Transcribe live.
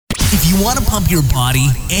If you want to pump your body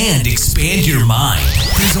and expand your mind,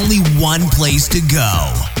 there's only one place to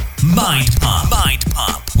go. Mind Pump. Mind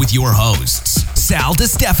Pump with your hosts, Sal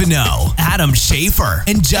DiStefano, Adam Schafer,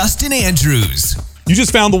 and Justin Andrews. You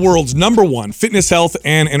just found the world's #1 fitness, health,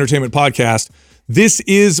 and entertainment podcast. This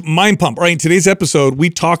is Mind Pump. All right, in today's episode, we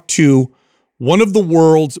talked to one of the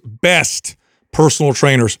world's best personal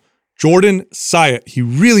trainers, Jordan Syatt. He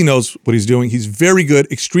really knows what he's doing. He's very good,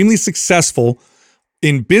 extremely successful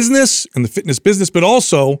in business, in the fitness business, but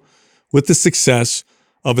also with the success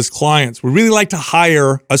of his clients. We really like to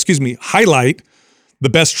highlight the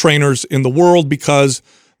best trainers in the world because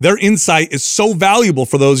their insight is so valuable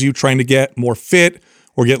for those of you trying to get more fit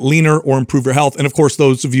or get leaner or improve your health. And of course,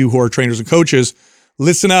 those of you who are trainers and coaches,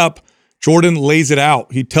 listen up. Jordan lays it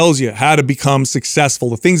out. He tells you how to become successful,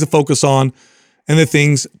 the things to focus on and the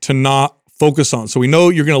things to not focus on. So we know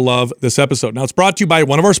you're going to love this episode. Now, it's brought to you by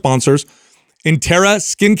one of our sponsors, Intera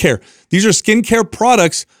Skincare. These are skincare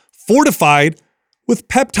products fortified with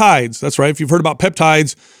peptides. That's right. If you've heard about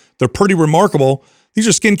peptides, they're pretty remarkable. These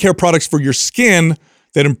are skincare products for your skin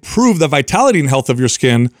that improve the vitality and health of your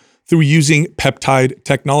skin through using peptide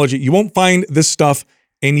technology. You won't find this stuff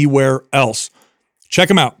anywhere else. Check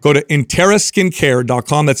them out. Go to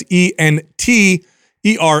interaskincare.com. That's ENTERA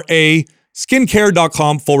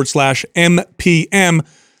skincare.com/MPM.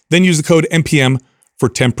 Then use the code MPM for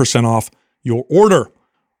 10% off your order.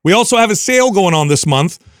 We also have a sale going on this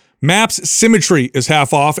month. MAPS Symmetry is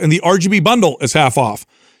half off and the RGB bundle is half off.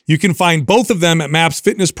 You can find both of them at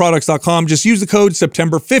mapsfitnessproducts.com. Just use the code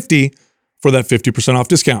September50 for that 50% off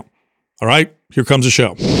discount. All right, here comes the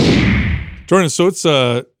show. Jordan, so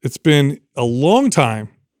it's been a long time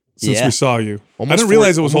since we saw you. I didn't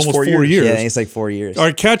realize it was almost 4 years. Yeah, I think it's like 4 years. All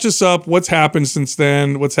right, catch us up. What's happened since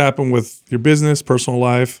then? What's happened with your business, personal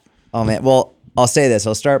life? Oh, man. Well, I'll say this.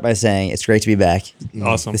 I'll start by saying it's great to be back.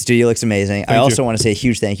 Awesome. The studio looks amazing. I also want to say a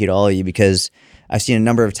huge thank you to all of you because I've seen a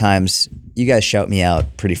number of times you guys shout me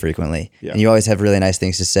out pretty frequently. Yeah. And you always have really nice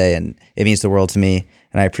things to say, and it means the world to me.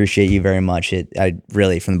 And I appreciate you very much. I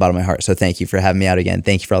really, from the bottom of my heart. So thank you for having me out again.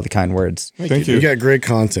 Thank you for all the kind words. Thank you. You got great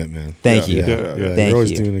content, man. Thank you. Thank You're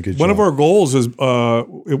always doing a good job. One of our goals is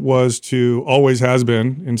always has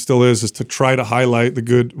been, and still is to try to highlight the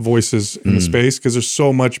good voices in the space because there's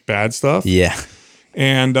so much bad stuff. Yeah.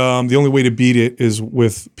 And the only way to beat it is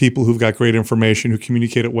with people who've got great information, who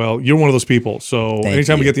communicate it well. You're one of those people. So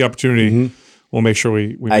anytime we get the opportunity, we'll make sure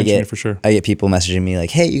we mention it for sure. I get people messaging me like,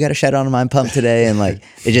 hey, you got a shout out on Mind Pump today. And like,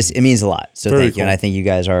 it means a lot. So thank you. And I think you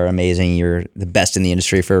guys are amazing. You're the best in the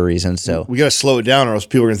industry for a reason. So we got to slow it down or else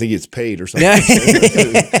people are going to think it's paid or something. All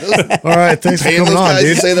right. Thanks for coming on,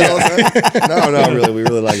 dude. Say that all the time? No, really. We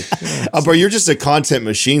really like it. But you're just a content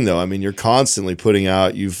machine though. I mean, you're constantly putting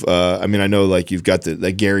out, I know like you've got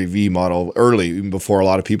that Gary V model early, even before a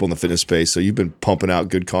lot of people in the fitness space. So you've been pumping out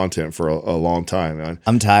good content for a long time, man.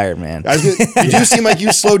 I'm tired, man. You do seem like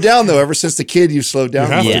you slowed down though. Ever since the kid, you've slowed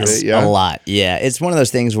down. Yes, a lot. Yeah, it's one of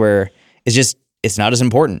those things where it's not as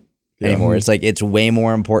important anymore. It's like it's way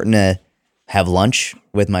more important to have lunch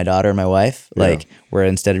with my daughter and my wife. Like where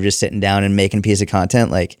instead of just sitting down and making a piece of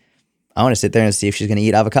content, like I want to sit there and see if she's going to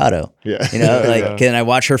eat avocado. Yeah, you know, like can I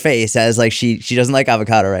watch her face as like she doesn't like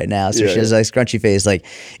avocado right now, so she has like scrunchy face. Like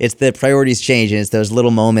it's the priorities change, and it's those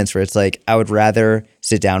little moments where it's like I would rather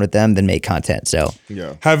sit down with them than make content. So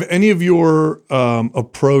have any of your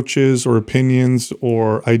approaches or opinions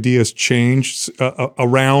or ideas changed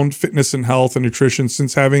around fitness and health and nutrition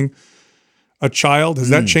since having a child? Has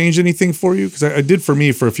that changed anything for you? Because I did for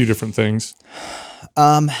me for a few different things.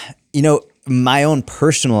 My own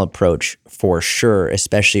personal approach for sure,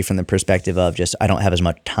 especially from the perspective of just I don't have as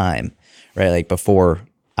much time, right? Like before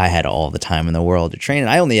I had all the time in the world to train, and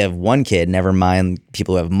I only have one kid, never mind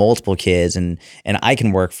people who have multiple kids, and I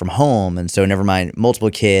can work from home, and so never mind multiple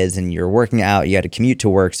kids, and you're working out, you got to commute to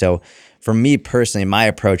work. So for me personally, my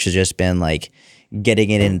approach has just been like getting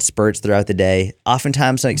it in spurts throughout the day.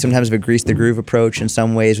 Oftentimes, like sometimes a grease the groove approach in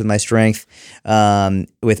some ways with my strength,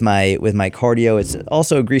 with my cardio. It's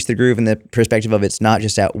also a grease the groove in the perspective of it's not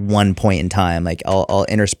just at one point in time. Like I'll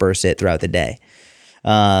intersperse it throughout the day.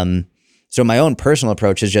 So my own personal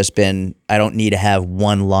approach has just been I don't need to have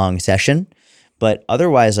one long session, but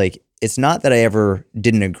otherwise, like it's not that I ever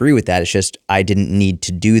didn't agree with that. It's just I didn't need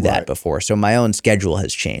to do that before. So my own schedule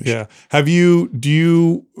has changed. Yeah.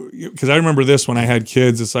 Because I remember this when I had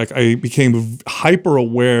kids, it's like I became hyper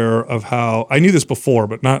aware of how, I knew this before,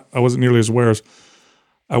 but I wasn't nearly as aware as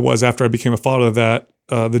I was after I became a father, that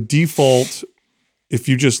the default, if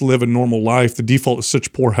you just live a normal life, the default is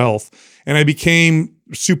such poor health. And I became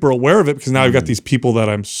super aware of it because now I've got these people that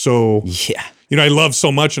I'm so, I love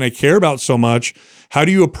so much and I care about so much. How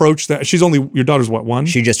do you approach that? Your daughter's what, 1?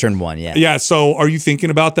 She just turned 1, yeah. Yeah. So are you thinking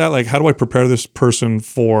about that? Like, how do I prepare this person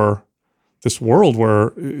for this world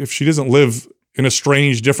where if she doesn't live in a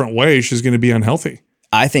strange, different way, she's going to be unhealthy?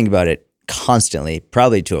 I think about it constantly,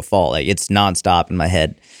 probably to a fault. Like, it's nonstop in my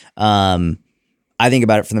head. I think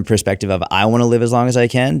about it from the perspective of I want to live as long as I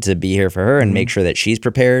can to be here for her and make sure that she's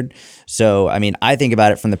prepared. So, I mean, I think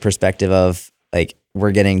about it from the perspective of like,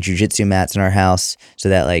 we're getting jujitsu mats in our house so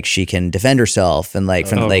that like she can defend herself and like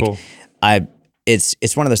cool.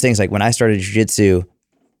 It's one of those things. Like when I started jujitsu,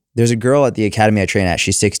 there's a girl at the academy I train at.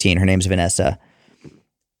 She's 16. Her name's Vanessa.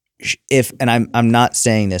 I'm not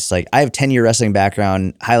saying this, like I have 10-year wrestling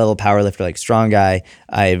background, high level power lifter, like strong guy.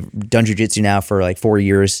 I've done jujitsu now for like 4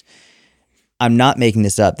 years. I'm not making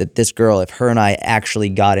this up, that this girl, if her and I actually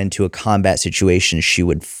got into a combat situation, she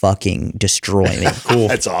would fucking destroy me. Cool.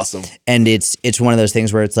 That's awesome. And it's one of those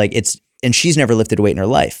things where it's like, and she's never lifted weight in her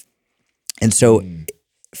life. And so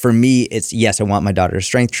for me, it's, yes, I want my daughter to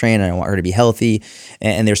strength train and I want her to be healthy.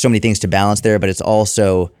 And there's so many things to balance there, but it's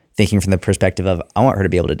also thinking from the perspective of I want her to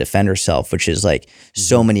be able to defend herself, which is like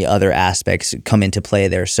so many other aspects come into play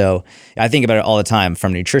there. So I think about it all the time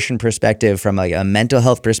from a nutrition perspective, from like a mental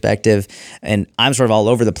health perspective, and I'm sort of all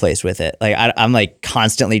over the place with it. Like I'm like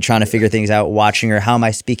constantly trying to figure things out, watching her. How am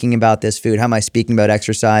I speaking about this food? How am I speaking about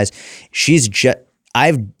exercise?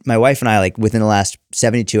 My wife and I, like within the last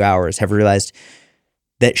 72 hours have realized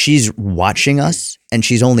that she's watching us and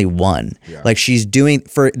she's only 1. Yeah. Like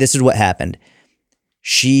this is what happened.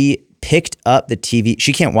 She picked up the TV.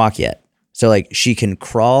 She can't walk yet. So like she can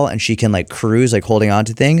crawl and she can like cruise, like holding on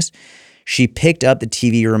to things. She picked up the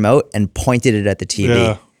TV remote and pointed it at the TV.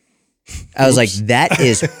 Yeah. I was like, that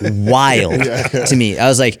is wild to me. I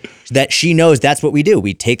was like, that she knows that's what we do.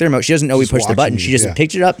 We take the remote. She doesn't know we push the button. She just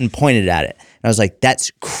picked it up and pointed at it. And I was like,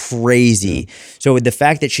 that's crazy. Yeah. So with the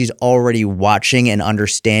fact that she's already watching and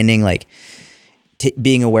understanding, like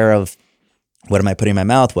being aware of, what am I putting in my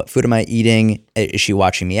mouth? What food am I eating? Is she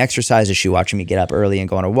watching me exercise? Is she watching me get up early and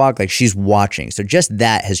go on a walk? Like she's watching. So just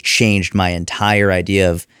that has changed my entire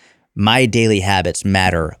idea of my daily habits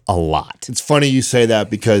matter a lot. It's funny you say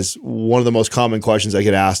that because one of the most common questions I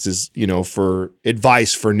get asked is, for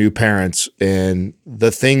advice for new parents. And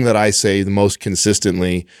the thing that I say the most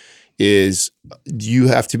consistently is you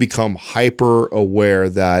have to become hyper aware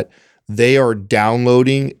that they are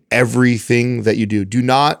downloading everything that you do. Do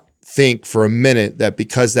not think for a minute that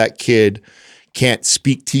because that kid can't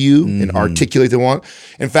speak to you and articulate they want.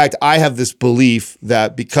 In fact, I have this belief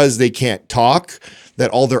that because they can't talk, that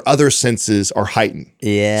all their other senses are heightened.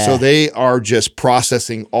 Yeah. So they are just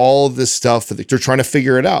processing all this stuff that they're trying to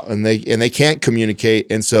figure it out, and they can't communicate.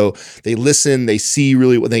 And so they listen, they see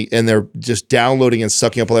really what they're just downloading and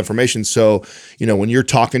sucking up all that information. So, when you're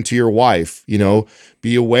talking to your wife,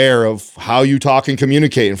 be aware of how you talk and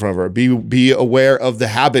communicate in front of her. Be aware of the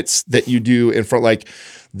habits that you do in front. Like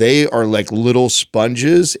they are like little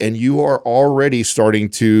sponges, and you are already starting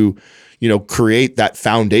to, create that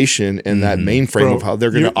foundation and that mainframe of how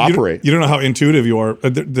they're going to operate. You don't know how intuitive you are.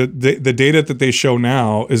 The data that they show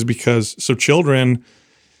now is because children,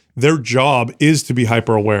 their job is to be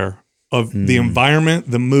hyper aware of the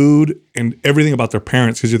environment, the mood, and everything about their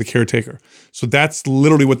parents because you're the caretaker. So that's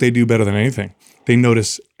literally what they do better than anything. They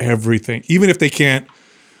notice everything. Even if they can't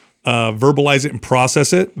verbalize it and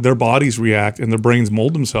process it, their bodies react and their brains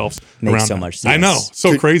mold themselves. Makes so much sense. I know,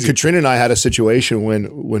 so crazy. Katrina and I had a situation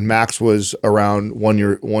when Max was around 1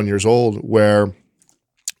 years old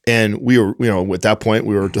and we were, at that point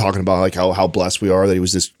we were talking about like how blessed we are that he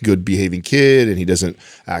was this good behaving kid and he doesn't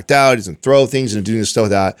act out, he doesn't throw things and doing this stuff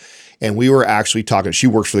like that. And we were actually talking, she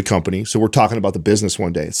works for the company. So we're talking about the business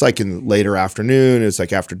one day. It's like in the later afternoon, it's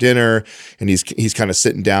like after dinner, and he's kind of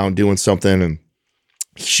sitting down doing something, and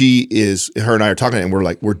her and I are talking, and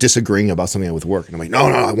we're disagreeing about something with work. And I'm like, no,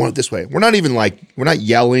 I want it this way. We're not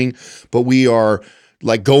yelling, but we are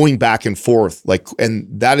like going back and forth. Like, and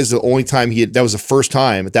that is the only time that was the first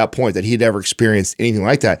time at that point that he had ever experienced anything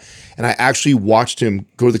like that. And I actually watched him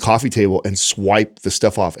go to the coffee table and swipe the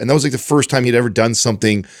stuff off. And that was like the first time he'd ever done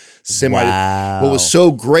something similar. Wow. What was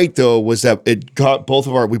so great though was that it got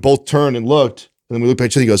we both turned and looked, and then we looked at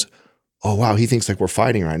each other. He goes, oh wow, he thinks like we're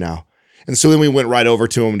fighting right now. And so then we went right over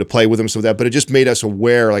to him to play with him, so that, but it just made us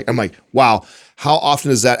aware. Like, I'm like, wow, how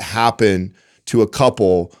often does that happen to a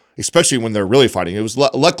couple, especially when they're really fighting? It was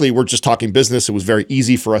luckily we're just talking business. It was very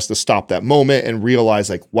easy for us to stop that moment and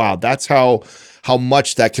realize like, wow, that's how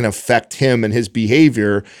much that can affect him and his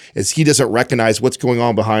behavior, is he doesn't recognize what's going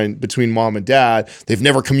on between mom and dad. They've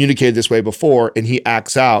never communicated this way before, and he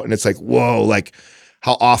acts out, and it's like, whoa, like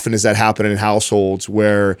how often does that happen in households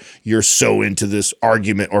where you're so into this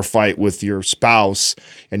argument or fight with your spouse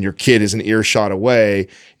and your kid is an earshot away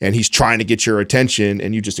and he's trying to get your attention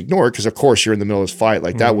and you just ignore it because of course you're in the middle of this fight.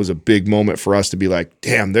 Like that was a big moment for us to be like,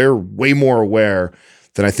 damn, they're way more aware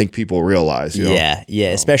than I think people realize. You know? Yeah.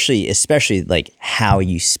 Especially like how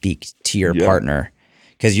you speak to your partner,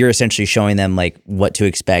 because you're essentially showing them like what to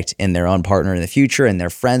expect in their own partner in the future and their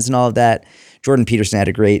friends and all of that. Jordan Peterson had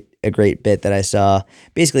a great bit that I saw.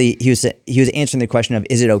 Basically, he was answering the question of,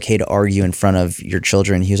 is it okay to argue in front of your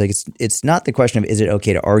children? He was like, it's not the question of, is it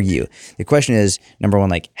okay to argue? The question is, number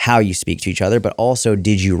one, like how you speak to each other, but also,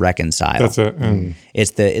 did you reconcile? That's it. And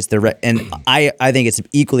I think it's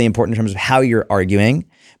equally important in terms of how you're arguing,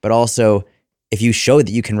 but also if you show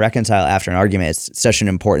that you can reconcile after an argument, it's such an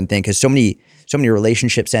important thing, because so many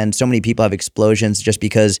relationships end, so many people have explosions just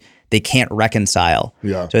because they can't reconcile.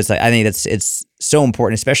 Yeah. So it's like, I think it's so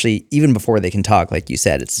important, especially even before they can talk. Like you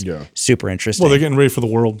said, it's super interesting. Well, they're getting ready for the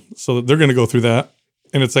world, so they're going to go through that.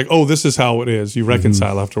 And it's like, oh, this is how it is. You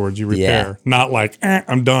reconcile afterwards, you repair. Not like,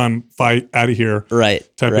 I'm done, fight, out of here. Right.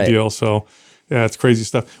 Type of deal. So yeah, it's crazy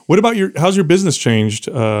stuff. What about how's your business changed?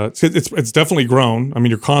 It's definitely grown. I mean,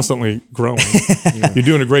 you're constantly growing. You're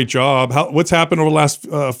doing a great job. What's happened over the last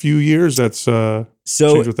few years that's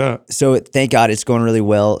changed with that? So thank God it's going really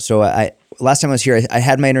well. So last time I was here, I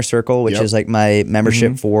had my inner circle, which is like my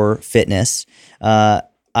membership for fitness. I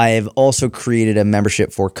have also created a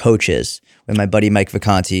membership for coaches with my buddy Mike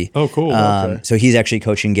Vacanti. Oh, cool. So he's actually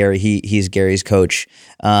coaching Gary. He's Gary's coach.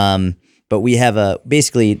 But we have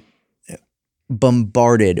basically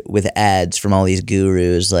bombarded with ads from all these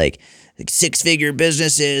gurus, like 6-figure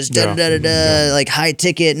businesses, like high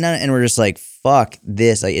ticket, and we're just like, fuck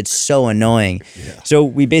this, like it's so annoying. So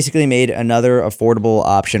we basically made another affordable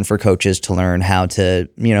option for coaches to learn how to,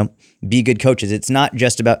 be good coaches. It's not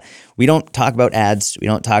just about, we don't talk about ads, we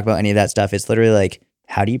don't talk about any of that stuff. It's literally like,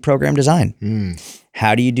 how do you program design?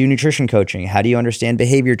 How do you do nutrition coaching? How do you understand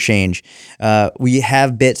behavior change? We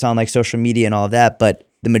have bits on like social media and all of that, but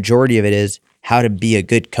the majority of it is how to be a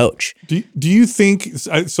good coach. Do you think,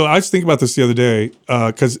 so I was thinking about this the other day,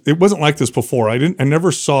 because it wasn't like this before. I've been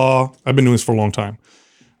doing this for a long time.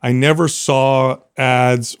 I never saw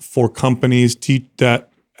ads for companies that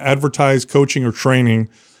advertise coaching or training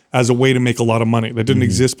as a way to make a lot of money. That didn't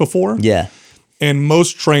exist before. Yeah. And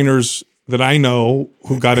most trainers that I know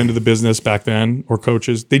who got into the business back then, or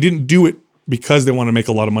coaches, they didn't do it because they want to make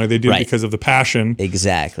a lot of money. They did it because of the passion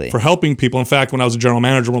for helping people. In fact, when I was a general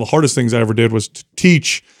manager, one of the hardest things I ever did was to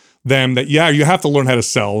teach them that, you have to learn how to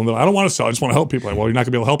sell. And I don't want to sell. I just want to help people. Like, well, you're not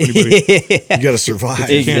gonna be able to help anybody. You got to survive.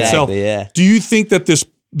 You can't sell. Yeah. Do you think that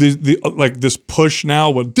this push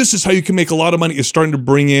now, this is how you can make a lot of money, is starting to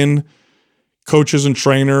bring in coaches and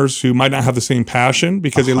trainers who might not have the same passion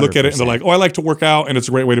because they look at it and they're like, oh, I like to work out and it's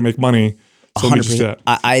a great way to make money. So 100%.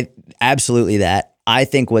 I absolutely that. I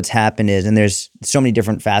think what's happened is, and there's so many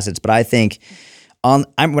different facets, but I think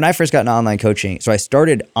when I first got into online coaching, so I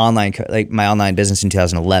started my online business in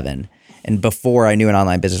 2011. And before I knew an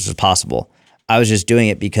online business was possible, I was just doing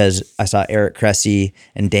it because I saw Eric Cressy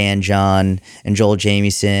and Dan John and Joel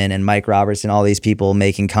Jamieson and Mike Robertson, all these people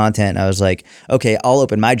making content. And I was like, okay, I'll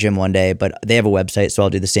open my gym one day, but they have a website, so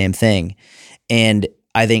I'll do the same thing. And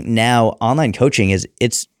I think now online coaching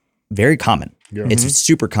it's very common. Yeah. It's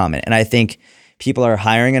super common. And I think people are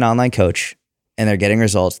hiring an online coach and they're getting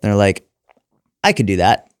results. And they're like, I could do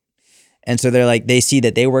that. And so they're like, they see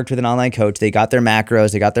that they worked with an online coach. They got their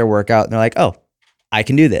macros, they got their workout, and they're like, oh, I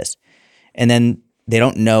can do this. And then they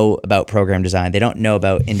don't know about program design. They don't know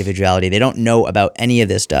about individuality. They don't know about any of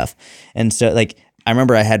this stuff. And so like, I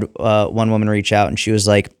remember I had one woman reach out and she was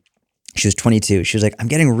 22. She was like, I'm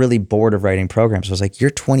getting really bored of writing programs. I was like, you're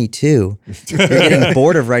 22. You're getting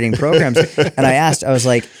bored of writing programs. And I asked, I was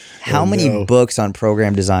like, how many books on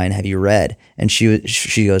program design have you read? And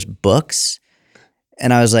she goes, books?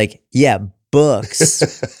 And I was like, yeah,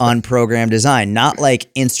 books on program design, not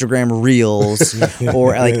like Instagram reels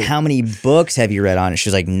or like how many books have you read on it?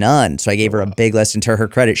 She's like, none. So I gave her a big lesson. To her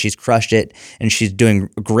credit, she's crushed it and she's doing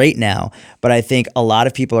great now. But I think a lot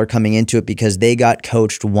of people are coming into it because they got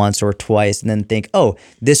coached once or twice and then think, oh,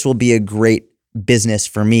 this will be a great business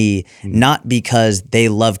for me, not because they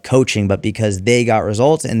love coaching, but because they got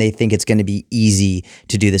results and they think it's going to be easy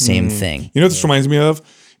to do the same thing. You know what this reminds me of?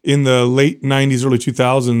 In the late 90s, early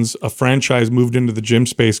 2000s, a franchise moved into the gym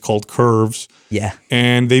space called Curves. Yeah.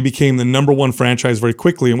 And they became the number one franchise very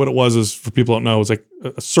quickly. And what it was is, for people who don't know, it was like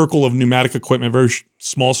a circle of pneumatic equipment, very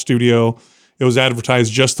small studio. It was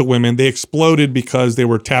advertised just to women. They exploded because they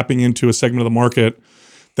were tapping into a segment of the market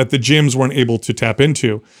that the gyms weren't able to tap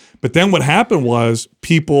into. But then what happened was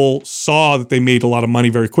people saw that they made a lot of money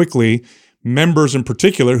very quickly. Members in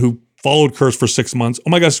particular who followed Kurs for 6 months. Oh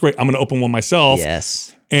my gosh, it's great. I'm going to open one myself.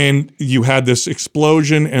 Yes. And you had this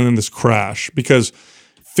explosion and then this crash because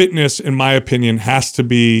fitness, in my opinion, has to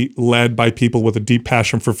be led by people with a deep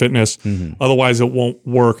passion for fitness. Otherwise, it won't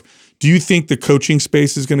work. Do you think the coaching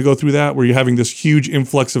space is going to go through that where you're having this huge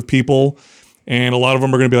influx of people and a lot of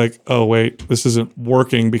them are going to be like, oh, wait, this isn't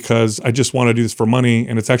working because I just want to do this for money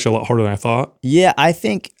and it's actually a lot harder than I thought? Yeah, I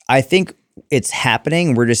think it's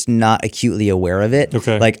happening. We're just not acutely aware of it.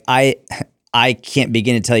 Okay. Like I can't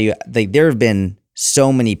begin to tell you, like there have been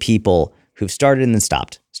so many people who've started and then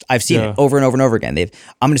stopped. I've seen it over and over and over again.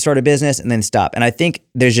 I'm going to start a business and then stop. And I think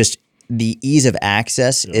there's just the ease of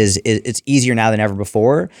access is it's easier now than ever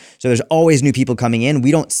before. So there's always new people coming in.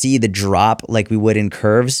 We don't see the drop like we would in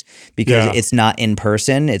Curves because it's not in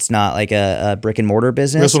person. It's not like a brick and mortar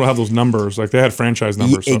business. We also don't have those numbers. Like they had franchise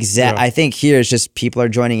numbers. Exactly. So, I think here it's just people are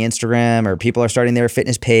joining Instagram or people are starting their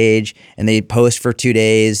fitness page and they post for 2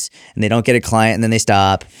 days and they don't get a client and then they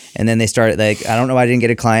stop and then they start like, I don't know why I didn't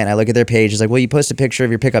get a client. I look at their page. It's like, well, you post a picture of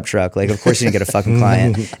your pickup truck. Like, of course you didn't get a fucking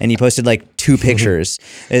client. And you posted like 2 pictures.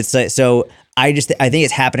 It's like, so I think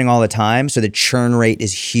it's happening all the time. So the churn rate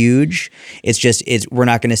is huge. We're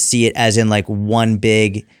not going to see it as in like one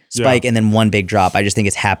big spike and then one big drop. I just think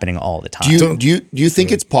it's happening all the time. Do you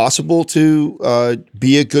think it's possible to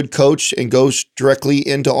be a good coach and go directly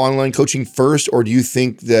into online coaching first, or do you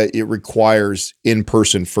think that it requires in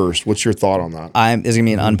person first? What's your thought on that? This is gonna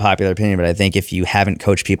be an unpopular opinion, but I think if you haven't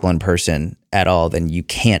coached people in person at all, then you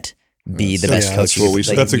can't be the best coach.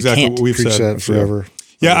 That's exactly what we've Preach said that forever.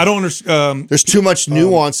 Yeah, I don't understand. There's too much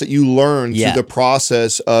nuance that you learn through the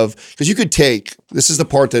process of, because you could take, this is the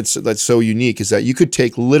part that's so unique, is that you could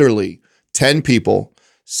take literally 10 people,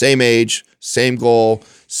 same age, same goal,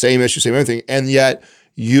 same issue, same everything, and yet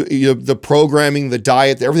you the programming, the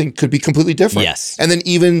diet, everything could be completely different. Yes. And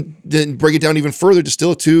then break it down even further,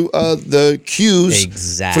 distill it to the cues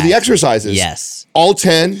for the exercises. Yes. All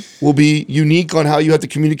 10 will be unique on how you have to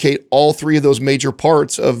communicate all 3 of those major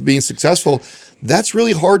parts of being successful. That's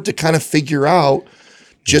really hard to kind of figure out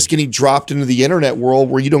just getting dropped into the internet world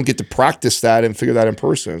where you don't get to practice that and figure that in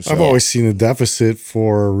person. So. I've always seen a deficit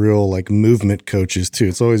for real like movement coaches too.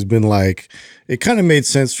 It's always been like, it kind of made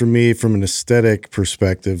sense for me from an aesthetic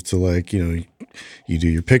perspective to like, you know, you do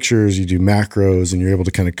your pictures, you do macros, and you're able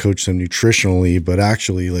to kind of coach them nutritionally, but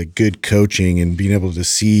actually like good coaching and being able to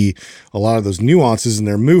see a lot of those nuances in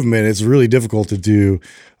their movement, it's really difficult to do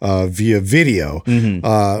via video.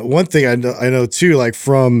 One thing I know too, like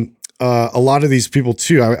from a lot of these people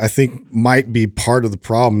too, I think might be part of the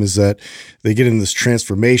problem is that they get in this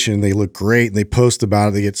transformation, they look great, and they post about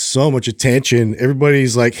it, they get so much attention,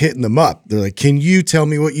 everybody's like hitting them up. They're like, can you tell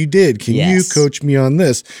me what you did? Can you coach me on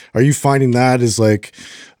this? Are you finding that as like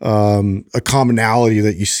a commonality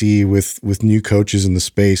that you see with new coaches in the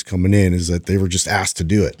space coming in, is that they were just asked to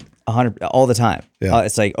do it? 100 all the time. Yeah.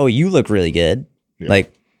 It's like, oh, you look really good.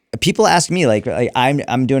 Like people ask me like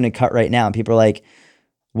I'm doing a cut right now and people are like,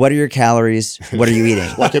 what are your calories? What are you eating?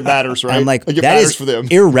 Like it matters, right? I'm like, it that matters is for them.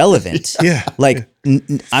 irrelevant. Yeah. Like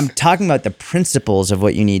I'm talking about the principles of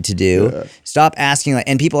what you need to do. Yeah. Stop asking like,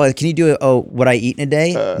 and people are like, can you do what I eat in a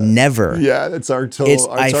day? Never. Yeah, that's our total. It's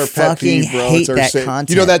our pet peeve, bro. Hate that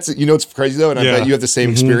content. You know, it's crazy though, and I bet you have the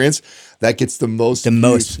same experience. That gets the most. The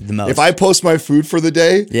most. If I post my food for the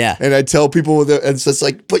day, yeah, and I tell people that, and so it's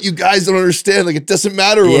like, but you guys don't understand. Like, it doesn't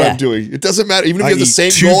matter what I'm doing. It doesn't matter. Even if you have the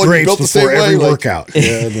same goal and you built the same way, every workout.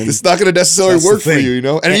 It's not going to necessarily work for you, you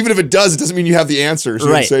know? And even if it does, it doesn't mean you have the answers.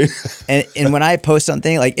 You right. know what I'm saying? and when I post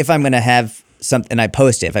something, like if I'm going to have something, and I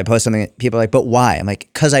post it, if I post something, people are like, but why? I'm like,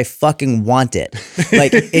 because I fucking want it.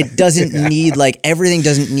 Like, it doesn't need, like, everything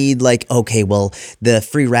doesn't need, like, okay, well, the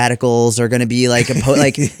free radicals are going to be like,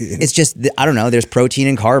 like, it's just, I don't know, there's protein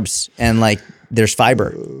and carbs, and like, there's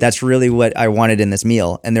fiber. That's really what I wanted in this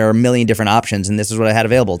meal. And there are a million different options, and this is what I had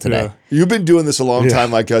available today. Yeah. You've been doing this a long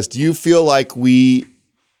time like us. Do you feel like we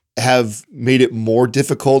have made it more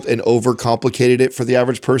difficult and overcomplicated it for the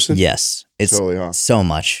average person? Yes. It's totally, so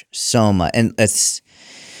much. And it's,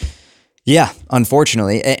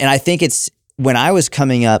 unfortunately. And I think it's, when I was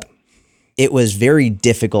coming up, it was very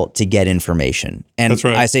difficult to get information. And That's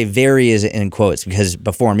right. I say very is in quotes because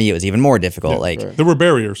before me, it was even more difficult. There were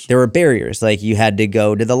barriers. There were barriers. Like you had to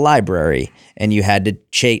go to the library and you had to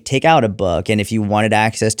take out a book. And if you wanted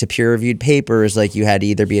access to peer reviewed papers, like you had to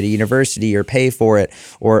either be at a university or pay for it.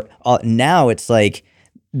 Or now it's like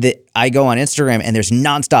I go on Instagram and there's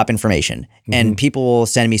nonstop information, and people will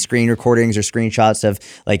send me screen recordings or screenshots of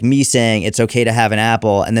like me saying it's okay to have an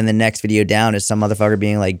apple, and then the next video down is some motherfucker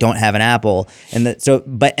being like, don't have an apple, and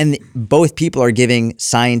both people are giving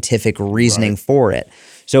scientific reasoning for it,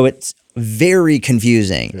 so it's very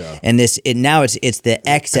confusing. And now it's the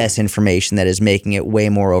excess information that is making it way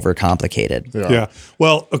more overcomplicated. Yeah.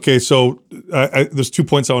 Well, okay. So there's 2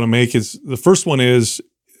 points I want to make. Is the first one is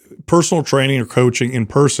personal training or coaching in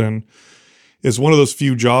person is one of those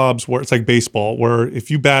few jobs where it's like baseball, where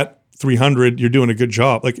if you bat 300, you're doing a good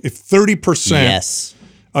job. Like if 30%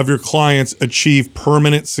 of your clients achieve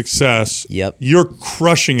permanent success, you're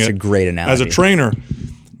crushing it. It's a great analogy. As a trainer.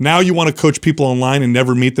 Now you want to coach people online and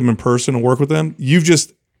never meet them in person and work with them.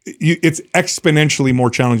 It's exponentially more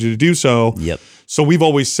challenging to do so. So we've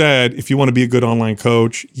always said, if you want to be a good online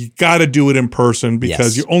coach, you got to do it in person,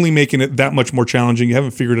 because you're only making it that much more challenging. You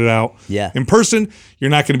haven't figured it out. In person, you're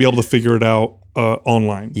not going to be able to figure it out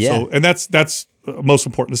online. So, and that's most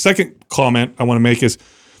important. The second comment I want to make is,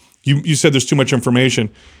 you said there's too much information.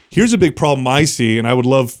 Here's a big problem I see, and I would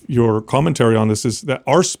love your commentary on this, is that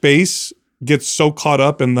our space gets so caught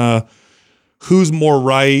up in the who's more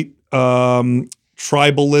right,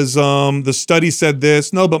 tribalism. The study said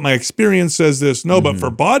this. No, but my experience says this. No, but for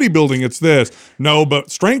bodybuilding, it's this. No, but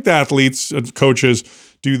strength athletes and coaches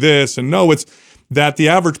do this. And no, it's that the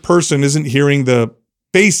average person isn't hearing the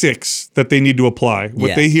basics that they need to apply.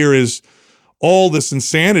 What they hear is all this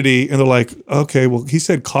insanity, and they're like, okay, well, he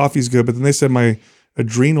said coffee's good, but then they said my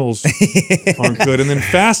adrenals aren't good. And then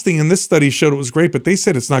fasting in this study showed it was great, but they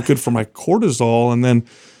said it's not good for my cortisol. And then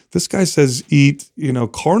this guy says eat,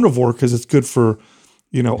 carnivore because it's good for,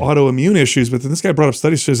 autoimmune issues. But then this guy brought up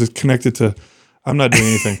studies says it's connected to, I'm not doing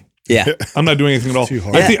anything. I'm not doing anything at all.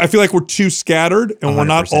 I feel like we're too scattered and 100%. We're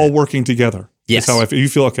not all working together. That's how I feel. You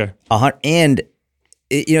feel okay. And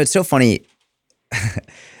it's so funny.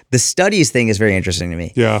 The studies thing is very interesting to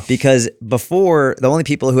me. Because before, the only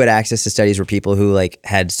people who had access to studies were people who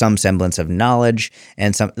had some semblance of knowledge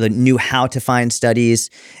and knew how to find studies.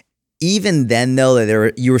 Even then,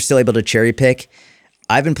 though, you were still able to cherry pick.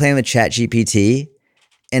 I've been playing with ChatGPT,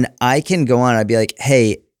 and I can go on. I'd be like,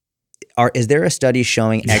 "Hey, is there a study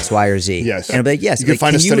showing X, Y, or Z?" Yes, and I'd be like, "Yes." You can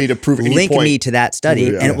find a study to prove any link point. me to that study,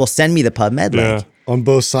 and it will send me the PubMed link. On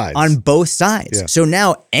both sides. On both sides. Yeah. So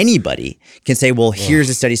now anybody can say, well, here's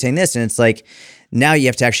a study saying this. And it's like, now you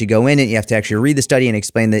have to actually go in and you have to actually read the study and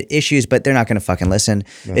explain the issues, but they're not going to fucking listen.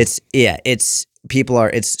 No. And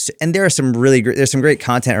there are some there's some great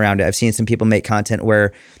content around it. I've seen some people make content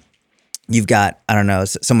where you've got, I don't know,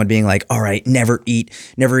 someone being like, all right, never eat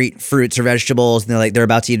fruits or vegetables. And they're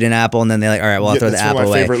about to eat an apple. And then they're like, all right, well, I'll throw the apple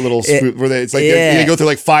away. That's one of my favorite little scoop where they go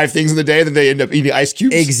through 5 things in the day and then they end up eating ice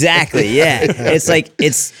cubes. Exactly. Yeah. It's like,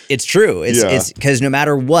 it's true. It's because no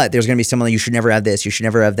matter what, there's going to be someone like, you should never have this. You should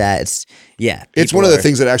never have that. It's one of the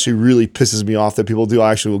things that actually really pisses me off that people do.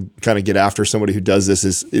 I actually will kind of get after somebody who does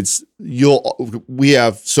this we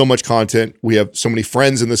have so much content. We have so many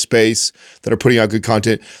friends in the space that are putting out good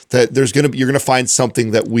content that you're going to find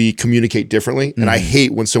something that we communicate differently. And I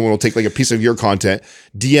hate when someone will take a piece of your content,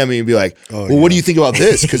 DM me and be like, what do you think about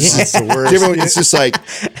this? Because it's the worst. It's just like,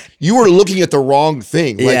 you are looking at the wrong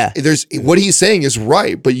thing. What he's saying is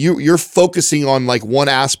right, but you're focusing on one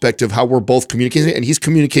aspect of how we're both communicating, and he's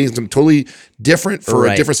communicating something totally different for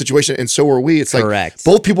a different situation. And so are we. It's like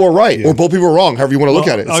both people are right or both people are wrong, however you want to look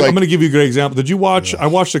at it. I'm going to give you a great example. Did you watch, I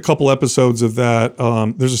watched a couple episodes of that.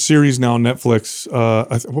 There's a series now on Netflix.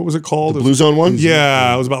 What was it called? The Blue Zone one?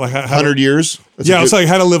 Yeah. It was about 100 years. It's like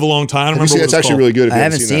how to live a long time. I remember it's actually really good. If I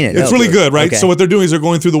haven't seen it. It's really good, right? Okay. So what they're doing is they're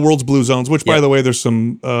going through the world's blue zones, which by the way, there's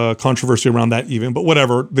some controversy around that even, but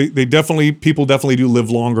whatever. People definitely do live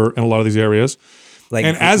longer in a lot of these areas.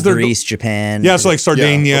 And as Greece, Japan. Yeah, so like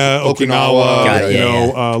Sardinia,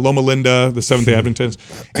 Okinawa, Loma Linda, the Seventh-day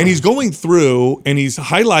Adventists. And he's going through and he's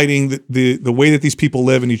highlighting the way that these people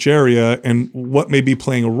live in each area and what may be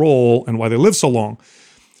playing a role and why they live so long.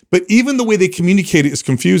 But even the way they communicate it is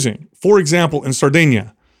confusing. For example, in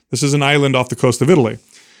Sardinia, this is an island off the coast of Italy,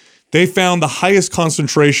 they found the highest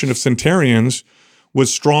concentration of centenarians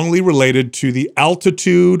was strongly related to the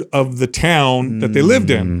altitude of the town that they lived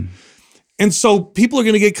in. And so people are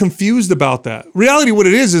going to get confused about that. Reality, what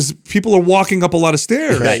it is people are walking up a lot of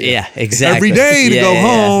stairs. Right, yeah, exactly. Every day to go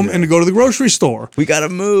home and to go to the grocery store. We got to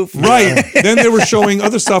move. Right. Then they were showing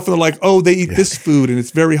other stuff and they're like, oh, they eat this food and it's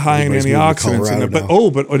very high in antioxidants. But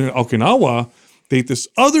in Okinawa, they eat this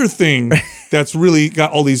other thing that's really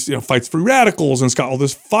got all these fights free radicals and it's got all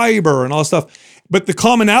this fiber and all this stuff. But the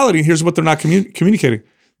commonality, here's what they're not communicating.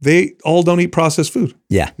 They all don't eat processed food.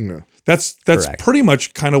 Yeah. No. That's pretty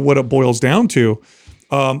much kind of what it boils down to.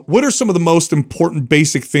 What are some of the most important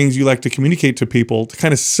basic things you like to communicate to people to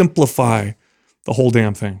kind of simplify the whole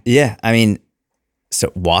damn thing? Yeah. I mean,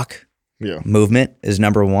 so walk, movement is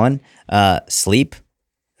number one. Sleep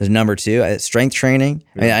is number two. Strength training.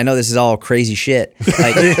 I mean, I know this is all crazy shit.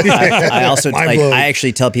 Like, I also, like, I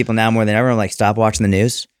actually tell people now more than ever, I'm like, stop watching the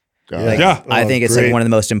news. Like, I think it's like one of the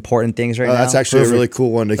most important things right now. That's actually a really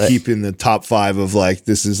cool one to keep in the top 5 of like,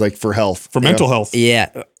 this is like for health. For mental health.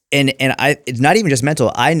 Yeah. And it's not even just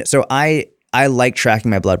mental. I like tracking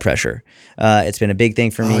my blood pressure. It's been a big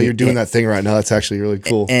thing for me. Oh, you're doing that thing right now. That's actually really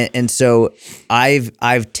cool. And so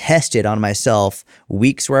I've tested on myself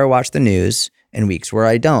weeks where I watch the news and weeks where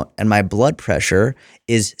I don't. And my blood pressure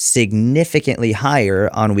is significantly higher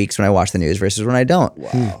on weeks when I watch the news versus when I don't.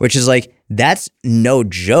 Wow. Which is like, that's no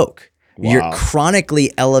joke. Wow. Your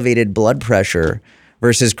chronically elevated blood pressure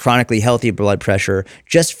versus chronically healthy blood pressure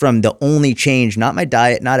just from the only change, not my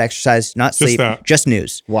diet, not exercise, not sleep, just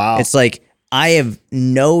news. Wow. It's like, I have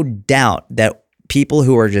no doubt that people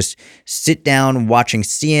who are just sit down watching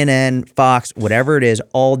CNN, Fox, whatever it is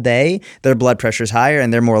all day, their blood pressure is higher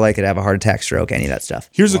and they're more likely to have a heart attack, stroke, any of that stuff.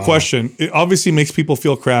 Here's the question. It obviously makes people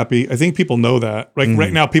feel crappy. I think people know that. Like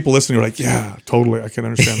right now, people listening are like, yeah, totally. I can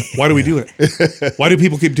understand that. Why do we do it? Why do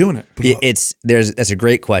people keep doing it? That's a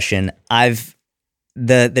great question.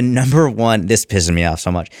 The number one, this pisses me off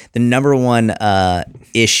so much. The number one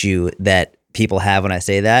issue that people have when I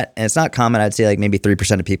say that, and it's not common, I'd say like maybe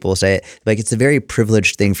 3% of people will say it, like it's a very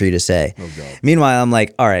privileged thing for you to say. Oh God. Meanwhile, I'm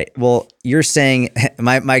like, all right, well, you're saying,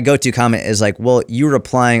 my go-to comment is like, well, you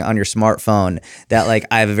replying on your smartphone that like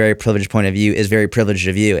I have a very privileged point of view is very privileged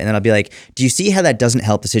of you. And then I'll be like, do you see how that doesn't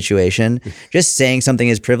help the situation? Just saying something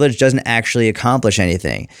is privileged doesn't actually accomplish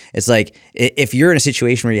anything. It's like, if you're in a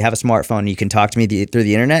situation where you have a smartphone and you can talk to me through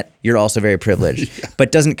the internet, you're also very privileged,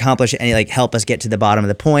 but doesn't accomplish any, like help us get to the bottom of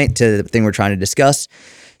the point, to the thing we're trying to discuss.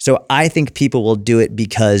 So I think people will do it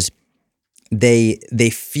because they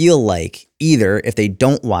feel like either if they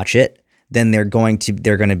don't watch it, then they're going to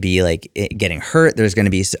be like getting hurt. There's going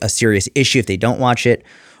to be a serious issue if they don't watch it,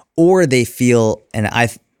 or they feel, and I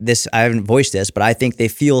haven't voiced this, but I think they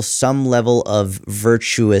feel some level of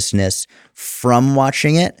virtuousness from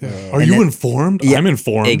watching it. Yeah. Are you informed? Yeah, I'm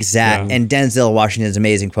informed. Exactly. Yeah. And Denzel Washington's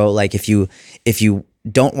amazing quote, like if you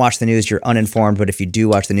don't watch the news, you're uninformed, but if you do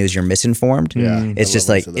watch the news, you're misinformed. Yeah, it's just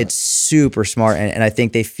like, it's super smart. And I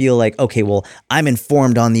think they feel like, okay, well, I'm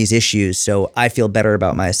informed on these issues, so I feel better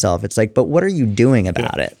about myself. It's like, but what are you doing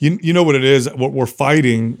about it? You know what it is? What we're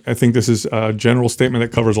fighting, I think this is a general statement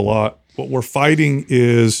that covers a lot. What we're fighting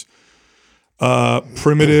is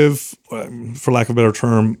primitive, for lack of a better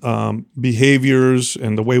term, behaviors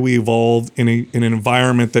and the way we evolved in an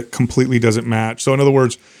environment that completely doesn't match. So in other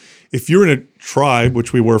words, if you're in a tribe,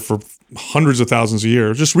 which we were for hundreds of thousands of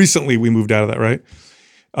years, just recently we moved out of that, right?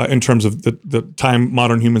 In terms of the time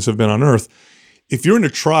modern humans have been on Earth. If you're in a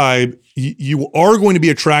tribe, you are going to be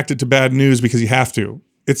attracted to bad news because you have to.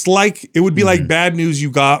 It's like, it would be like bad news you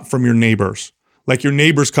got from your neighbors. Like your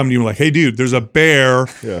neighbors come to you and like, hey, dude, there's a bear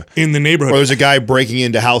in the neighborhood. Or there's a guy breaking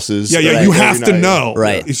into houses. Yeah, you have to know.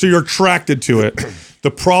 Right. So you're attracted to it. The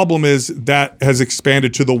problem is that has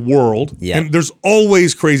expanded to the world. Yeah. And there's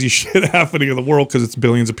always crazy shit happening in the world because it's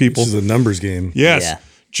billions of people. This is a numbers game. Yes. Yeah.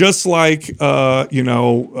 Just like, how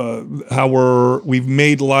we've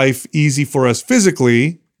made life easy for us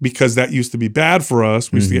physically because that used to be bad for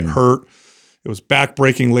us. We used to get hurt. It was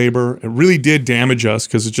back-breaking labor. It really did damage us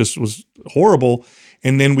because it just was horrible.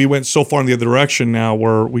 And then we went so far in the other direction now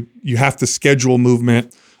where you have to schedule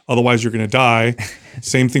movement, otherwise you're going to die.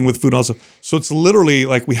 Same thing with food also. So it's literally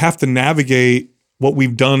like we have to navigate what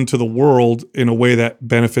we've done to the world in a way that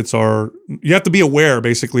benefits you have to be aware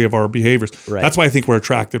basically of our behaviors. Right. That's why I think we're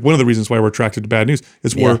attracted. One of the reasons why we're attracted to bad news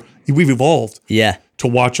is we've evolved to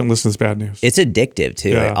watch and listen to this bad news. It's addictive too.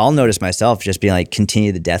 Yeah. Like, I'll notice myself just being like,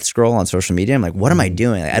 continue the death scroll on social media. I'm like, what am I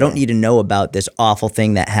doing? Like, I don't need to know about this awful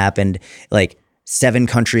thing that happened like 7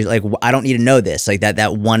 countries. Like, I don't need to know this. Like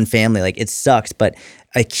that one family, like it sucks, but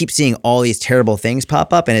I keep seeing all these terrible things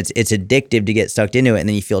pop up and it's addictive to get sucked into it. And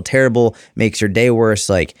then you feel terrible, makes your day worse.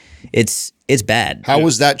 Like it's bad. How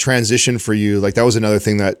was that transition for you? Like that was another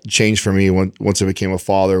thing that changed for me once I became a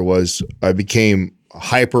father was I became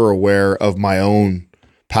hyper aware of my own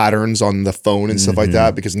patterns on the phone and stuff like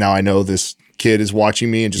that, because now I know this kid is watching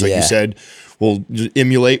me and just like you said, will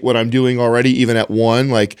emulate what I'm doing already, even at 1.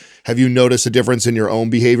 Like, have you noticed a difference in your own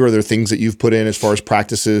behavior? Are there things that you've put in as far as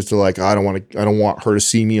practices to like, I don't want her to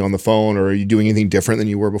see me on the phone, or are you doing anything different than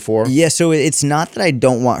you were before? Yeah, so it's not that I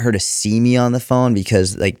don't want her to see me on the phone,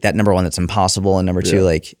 because like that, number one, that's impossible, and number two,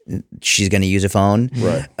 like she's going to use a phone.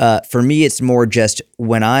 Right. For me, it's more just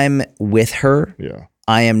when I'm with her,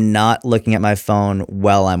 I am not looking at my phone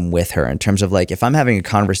while I'm with her, in terms of like, if I'm having a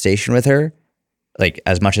conversation with her, like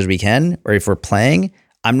as much as we can, or if we're playing,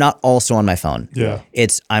 I'm not also on my phone. Yeah.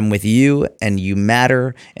 It's I'm with you and you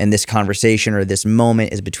matter, and this conversation or this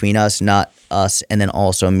moment is between us, not us, and then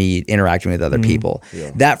also me interacting with other people.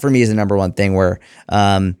 Yeah. That for me is the number one thing where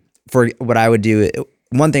for what I would do,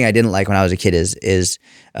 one thing I didn't like when I was a kid is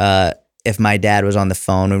if my dad was on the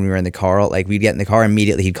phone when we were in the car, like we'd get in the car,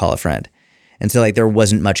 immediately he'd call a friend. And so like there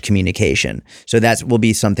wasn't much communication. So that will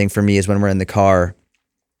be something for me, is when we're in the car,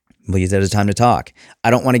 we'll use that as time to talk.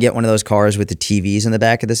 I don't want to get one of those cars with the TVs in the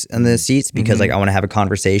back of the seats, because like I want to have a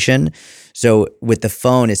conversation. So with the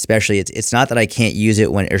phone especially, it's not that I can't use it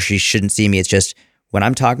or she shouldn't see me. It's just when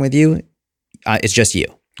I'm talking with you, it's just you.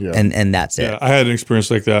 Yeah. And that's it. Yeah, I had an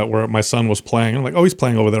experience like that where my son was playing. I'm like, oh, he's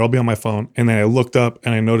playing over there. I'll be on my phone. And then I looked up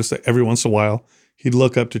and I noticed that every once in a while he'd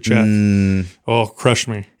look up to check. Oh, crushed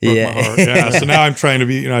me. Broke my heart. Yeah. So now I'm trying to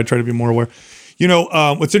be, I try to be more aware.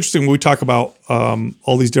 What's interesting when we talk about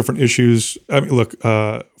all these different issues, I mean, look,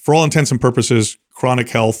 for all intents and purposes, chronic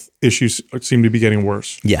health issues seem to be getting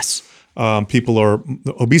worse. Yes.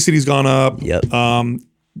 Obesity's gone up.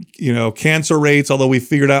 Yep. Cancer rates, although we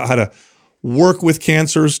figured out how to work with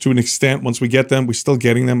cancers to an extent, once we get them, we're still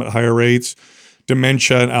getting them at higher rates.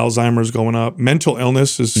 Dementia and Alzheimer's going up. Mental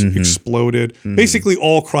illness has exploded. Basically,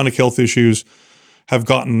 all chronic health issues have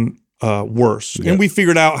gotten worse. Yep. And we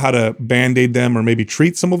figured out how to Band-Aid them or maybe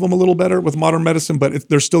treat some of them a little better with modern medicine, but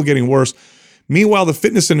they're still getting worse. Meanwhile, the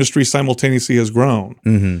fitness industry simultaneously has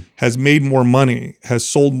grown, has made more money, has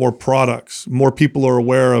sold more products. More people are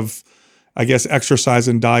aware of, I guess, exercise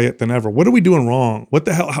and diet than ever. What are we doing wrong? What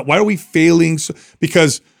the hell? Why are we failing?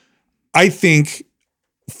 Because I think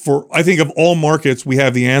of all markets, we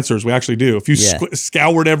have the answers. We actually do. If you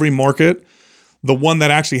scoured every market, the one that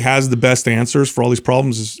actually has the best answers for all these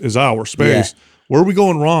problems is our space. Yeah. Where are we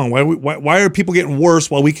going wrong? Why are people getting worse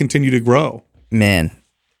while we continue to grow? Man,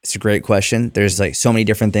 it's a great question. There's like so many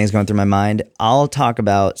different things going through my mind. I'll talk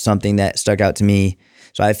about something that stuck out to me.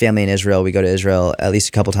 So I have family in Israel. We go to Israel at least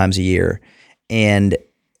a couple times a year. And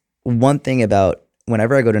one thing about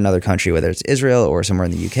whenever I go to another country, whether it's Israel or somewhere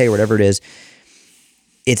in the UK or whatever it is,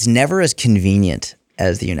 it's never as convenient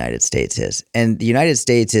as the United States is. And the United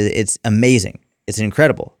States, it's amazing. It's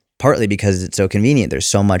incredible, partly because it's so convenient. There's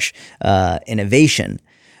so much innovation.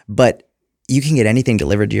 But you can get anything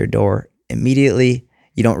delivered to your door immediately.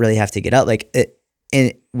 You don't really have to get out.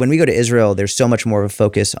 And when we go to Israel, there's so much more of a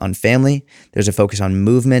focus on family. There's a focus on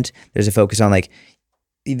movement. There's a focus on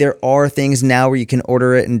there are things now where you can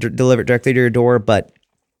order it and deliver it directly to your door, but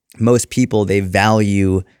most people, they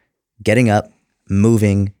value getting up,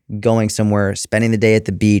 moving, going somewhere, spending the day at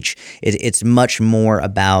the beach. It's much more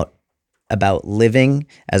about living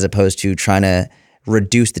as opposed to trying to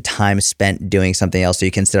reduce the time spent doing something else so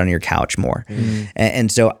you can sit on your couch more.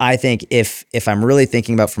 And so I think if I'm really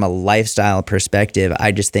thinking about from a lifestyle perspective,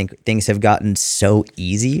 I just think things have gotten so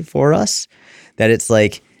easy for us that it's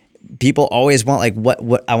like people always want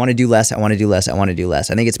what I want to do less, I want to do less, I want to do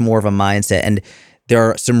less. I think it's more of a mindset. And there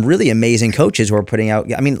are some really amazing coaches who are putting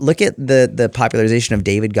out, I mean, look at the popularization of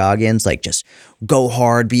David Goggins, just go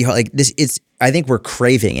hard, be hard. I think we're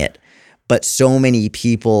craving it, but so many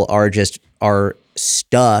people are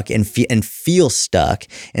stuck and feel stuck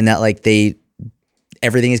in that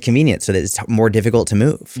everything is convenient so that it's more difficult to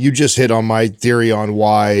move. You just hit on my theory on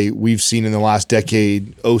why we've seen in the last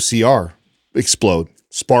decade OCR explode,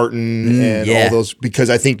 Spartan and all those, because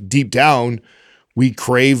I think deep down we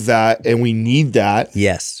crave that and we need that.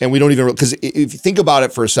 Yes. And we don't even, because if you think about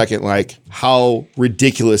it for a second, how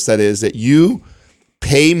ridiculous that is that you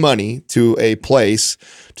pay money to a place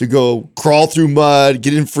to go crawl through mud,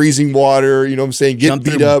 get in freezing water, you know what I'm saying? Get jump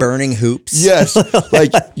beat through up. Burning hoops. Yes.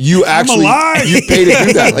 You actually, you pay to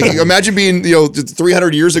do that. Imagine being,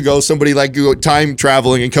 300 years ago, somebody time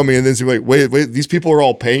traveling and coming in and saying, wait, these people are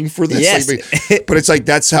all paying for this? Yes. But it's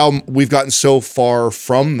that's how we've gotten so far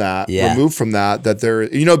from that, removed from that there,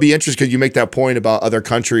 it'd be interesting because you make that point about other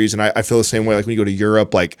countries. And I feel the same way, when you go to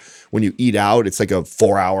Europe, when you eat out, it's a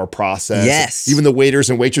 4-hour process. Yes. Even the waiters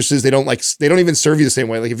and waitresses, they don't even serve you the same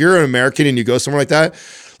way. If you're an American and you go somewhere like that,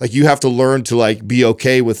 you have to learn to be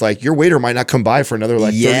okay with your waiter might not come by for another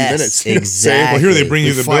 30 minutes. Exactly. Well, here they bring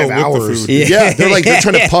you the bill with the food. Yeah, they're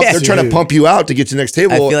trying to pump. They're trying to pump you out to get to the next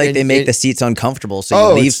table. I feel like they make the seats uncomfortable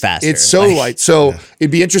so you leave faster. It's so light. So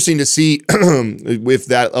it'd be interesting to see if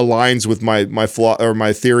that aligns with my flaw or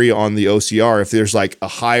my theory on the OCR. If there's a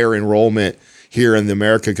higher enrollment here in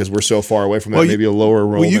America because we're so far away from that, maybe a lower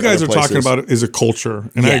enrollment. What you guys are talking about is a culture,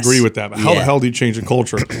 and I agree with that. But how the hell do you change a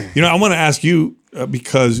culture? I want to ask you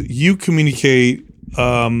because you communicate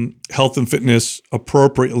health and fitness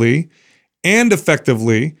appropriately and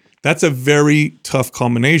effectively, that's a very tough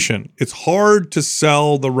combination. It's hard to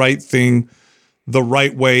sell the right thing the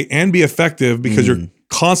right way and be effective because you're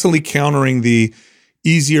constantly countering the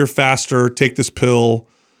easier, faster, take this pill,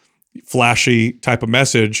 flashy type of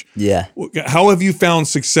message. Yeah. How have you found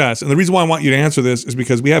success? And the reason why I want you to answer this is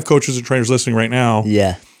because we have coaches and trainers listening right now.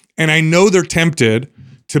 Yeah. And I know they're tempted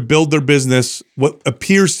to build their business what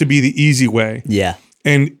appears to be the easy way. Yeah.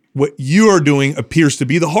 And what you are doing appears to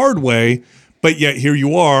be the hard way, but yet here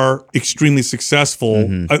you are extremely successful.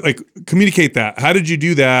 Like communicate that. How did you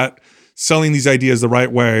do that, selling these ideas the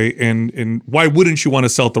right way? And why wouldn't you want to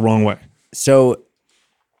sell it the wrong way? So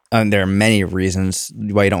there are many reasons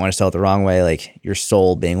why you don't want to sell it the wrong way, like your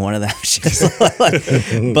soul being one of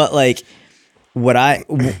them. But like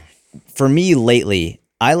for me lately,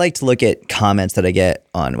 I like to look at comments that I get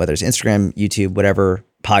on whether it's Instagram, YouTube, whatever,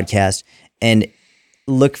 podcast, and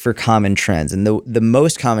look for common trends. And the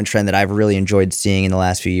most common trend that I've really enjoyed seeing in the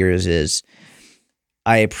last few years is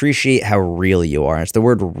I appreciate how real you are. It's the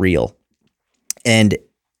word real. And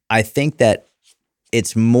I think that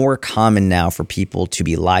it's more common now for people to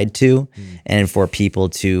be lied to and for people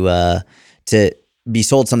to be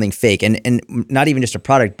sold something fake and not even just a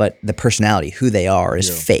product, but the personality, who they are is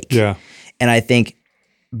fake. Yeah. And I think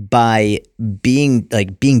by being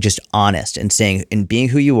just honest and saying and being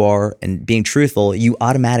who you are and being truthful, you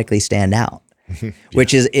automatically stand out.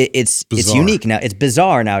 Which is it's unique now. It's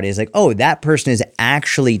bizarre nowadays. Like, oh, that person is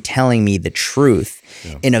actually telling me the truth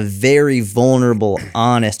in a very vulnerable,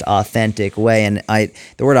 honest, authentic way. And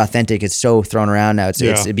the word authentic is so thrown around now.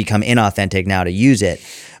 It's become inauthentic now to use it.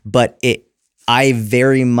 But I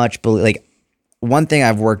very much believe, like, one thing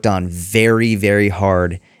I've worked on very, very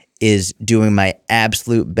hard is doing my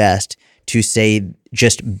absolute best to say,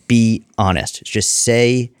 just be honest. Just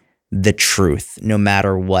say the truth, no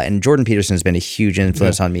matter what. And Jordan Peterson has been a huge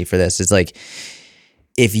influence on me for this. It's like,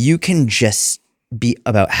 if you can just be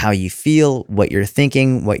about how you feel, what you're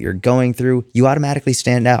thinking, what you're going through, you automatically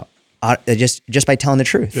stand out just by telling the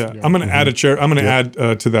truth. Yeah. I'm going to add I'm going to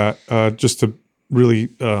add to that just to really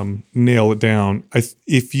nail it down.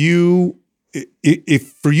 If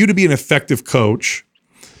for you to be an effective coach,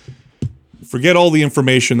 forget all the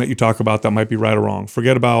information that you talk about that might be right or wrong.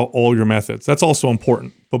 Forget about all your methods. That's also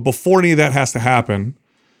important. But before any of that has to happen,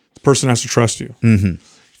 the person has to trust you.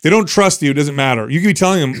 If they don't trust you, it doesn't matter. You can be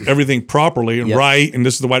telling them everything properly and right, and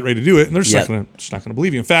this is the right way to do it, and they're just not going to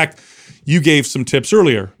believe you. In fact, you gave some tips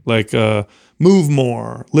earlier, like move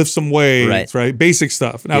more, lift some weights, right? Basic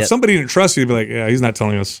stuff. Now, if somebody didn't trust you, they'd be like, yeah, he's not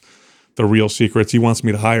telling us the real secrets. He wants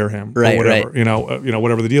me to hire him or whatever, you know,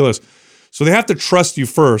 whatever the deal is. So they have to trust you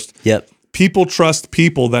first. People trust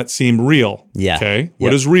people that seem real. Okay.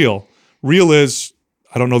 What is real? Real is,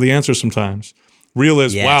 I don't know the answer sometimes. Real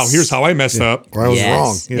is, wow, here's how I messed up. Or I was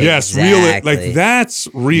wrong. Yes. Real is, like, that's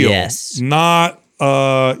real. Not,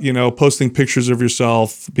 posting pictures of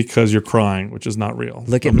yourself because you're crying, which is not real.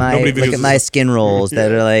 Look at my skin rolls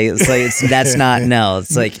that are like, that's not, no,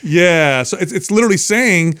 it's like. Yeah. So it's literally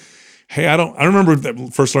saying, hey, I remember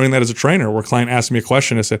first learning that as a trainer, where a client asked me a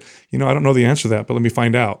question. I said, I don't know the answer to that, but let me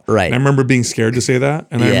find out. Right. And I remember being scared to say that.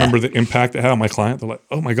 And I remember the impact it had on my client. They're like,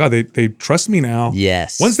 oh my God, they trust me now.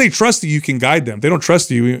 Yes. Once they trust you, you can guide them. They don't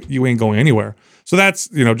trust you, you ain't going anywhere. So that's,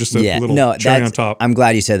 just a little cherry on top. I'm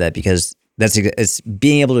glad you said that, because it's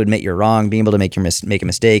being able to admit you're wrong, being able to make a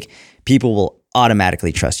mistake. People will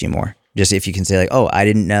automatically trust you more. Just if you can say, like, oh, I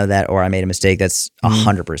didn't know that, or I made a mistake, that's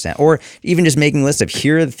 100%. Or even just making a list of,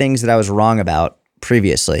 here are the things that I was wrong about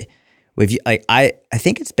previously. With you, I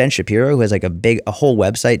think it's Ben Shapiro who has like a whole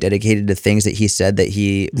website dedicated to things that he said that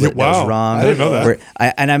that was wrong. I didn't know that.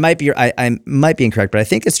 I might be incorrect, but I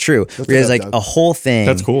think it's true. Where there's like a whole thing.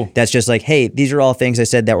 That's cool. That's just like, hey, these are all things I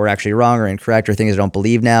said that were actually wrong or incorrect, or things I don't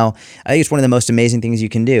believe now. I think it's one of the most amazing things you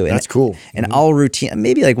can do. And that's cool. And I'll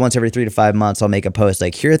maybe like once every 3 to 5 months, I'll make a post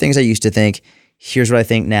like, here are things I used to think. Here's what I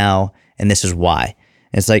think now, and this is why.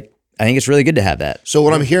 And it's like, I think it's really good to have that. So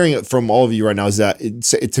what I'm hearing from all of you right now is that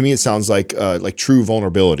to me it sounds like true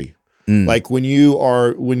vulnerability. Like when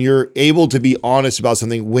you're able to be honest about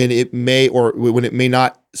something when it may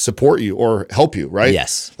not support you or help you, right?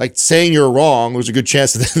 Yes. Like saying you're wrong, there's a good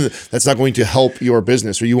chance that that's not going to help your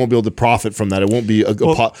business, or you won't be able to profit from that. It won't be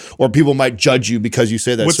or people might judge you because you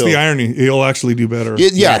say that. What's the irony? You'll actually do better.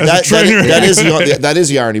 That is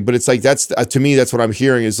the irony. But it's like, that's to me, that's what I'm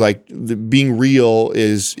hearing is like being real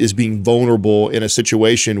is being vulnerable in a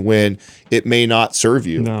situation when it may not serve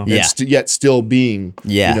you. No. Yet still being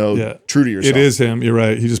true to yourself. It is him. You're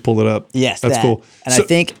right. He just pulled it up. Yes, that's cool. And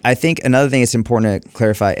I think another thing that's important to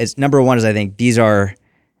clarify is, number one is, I think these are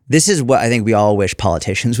this is what I think we all wish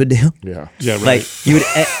politicians would do. Yeah. Yeah, right. Like you would,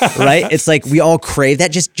 right? It's like we all crave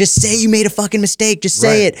that. Just say you made a fucking mistake. Just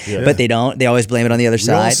say it. Yeah. But they don't. They always blame it on the other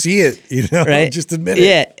We all side. see it, Right? Just admit it.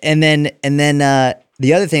 Yeah, and then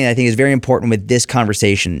the other thing I think is very important with this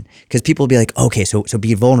conversation, because people will be like, okay, so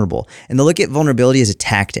be vulnerable, and they'll look at vulnerability as a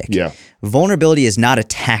tactic. Yeah. Vulnerability is not a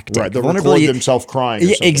tactic. Right. They'll record Vulnerability. themselves crying. Or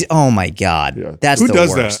Yeah, something. oh my god, Yeah. that's Who the does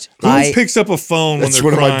worst. that? Who picks up a phone when That's they're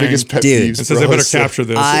one of crying my biggest pet Dude. peeves. and says, bro. "I better It's- capture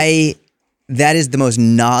this"? That is the most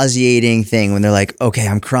nauseating thing when they're like, okay,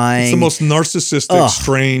 I'm crying. It's the most narcissistic,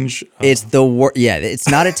 strange. It's the worst. Yeah, it's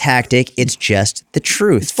not a tactic. It's just the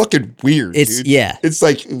truth. It's fucking weird. It's- dude. yeah. It's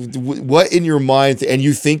like what in your mind, and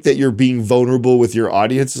you think that you're being vulnerable with your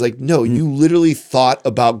audience. It's like, no, you literally thought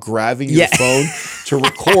about grabbing your Yeah. phone to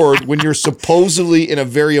record when you're supposedly in a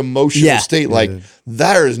very emotional Yeah. state. Like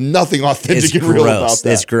there is nothing authentic It's and real about gross.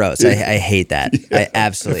 that. It's gross. I hate that. I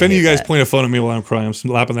absolutely. If any of you hate guys that. point a phone at me while I'm crying, I'm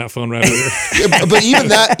slapping that phone right over here. Yeah, but even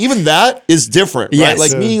that is different, right? Yes.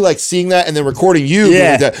 Like me, like seeing that and then recording you,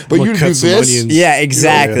 Yeah. doing that. But We'll you do cut some this, onions. Yeah,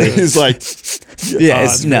 exactly. it's like Yeah,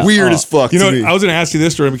 it's no. weird as fuck. You know, to me. I was going to ask you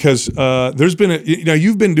this, Jordan, because there's been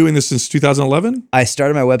you've been doing this since 2011. I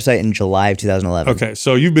started my website in July of 2011. Okay,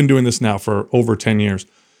 so you've been doing this now for over 10 years.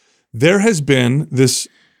 There has been this,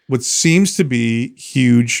 what seems to be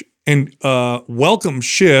huge and welcome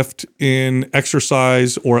shift in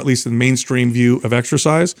exercise, or at least the mainstream view of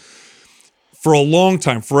exercise. For a long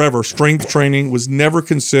time, forever, strength training was never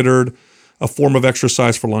considered a form of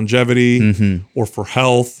exercise for longevity or for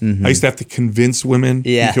health. I used to have to convince women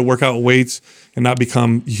you could work out weights and not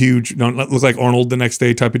become huge, not look like Arnold the next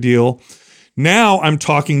day type of deal. Now I'm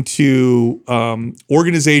talking to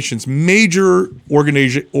organizations, major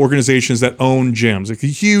organizations that own gyms, like a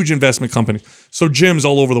huge investment company. So gyms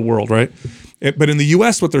all over the world, right? But in the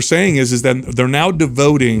U.S., what they're saying is that they're now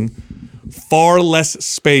devoting far less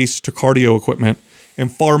space to cardio equipment and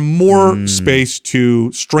far more space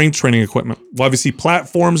to strength training equipment. Well, obviously,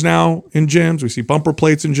 platforms now in gyms. We see bumper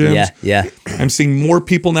plates in gyms. Yeah. I'm seeing more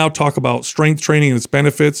people now talk about strength training and its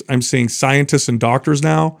benefits. I'm seeing scientists and doctors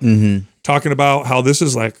now talking about how this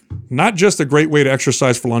is like not just a great way to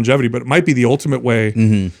exercise for longevity, but it might be the ultimate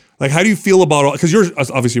way. Like, how do you feel about all? Because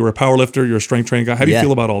you're a power lifter, you're a strength training guy. How do you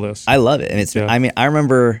feel about all this? I love it. I mean, I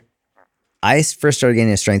remember I first started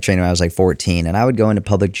getting a strength training when I was like 14, and I would go into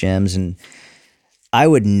public gyms and I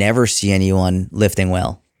would never see anyone lifting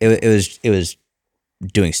well. It was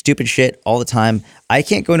doing stupid shit all the time. I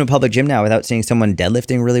can't go into a public gym now without seeing someone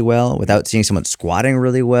deadlifting really well, without seeing someone squatting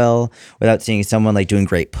really well, without seeing someone like doing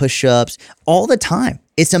great push-ups all the time.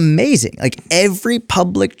 It's amazing. Like every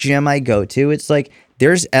public gym I go to, it's like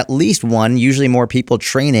there's at least one, usually more people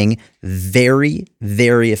training very,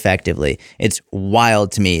 very effectively. It's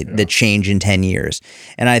wild to me, the change in 10 years.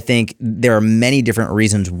 And I think there are many different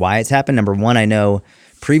reasons why it's happened. Number one, I know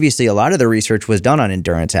previously a lot of the research was done on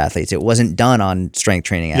endurance athletes. It wasn't done on strength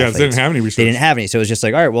training athletes. they didn't have any research. They didn't have any. So it was just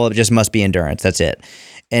like, all right, well, it just must be endurance. That's it.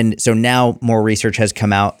 And so now more research has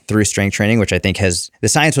come out through strength training, which I think the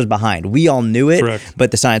science was behind. We all knew it, Correct.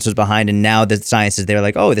 but the science was behind. And now the science is there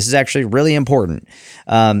like, oh, this is actually really important.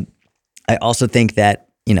 I also think that,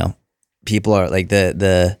 people are like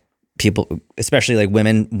the people, especially like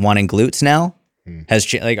women wanting glutes now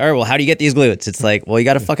has like, all right, well, how do you get these glutes? It's like, well, you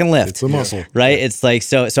got to fucking lift. It's a muscle. Right? It's like,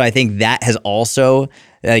 so I think that has also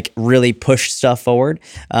like really pushed stuff forward.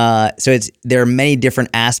 So there are many different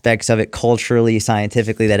aspects of it culturally,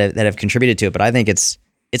 scientifically that have contributed to it, but I think it's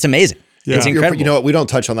amazing. Yeah. It's incredible. You know what? We don't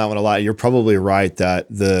touch on that one a lot. You're probably right that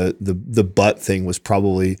the butt thing was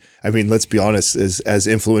probably, I mean, let's be honest, as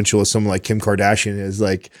influential as someone like Kim Kardashian is,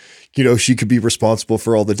 like, she could be responsible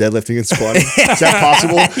for all the deadlifting and squatting. Is that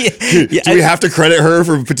possible? Do we have to credit her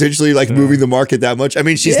for potentially like moving the market that much? I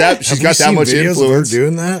mean, she's got that much influence.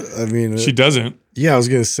 Doing that? I mean, She doesn't. Yeah, I was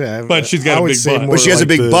gonna say, But she's got a big butt. But she has a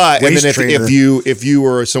big butt, and then if you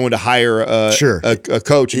were someone to hire a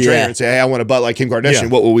coach and trainer and say, "Hey, I want a butt like Kim Kardashian,"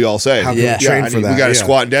 what will we all say? How can we train for that? We got to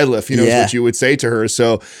squat and deadlift. Is what you would say to her.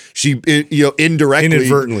 So she, indirectly,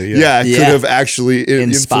 inadvertently, could have actually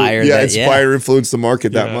Inspired or influenced the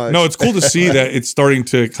market that much. No, it's cool to see that it's starting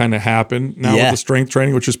to kind of happen now with the strength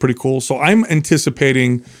training, which is pretty cool. So I'm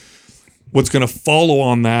anticipating what's going to follow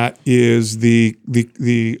on that is the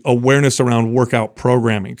awareness around workout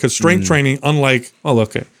programming, because strength training, unlike,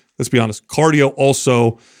 let's be honest, cardio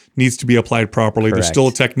also needs to be applied properly. Correct. There's still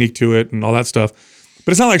a technique to it and all that stuff,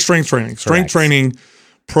 but it's not like strength training. Strength training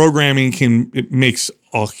programming it makes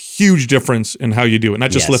a huge difference in how you do it.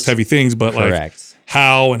 Not just lift heavy things, but like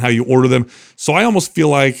how and how you order them. So I almost feel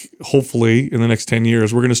like hopefully in the next 10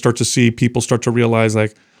 years, we're going to start to see people start to realize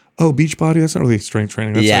like, oh, beach body, that's not really strength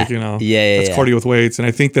training. That's like, that's cardio with weights. And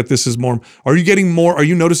I think that this is more, are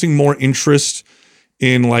you noticing more interest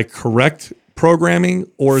in like correct programming,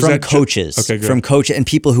 or is from that coaches? Okay, good. From coaches and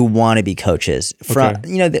people who want to be coaches. From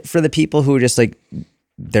for the people who just like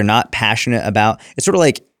they're not passionate about. It's sort of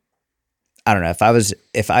like, I don't know,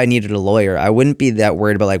 if I needed a lawyer, I wouldn't be that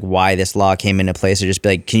worried about like why this law came into place. I'd just be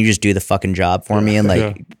like, can you just do the fucking job for me and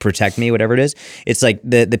like protect me, whatever it is. It's like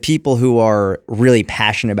the people who are really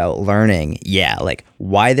passionate about learning. Yeah, like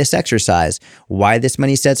why this exercise? Why this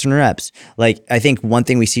many sets and reps? Like I think one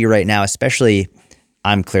thing we see right now, especially,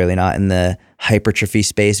 I'm clearly not in the hypertrophy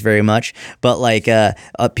space very much, but like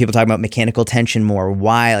people talk about mechanical tension more.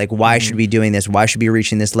 Why? Like why should we be doing this? Why should we be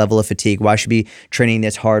reaching this level of fatigue? Why should we be training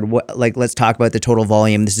this hard? Like let's talk about the total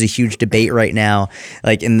volume. This is a huge debate right now,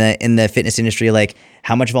 like in the fitness industry. Like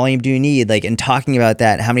how much volume do you need? Like and talking about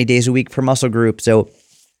that, how many days a week per muscle group? So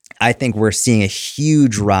I think we're seeing a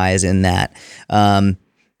huge rise in that.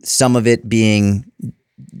 Some of it being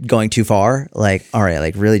going too far, like, all right,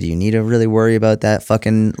 like really, do you need to really worry about that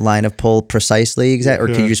fucking line of pull precisely or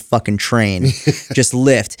can you just fucking train, just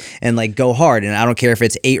lift and like go hard? And I don't care if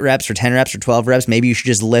it's 8 reps or 10 reps or 12 reps, maybe you should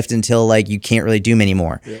just lift until like you can't really do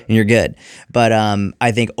anymore and you're good. But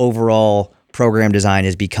I think overall program design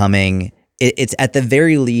is becoming, it's at the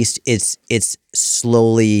very least, it's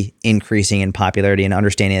slowly increasing in popularity and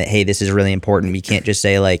understanding that, hey, this is really important. We can't just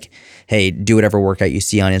say like, hey, do whatever workout you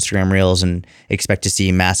see on Instagram Reels and expect to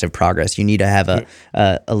see massive progress. You need to have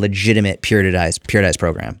a legitimate periodized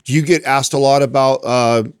program. Do you get asked a lot about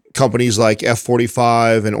companies like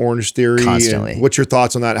F45 and Orange Theory? Constantly. And what's your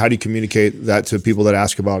thoughts on that? How do you communicate that to people that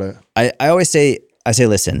ask about it? I always say,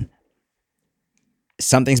 listen,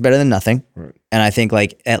 something's better than nothing. Right. And I think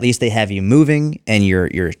like at least they have you moving and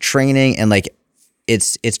you're training and like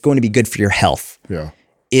it's going to be good for your health. Yeah.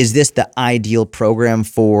 Is this the ideal program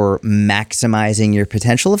for maximizing your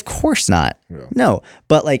potential? Of course not. Yeah. No,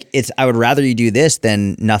 but like I would rather you do this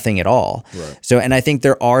than nothing at all. Right. So, and I think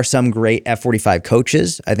there are some great F45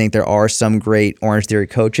 coaches. I think there are some great Orange Theory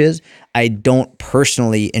coaches. I don't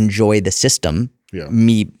personally enjoy the system. Yeah.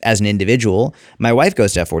 Me as an individual, my wife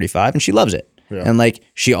goes to F45 and she loves it. Yeah. And like,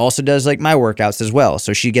 she also does like my workouts as well.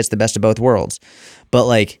 So she gets the best of both worlds. But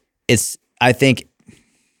like, I think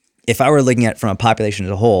if I were looking at it from a population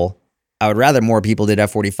as a whole, I would rather more people did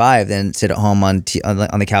F45 than sit at home on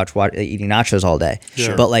the couch eating nachos all day.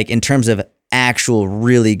 Sure. But like in terms of actual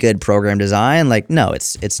really good program design, like no,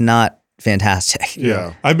 it's not fantastic.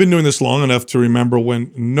 Yeah. I've been doing this long enough to remember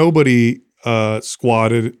when nobody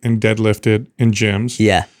squatted and deadlifted in gyms.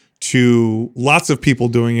 Yeah. To lots of people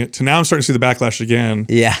doing it, to now I'm starting to see the backlash again.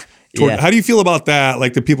 Yeah. How do you feel about that?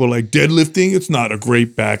 Like the people are like, deadlifting, it's not a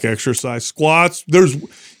great back exercise. Squats,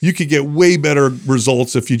 you could get way better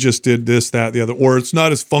results if you just did this, that, the other, or it's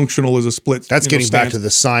not as functional as a split. That's getting back to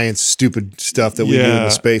the science, stupid stuff that we do in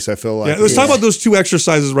the space, I feel like. Yeah, let's talk about those 2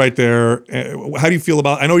 exercises right there. How do you feel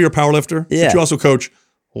about, I know you're a power lifter, but you also coach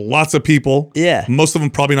lots of people. Yeah. Most of them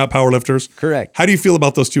probably not power lifters. Correct. How do you feel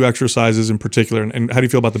about those 2 exercises in particular? And how do you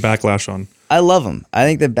feel about the backlash on? I love them. I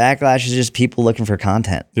think the backlash is just people looking for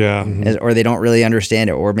content. Yeah. Or they don't really understand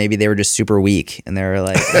it. Or maybe they were just super weak and they were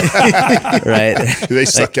like, right? They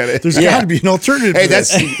suck at it. There's got to be an alternative. Hey,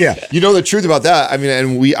 that's, you know, the truth about that. I mean,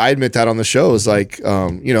 and I admit that on the show is like,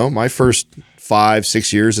 you know, my first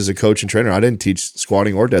 5-6 years as a coach and trainer, I didn't teach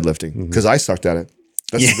squatting or deadlifting because I sucked at it.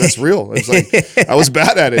 That's real. It's like I was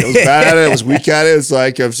bad at it. I was weak at it. It's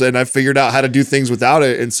like I've said, I figured out how to do things without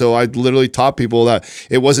it. And so I literally taught people that.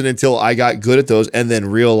 It wasn't until I got good at those and then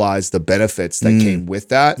realized the benefits that came with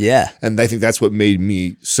that. Yeah. And I think that's what made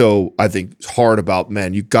me so, I think, hard about,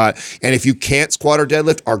 man, and if you can't squat or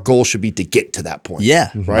deadlift, our goal should be to get to that point.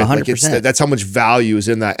 Yeah. Right. 100%. Like that's how much value is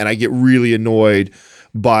in that. And I get really annoyed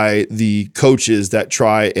by the coaches that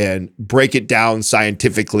try and break it down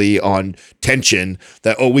scientifically on tension,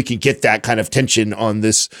 that, oh, we can get that kind of tension on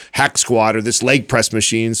this hack squat or this leg press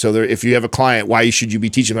machine. So there, if you have a client, why should you be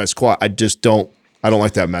teaching that squat? I don't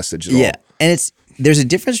like that message at all. And there's a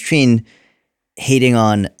difference between hating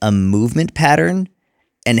on a movement pattern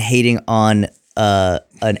and hating on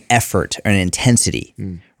an effort or an intensity,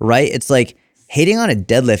 right? It's like hating on a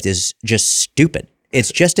deadlift is just stupid.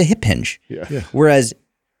 It's just a hip hinge. Yeah. Whereas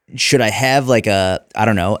should I have like a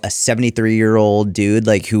 73-year-old dude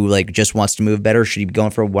like who like just wants to move better? Should he be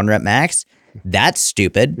going for a 1 rep max? That's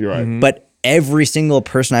stupid. You're right. But every single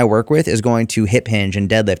person I work with is going to hip hinge and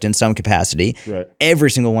deadlift in some capacity. Right. Every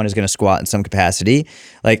single one is going to squat in some capacity.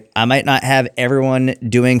 Like I might not have everyone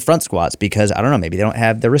doing front squats because I don't know, maybe they don't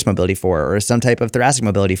have the wrist mobility for it or some type of thoracic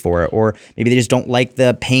mobility for it, or maybe they just don't like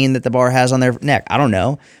the pain that the bar has on their neck. I don't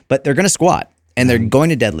know, but they're going to squat. and they're going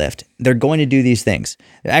to deadlift. They're going to do these things.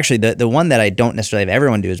 Actually, the one that I don't necessarily have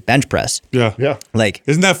everyone do is bench press. Yeah. Like,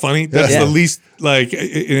 isn't that funny? That's the least, like,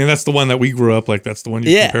 and that's the one that we grew up, like, that's the one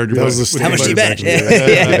you compared your was the how much do you bench?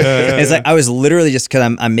 standard. It's like, I was literally just,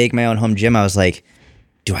 because I make my own home gym, I was like,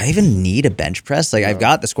 do I even need a bench press? Like, I've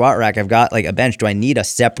got the squat rack, I've got like a bench. Do I need a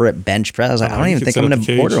separate bench press? I was like, I don't even think I'm going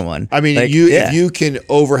to order one. I mean, like, if you can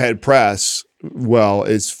overhead press, well,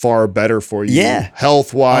 it's far better for you. Yeah.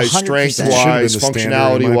 Health wise, 100%. strength Should've been wise, the standard, in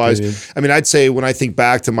functionality my wise. opinion. I mean, I'd say when I think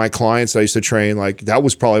back to my clients that I used to train, like that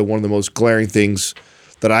was probably one of the most glaring things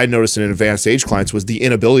that I noticed in advanced age clients was the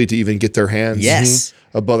inability to even get their hands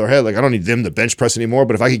above their head. Like, I don't need them to bench press anymore,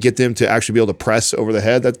 but if I could get them to actually be able to press over the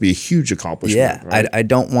head, that'd be a huge accomplishment. Yeah. Right? I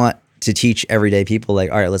don't want to teach everyday people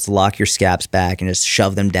like, all right, let's lock your scaps back and just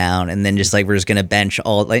shove them down. And then just like, we're just going to bench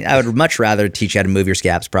all, like, I would much rather teach you how to move your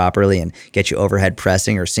scaps properly and get you overhead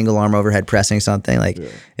pressing or single arm overhead pressing something like,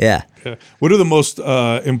 yeah. What are the most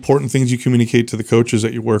important things you communicate to the coaches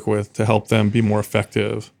that you work with to help them be more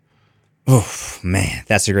effective? Oh man,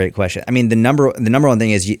 that's a great question. I mean, the number one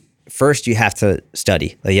thing is first you have to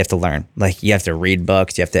study. Like, you have to learn. Like, you have to read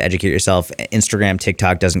books. You have to educate yourself. Instagram,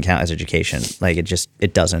 TikTok doesn't count as education. Like,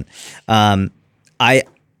 it doesn't. I've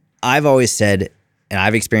always said, and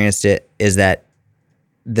I've experienced it, is that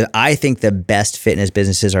I think the best fitness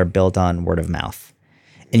businesses are built on word of mouth.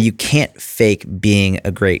 And you can't fake being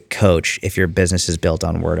a great coach if your business is built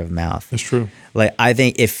on word of mouth. That's true. Like, I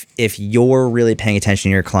think if you're really paying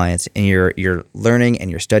attention to your clients and you're learning and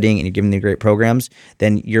you're studying and you're giving them great programs,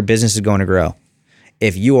 then your business is going to grow.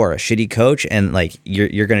 If you are a shitty coach and like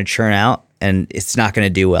you're going to churn out and it's not going to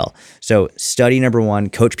do well. So study, number one,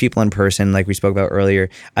 coach people in person, like we spoke about earlier.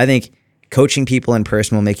 I think coaching people in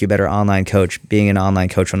person will make you a better online coach. Being an online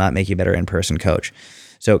coach will not make you a better in-person coach.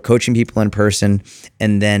 So coaching people in person,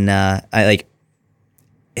 and then I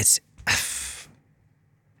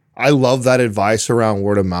love that advice around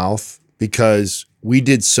word of mouth because we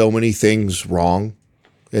did so many things wrong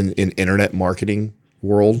in internet marketing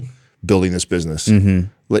world building this business.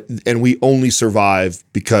 And we only survived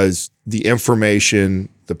because the information,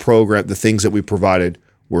 the program, the things that we provided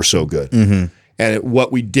were so good. And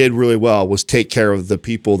what we did really well was take care of the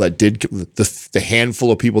people that did, the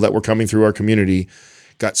handful of people that were coming through our community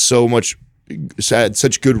got had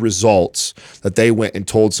such good results that they went and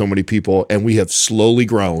told so many people, and we have slowly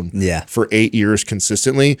grown for 8 years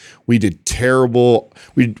consistently. We did terrible.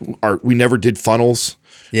 We never did funnels.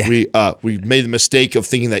 Yeah. We made the mistake of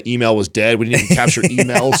thinking that email was dead. We didn't even capture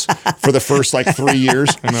emails for the first like 3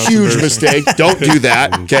 years. Huge mistake. Don't do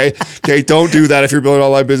that. Okay. Don't do that if you're building an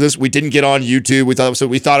online business. We didn't get on YouTube.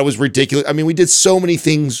 We thought it was ridiculous. I mean, we did so many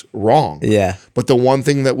things wrong. Yeah. But the one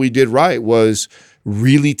thing that we did right was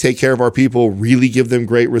really take care of our people, really give them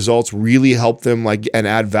great results, really help them like and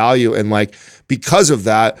add value. And like because of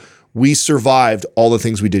that, we survived all the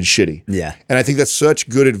things we did shitty. Yeah. And I think that's such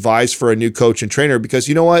good advice for a new coach and trainer because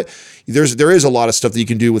you know what? There is a lot of stuff that you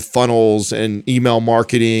can do with funnels and email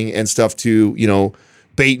marketing and stuff to, you know,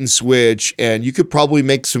 bait and switch, and you could probably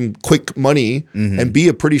make some quick money and be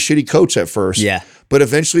a pretty shitty coach at first. Yeah. But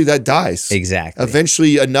eventually that dies. Exactly.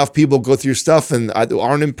 Eventually enough people go through stuff and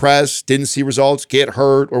aren't impressed, didn't see results, get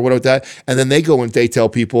hurt or whatever that. And then they go and they tell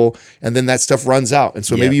people and then that stuff runs out. And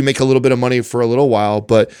so maybe you make a little bit of money for a little while,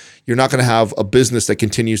 but you're not going to have a business that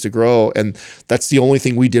continues to grow. And that's the only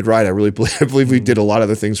thing we did right. I really believe we did a lot of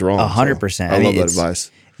the things wrong. 100%. So I love that advice.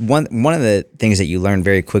 One of the things that you learn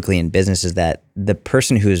very quickly in business is that the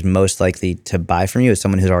person who is most likely to buy from you is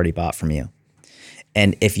someone who's already bought from you.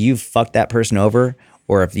 And if you fucked that person over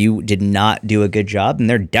or if you did not do a good job, then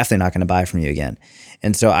they're definitely not going to buy from you again.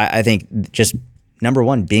 And so I think just number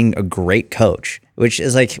one, being a great coach, which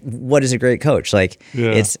is like, what is a great coach? Like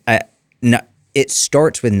it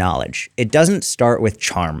starts with knowledge. It doesn't start with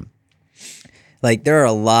charm. Like there are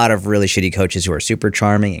a lot of really shitty coaches who are super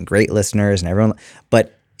charming and great listeners and everyone,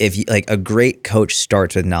 but if you, like a great coach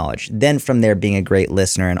starts with knowledge, then from there being a great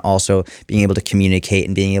listener and also being able to communicate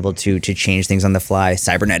and being able to change things on the fly,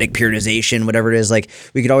 cybernetic periodization, whatever it is. Like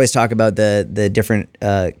we could always talk about the different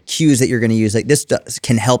cues that you're going to use. Like this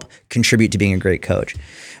can help contribute to being a great coach.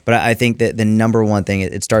 But I think that the number one thing,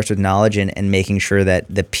 it starts with knowledge and making sure that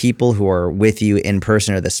the people who are with you in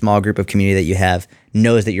person or the small group of community that you have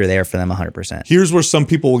knows that you're there for them 100%. Here's where some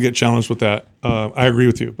people will get challenged with that. I agree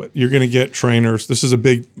with you, but you're going to get trainers. This is a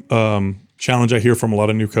big challenge I hear from a lot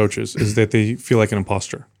of new coaches is that they feel like an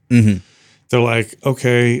imposter. They're like,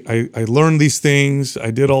 okay, I learned these things. I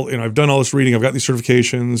did all, I've done all this reading. I've got these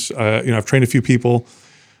certifications. I've trained a few people.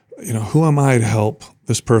 Who am I to help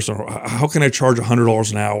this person? Or how can I charge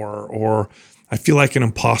 $100 an hour? Or I feel like an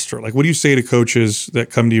imposter. Like, what do you say to coaches that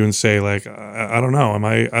come to you and say, like, I don't know,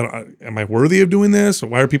 am I worthy of doing this? Or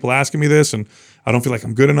why are people asking me this? And I don't feel like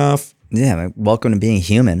I'm good enough. Yeah, like, welcome to being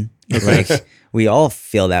human. Like, we all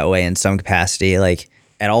feel that way in some capacity. Like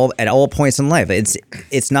at all points in life,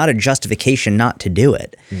 it's not a justification not to do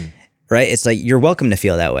it. Right? It's like, you're welcome to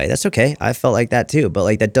feel that way. That's okay. I felt like that too. But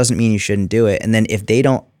like, that doesn't mean you shouldn't do it. And then if they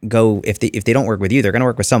don't work with you, they're going to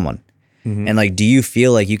work with someone. And like, do you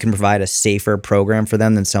feel like you can provide a safer program for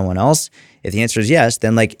them than someone else? If the answer is yes,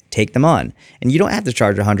 then like, take them on. And you don't have to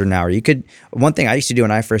charge $100 an hour. You could, one thing I used to do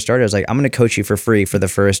when I first started, I was like, I'm going to coach you for free for the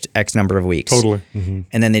first X number of weeks. Totally.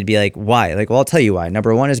 And then they'd be like, why? Like, well, I'll tell you why.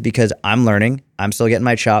 Number one is because I'm learning. I'm still getting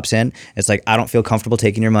my chops in. It's like, I don't feel comfortable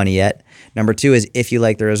taking your money yet. Number two is, if you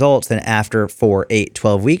like the results, then after 4, 8,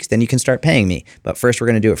 12 weeks, then you can start paying me. But first, we're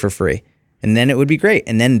going to do it for free. And then it would be great.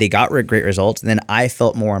 And then they got great results. And then I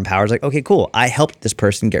felt more empowered. I was like, okay, cool. I helped this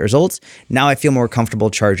person get results. Now I feel more comfortable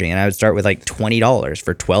charging. And I would start with like $20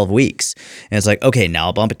 for 12 weeks. And it's like, okay, now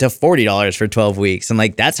I'll bump it to $40 for 12 weeks. And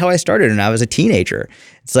like, that's how I started when I was a teenager.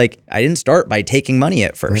 It's like, I didn't start by taking money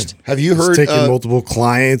at first. Have you heard taking multiple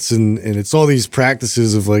clients and it's all these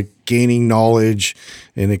practices of like gaining knowledge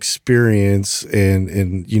and experience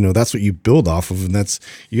and you know, that's what you build off of, and that's,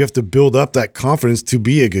 you have to build up that confidence to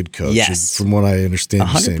be a good coach. Yes. From what I understand,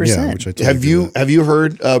 100%. yeah, which I totally have you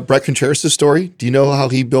heard Brett Contreras' story? Do you know how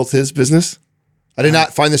he built his business? I did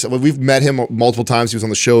not find this. We've met him multiple times. He was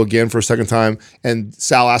on the show again for a second time, and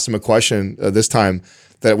Sal asked him a question this time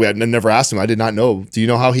that we had never asked him. I did not know. Do you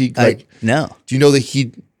know how he No. Do you know that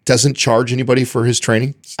he doesn't charge anybody for his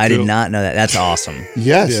training? I did not know that. That's awesome.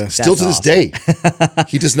 Yes. Yeah. Still to this day.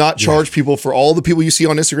 He does not charge people for all the people you see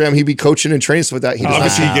on Instagram. He'd be coaching and training stuff like that. He does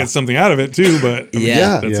Obviously, not. he gets something out of it too, but I mean,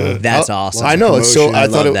 Yeah. That's awesome. I know. It's so Promotion. I I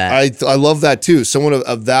thought love that. I love that too. Someone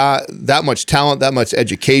of that much talent, that much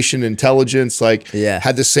education, intelligence, like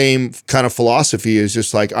had the same kind of philosophy. Is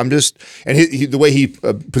just like, I'm just, and the way he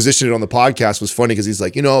positioned it on the podcast was funny, because he's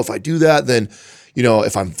like, you know, if I do that, then, you know,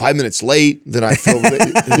 if I'm 5 minutes late, then I feel, you know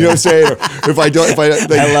what I'm saying? Or if I don't, like,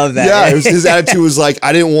 I love that. Yeah, his attitude was like,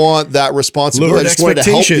 I didn't want that responsibility. Lowered I just wanted to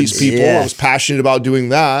help these expectations. people. Yeah. I was passionate about doing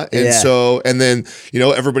that. And so, and then, you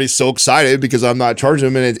know, everybody's so excited because I'm not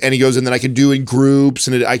charging them. And he goes, and then I can do in groups,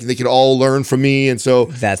 and they could all learn from me. And so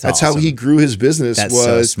That's how awesome. he grew his business. That's was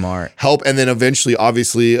so smart. Help. And then eventually,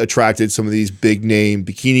 obviously, attracted some of these big name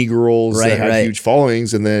bikini girls that had huge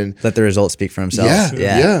followings. And then let the results speak for themselves.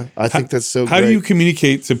 yeah. I think that's so how great. do you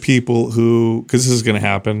communicate to people who, because this is going to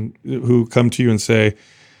happen, who come to you and say,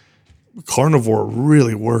 carnivore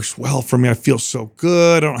really works well for me. I feel so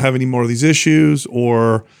good. I don't have any more of these issues.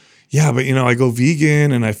 Or, yeah, but, you know, I go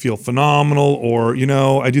vegan and I feel phenomenal. Or, you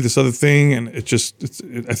know, I do this other thing and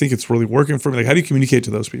I think it's really working for me. Like, how do you communicate to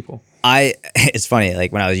those people? It's funny.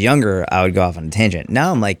 Like, when I was younger, I would go off on a tangent.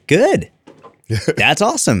 Now I'm like, good. That's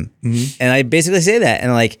awesome. And I basically say that.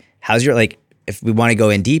 And like, how's your, like, if we want to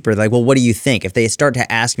go in deeper, like, well, what do you think? If they start to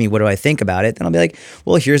ask me, what do I think about it? Then I'll be like,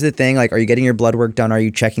 well, here's the thing. Like, are you getting your blood work done? Are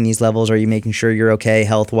you checking these levels? Are you making sure you're okay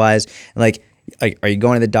health-wise? Like, are you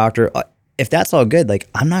going to the doctor? If that's all good, like,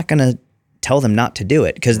 I'm not going to tell them not to do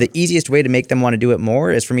it, because the easiest way to make them want to do it more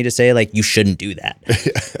is for me to say, like, you shouldn't do that.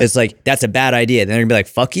 It's like, that's a bad idea. Then they're gonna be like,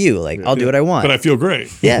 fuck you. Like, I'll do what I want. But I feel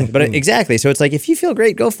great. Yeah, but exactly. So it's like, if you feel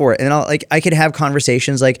great, go for it. And then I could have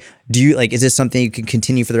conversations like, is this something you can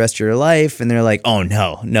continue for the rest of your life? And they're like, oh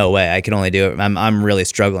no way. I can only do it. I'm really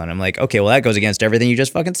struggling. I'm like, okay, well, that goes against everything you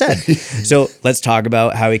just fucking said. So let's talk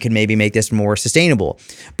about how we can maybe make this more sustainable.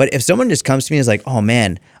 But if someone just comes to me and is like, oh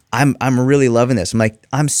man, I'm really loving this. I'm like,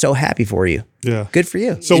 I'm so happy for you. Yeah. Good for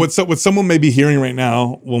you. So what someone may be hearing right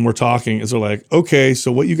now when we're talking is they're like, okay,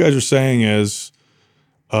 so what you guys are saying is,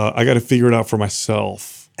 I got to figure it out for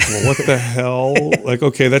myself. Well, what the hell? Like,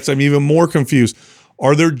 okay, I'm even more confused.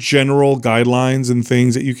 Are there general guidelines and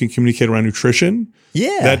things that you can communicate around nutrition?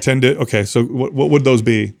 Yeah. That tend to, okay, so what would those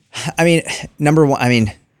be? I mean, number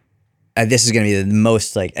one, this is going to be the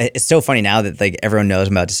most, like, it's so funny now that like everyone knows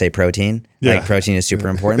I'm about to say protein. Yeah. Like, protein is super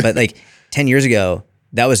important, but like 10 years ago,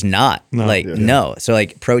 that was not no. So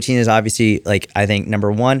like, protein is obviously, like, I think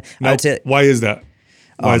number one. Now, I would say, why is that?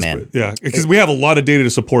 man. Yeah, because we have a lot of data to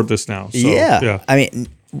support this now. So, yeah. I mean,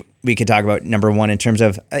 we could talk about number one in terms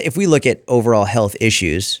of, if we look at overall health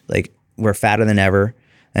issues, like, we're fatter than ever,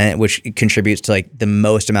 and which contributes to like the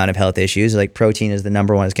most amount of health issues. Like, protein is the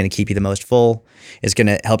number one. It's going to keep you the most full. It's going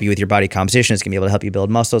to help you with your body composition. It's going to be able to help you build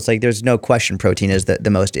muscle. It's like, there's no question protein is the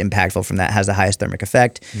most impactful from that, has the highest thermic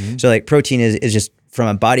effect. So like, protein is just, from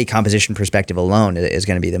a body composition perspective alone, is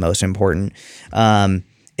going to be the most important.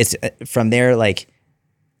 It's from there, like,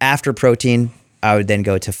 after protein, I would then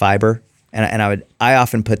go to fiber. And I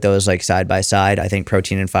often put those like side by side. I think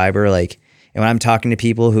protein and fiber, like, and when I'm talking to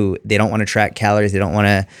people who they don't want to track calories, they don't want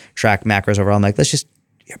to track macros overall, I'm like, let's just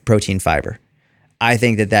protein, fiber. I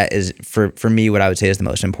think that is for me what I would say is the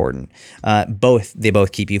most important. They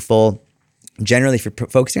both keep you full. Generally, if you're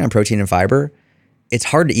focusing on protein and fiber, it's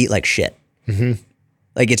hard to eat like shit.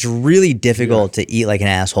 Like it's really difficult to eat like an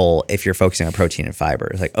asshole if you're focusing on protein and fiber.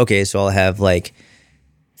 It's like, okay, so I'll have like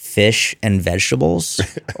fish and vegetables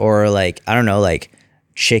or like, I don't know, like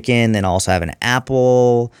chicken, then also have an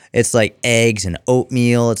apple. It's like eggs and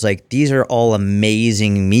oatmeal. It's like, these are all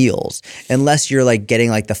amazing meals unless you're like getting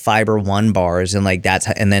like the fiber 1 bars and like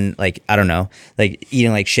and then like, I don't know, like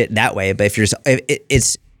eating like shit that way. But if you're just,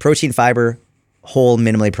 it's protein, fiber, whole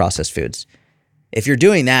minimally processed foods. If you're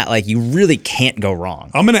doing that, like you really can't go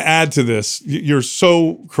wrong. I'm going to add to this. You're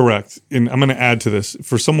so correct. And I'm going to add to this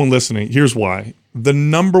for someone listening. Here's why. The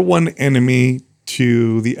number one enemy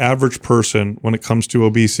to the average person when it comes to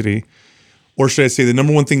obesity, or should I say the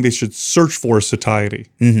number one thing they should search for is satiety.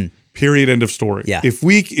 Period. End of story. Yeah.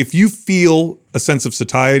 If you feel a sense of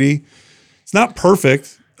satiety, it's not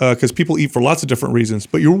perfect because people eat for lots of different reasons,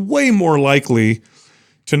 but you're way more likely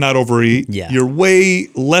to not overeat. Yeah. You're way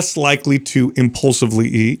less likely to impulsively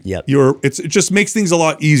eat. Yep. It just makes things a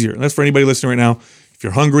lot easier. And that's for anybody listening right now. If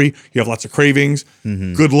you're hungry, you have lots of cravings,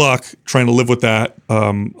 good luck trying to live with that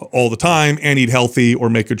all the time and eat healthy or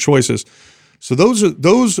make good choices. So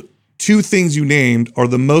those two things you named are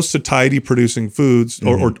the most satiety producing foods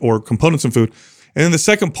or components in food. And then the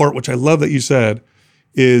second part, which I love that you said,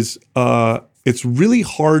 is it's really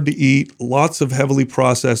hard to eat lots of heavily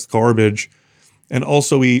processed garbage and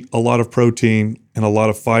also eat a lot of protein and a lot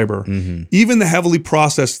of fiber. Even the heavily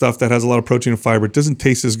processed stuff that has a lot of protein and fiber doesn't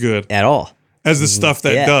taste as good At all. as the stuff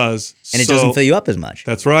that does. And it doesn't fill you up as much.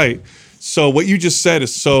 That's right. So what you just said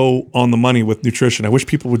is so on the money with nutrition. I wish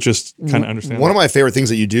people would just kind of understand One that. of my favorite things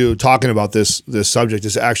that you do talking about this subject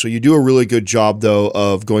is actually you do a really good job though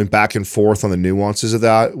of going back and forth on the nuances of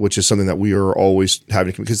that, which is something that we are always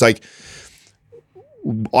having to, because like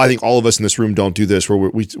I think all of us in this room don't do this where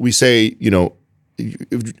we say, you know,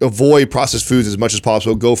 avoid processed foods as much as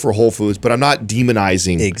possible, go for whole foods, but I'm not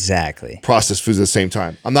demonizing Exactly. processed foods at the same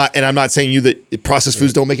time. I'm not saying you that processed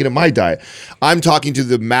foods don't make it in my diet. I'm talking to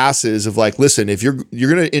the masses of like, listen, if you're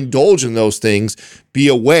going to indulge in those things, be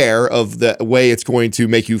aware of the way it's going to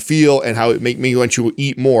make you feel and how it make me want you to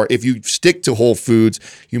eat more. If you stick to whole foods,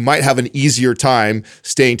 you might have an easier time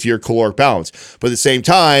staying to your caloric balance. But at the same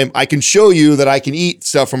time, I can show you that I can eat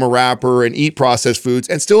stuff from a wrapper and eat processed foods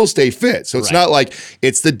and still stay fit. So it's not like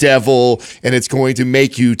it's the devil and it's going to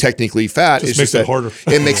make you technically fat. Just it's makes just it harder.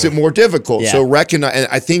 It makes it more difficult. Yeah. So recognize, and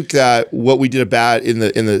I think that what we did bad in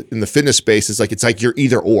the fitness space is like, it's like you're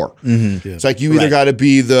either or. It's like you either got to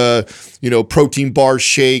be the, protein bar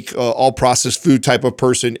shake, all processed food type of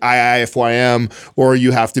person, IIFYM, or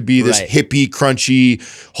you have to be this hippie, crunchy,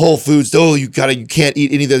 whole foods. Oh, you can't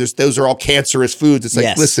eat any of those. Those are all cancerous foods. It's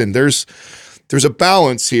like, listen, there's a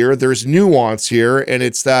balance here. There's nuance here. And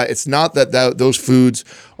it's not that those foods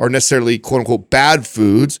are necessarily quote unquote bad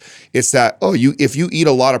foods. It's that, if you eat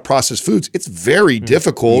a lot of processed foods, it's very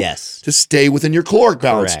difficult to stay within your caloric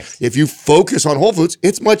balance. Correct. If you focus on whole foods,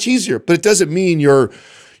 it's much easier, but it doesn't mean you're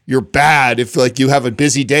bad if like you have a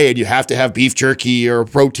busy day and you have to have beef jerky or a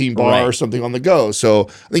protein bar or something on the go. So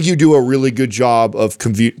I think you do a really good job of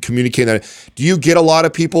communicating that. Do you get a lot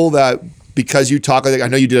of people that, because you talk, like I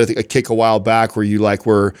know you did a kick a while back where you like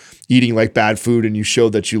were eating like bad food and you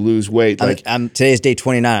showed that you lose weight. Like Today's day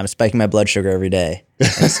 29. I'm spiking my blood sugar every day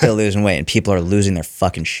and still losing weight, and people are losing their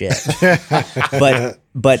fucking shit.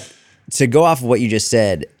 But to go off of what you just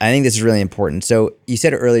said, I think this is really important. So you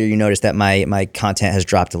said earlier you noticed that my content has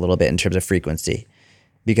dropped a little bit in terms of frequency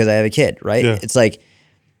because I have a kid, right? Yeah. It's like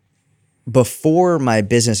before my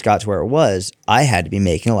business got to where it was, I had to be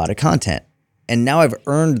making a lot of content. And now I've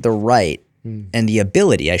earned the right and the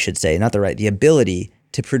ability, I should say, not the right, the ability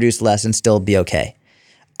to produce less and still be okay.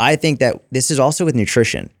 I think that this is also with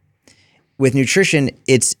nutrition. With nutrition,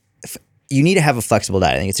 you need to have a flexible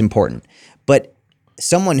diet. I think it's important. But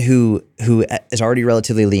someone who is already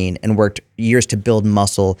relatively lean and worked years to build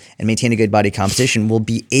muscle and maintain a good body composition will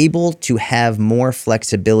be able to have more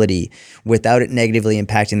flexibility without it negatively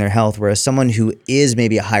impacting their health. Whereas someone who is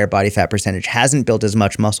maybe a higher body fat percentage, hasn't built as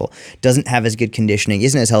much muscle, doesn't have as good conditioning,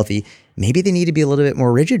 isn't as healthy, maybe they need to be a little bit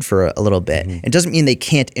more rigid for a little bit. It doesn't mean they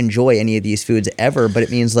can't enjoy any of these foods ever, but it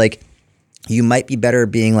means like you might be better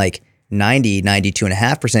being like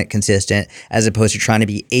 92.5% consistent, as opposed to trying to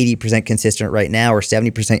be 80% consistent right now, or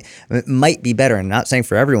 70%. It might be better. I'm not saying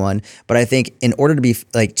for everyone, but I think in order to be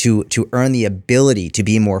like to earn the ability to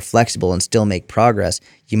be more flexible and still make progress,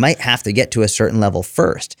 you might have to get to a certain level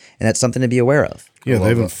first, and that's something to be aware of. Yeah, they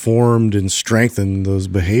haven't formed and strengthened those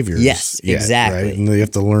behaviors. Yes, yet, exactly. Right? And they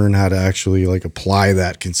have to learn how to actually like apply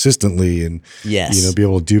that consistently and be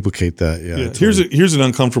able to duplicate that. Yeah. Here's an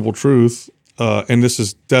uncomfortable truth, and this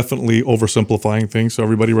is definitely oversimplifying things, so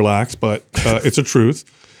everybody relax. But it's a truth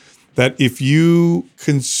that if you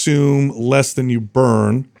consume less than you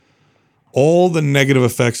burn, all the negative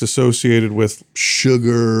effects associated with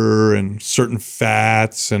sugar and certain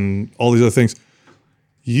fats and all these other things,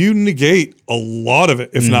 you negate a lot of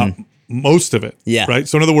it, if not most of it. Yeah. Right.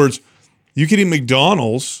 So in other words, you can eat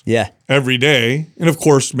McDonald's every day, and of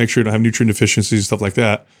course, make sure you don't have nutrient deficiencies and stuff like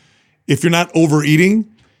that. If you're not overeating,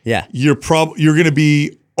 you're going to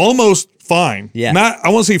be almost fine. Yeah. I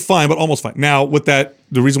won't say fine, but almost fine. Now, with that,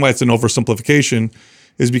 the reason why it's an oversimplification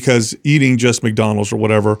is because eating just McDonald's or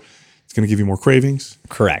whatever, it's going to give you more cravings.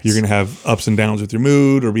 Correct. You're going to have ups and downs with your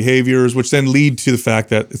mood or behaviors, which then lead to the fact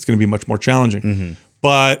that it's going to be much more challenging.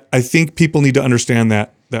 But I think people need to understand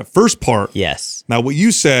that first part. Yes. Now, what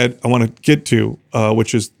you said, I want to get to,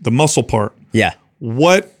 which is the muscle part. Yeah.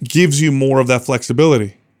 What gives you more of that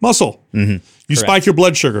flexibility? Muscle. You spike your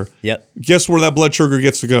blood sugar. Yep. Guess where that blood sugar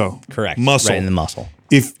gets to go? Correct. Muscle. Right in the muscle.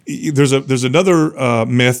 If there's another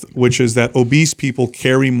myth, which is that obese people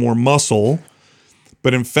carry more muscle,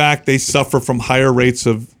 but in fact they suffer from higher rates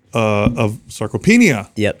of sarcopenia.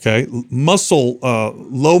 Yep. Okay.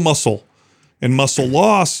 Low muscle and muscle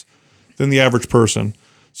loss than the average person.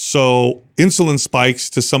 So insulin spikes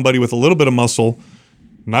to somebody with a little bit of muscle,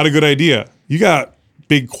 not a good idea. You got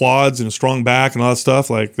big quads and a strong back and all that stuff,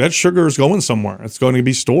 like that sugar is going somewhere. It's going to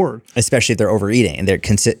be stored. Especially if they're overeating, and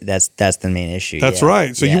that's the main issue. That's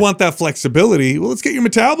right. So you want that flexibility. Well, let's get your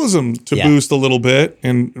metabolism to boost a little bit,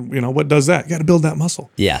 and what does that? You got to build that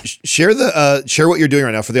muscle. Yeah. Share what you're doing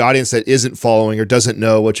right now for the audience that isn't following or doesn't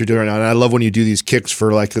know what you're doing right now. And I love when you do these kicks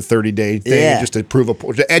for like the 30-day thing, just to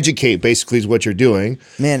to educate. Basically, is what you're doing,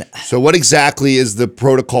 man. So what exactly is the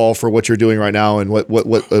protocol for what you're doing right now, and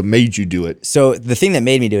what made you do it? So the thing that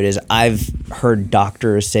made me do it is I've heard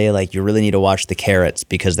doctors say like you really need to watch the carrots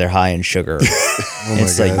because they're high in sugar.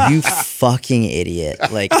 It's like, you fucking idiot.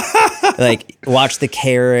 Like watch the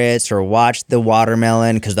carrots or watch the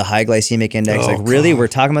watermelon because the high glycemic index. Really? We're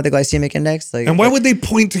talking about the glycemic index? And why would they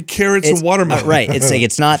point to carrots and watermelon? Right. It's like,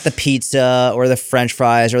 it's not the pizza or the French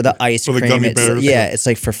fries or the ice cream. Or the gummy bears. It's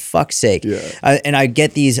like, for fuck's sake. Yeah. And I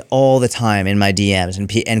get these all the time in my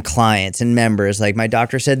DMs and clients and members. Like, my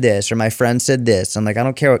doctor said this or my friend said this. I'm like, I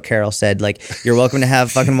don't care what Carol said. Like, you're welcome to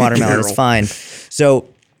have fucking watermelon. It's fine. So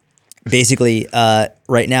basically,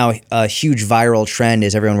 right now, a huge viral trend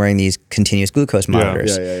is everyone wearing these continuous glucose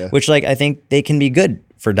monitors, which, like, I think they can be good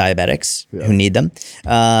for diabetics who need them.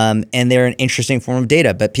 And they're an interesting form of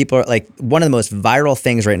data. But people are like, one of the most viral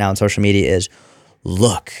things right now on social media is,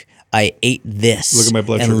 look, I ate this. Look at my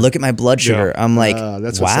blood sugar. Look at my blood sugar. I'm like,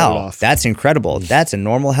 wow, that's incredible. That's a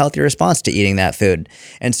normal, healthy response to eating that food.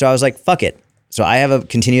 And so I was like, fuck it. So I have a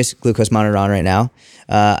continuous glucose monitor on right now.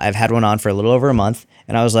 I've had one on for a little over a month.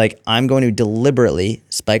 And I was like, I'm going to deliberately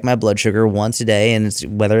spike my blood sugar once a day. And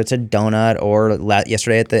whether it's a donut or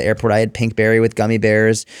yesterday at the airport, I had pink berry with gummy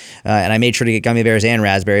bears. And I made sure to get gummy bears and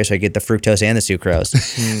raspberries so I get the fructose and the sucrose.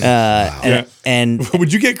 And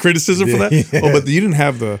would you get criticism for that? Oh, but you didn't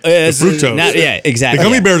have the fructose. Exactly. The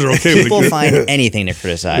gummy bears are okay with it. People find anything to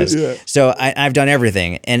criticize. So I've done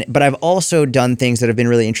everything. But I've also done things that have been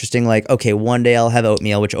really interesting. Like, okay, one day I'll have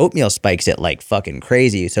oatmeal, which oatmeal spikes it like fucking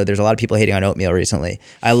crazy. So there's a lot of people hating on oatmeal recently.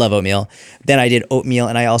 I love oatmeal. Then I did oatmeal,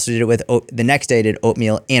 and I also did it with the next day I did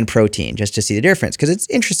oatmeal and protein just to see the difference, because it's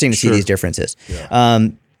interesting to see these differences.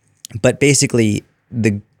 But basically,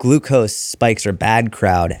 the glucose spikes or bad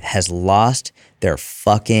crowd has lost their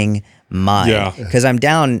fucking mind. Because I'm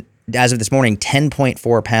down, as of this morning,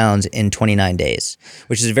 10.4 pounds in 29 days,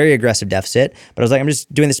 which is a very aggressive deficit. But I was like, I'm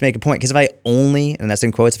just doing this to make a point. Because if I only, and that's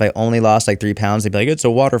in quotes, if I only lost like 3 pounds, they'd be like, it's a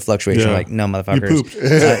water fluctuation. I'm like, no,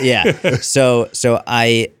 motherfuckers. So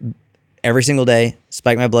I, every single day,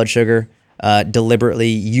 spike my blood sugar deliberately,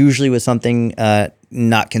 usually with something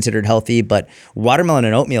not considered healthy. But watermelon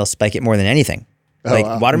and oatmeal spike it more than anything.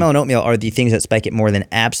 Watermelon and oatmeal are the things that spike it more than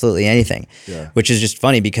absolutely anything, which is just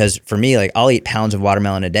funny because for me, like, I'll eat pounds of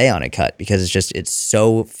watermelon a day on a cut because it's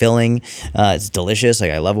so filling. It's delicious.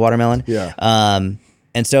 Like, I love watermelon.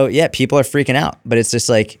 And so, people are freaking out, but it's just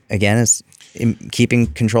like, again, keeping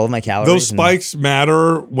control of my calories. Those spikes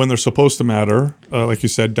matter when they're supposed to matter, like you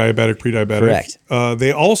said, diabetic, pre-diabetic. Correct.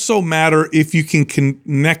 They also matter if you can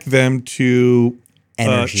connect them to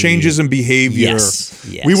changes in behavior. Yes.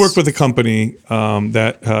 We work with a company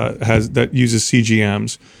that uses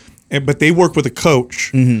CGMs, but they work with a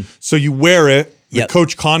coach. So you wear it, the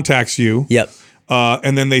coach contacts you.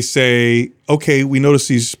 And then they say, okay, we noticed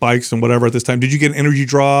these spikes and whatever at this time. Did you get an energy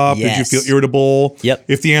drop? Yes. Did you feel irritable?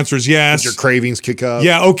 If the answer is yes. Did your cravings kick up?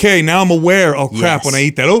 Yeah, okay, now I'm aware. Oh, crap, when I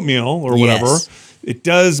eat that oatmeal or whatever, it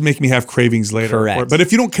does make me have cravings later. Correct. But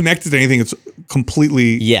if you don't connect it to anything, it's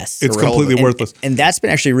completely completely worthless. And that's been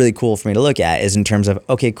actually really cool for me to look at is in terms of,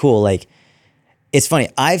 okay, cool. Like, it's funny.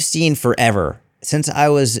 I've seen forever, since I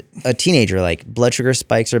was a teenager, like blood sugar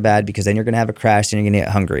spikes are bad because then you're going to have a crash and you're going to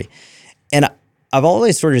get hungry. And I've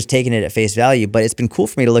always sort of just taken it at face value, but it's been cool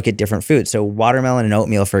for me to look at different foods. So watermelon and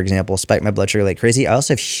oatmeal, for example, spike my blood sugar like crazy. I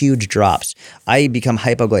also have huge drops. I become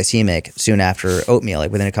hypoglycemic soon after oatmeal,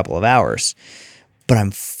 like within a couple of hours. But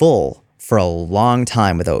I'm full for a long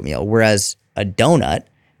time with oatmeal, whereas a donut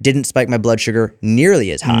didn't spike my blood sugar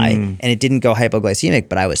nearly as high, and it didn't go hypoglycemic,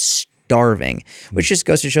 but I was starving, which just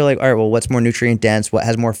goes to show like, all right, well, what's more nutrient dense? What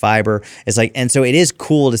has more fiber? It's like, and so it is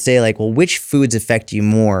cool to say like, well, which foods affect you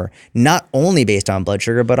more, not only based on blood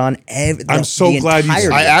sugar, but on I'm so glad you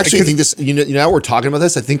said. I actually think this, now we're talking about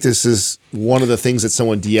this. I think this is one of the things that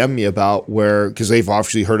someone DM'd me about because they've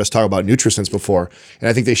obviously heard us talk about NutriSense before. And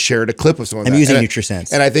I think they shared a clip of someone. I'm using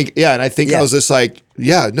NutriSense. And I think, I was just like,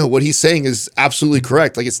 what he's saying is absolutely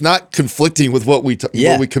correct. Like it's not conflicting with what we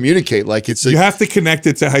communicate. Like you have to connect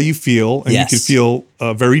it to how you feel, and you can feel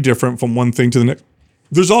very different from one thing to the next.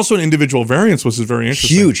 There's also an individual variance, which is very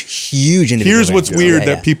interesting. Huge individual Here's what's variance. weird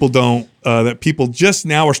that people don't, that people just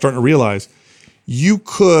now are starting to realize. You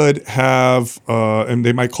could have, and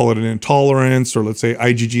they might call it an intolerance, or let's say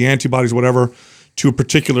IgG antibodies, whatever, to a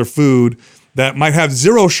particular food that might have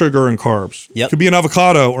zero sugar and carbs. Could be an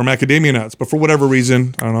avocado or macadamia nuts, but for whatever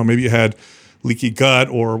reason, I don't know, maybe you had leaky gut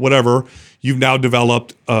or whatever, you've now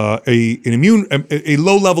developed a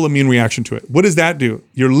low-level immune reaction to it. What does that do?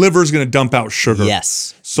 Your liver is going to dump out sugar.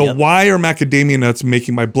 So why are macadamia nuts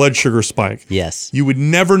making my blood sugar spike? You would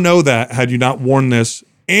never know that had you not worn this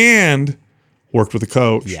and worked with a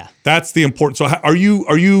coach. That's the important. So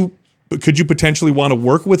could you potentially want to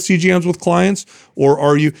work with CGMs with clients,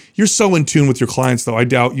 or you're so in tune with your clients though, I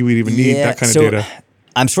doubt you would even need that kind of data.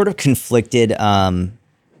 I'm sort of conflicted.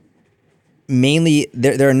 Mainly,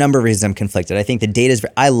 there are a number of reasons I'm conflicted. I think the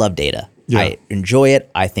data I love data. I enjoy it.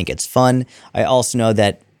 I think it's fun. I also know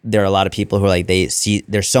that there are a lot of people who are like, they see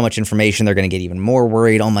there's so much information, they're going to get even more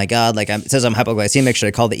worried. Oh my God, like it says I'm hypoglycemic. Should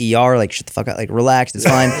I call the ER? Like, shut the fuck up, like relax, it's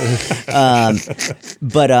fine.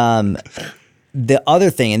 The other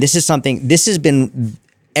thing, and this has been,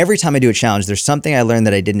 every time I do a challenge, there's something I learned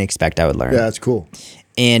that I didn't expect I would learn. Yeah, that's cool.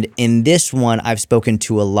 And in this one, I've spoken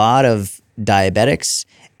to a lot of diabetics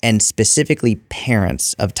and specifically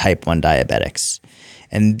parents of type 1 diabetics.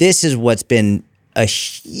 And this is what's been a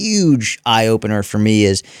huge eye-opener for me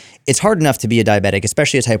is it's hard enough to be a diabetic,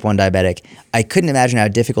 especially a type 1 diabetic. I couldn't imagine how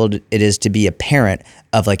difficult it is to be a parent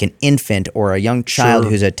of like an infant or a young child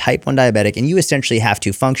who's a type 1 when you essentially have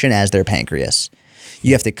to function as their pancreas.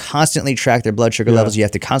 You have to constantly track their blood sugar levels. You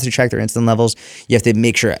have to constantly track their insulin levels. You have to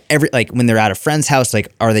make sure when they're at a friend's house,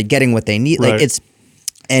 like, are they getting what they need? Like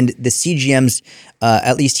and the CGMs,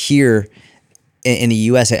 at least here in the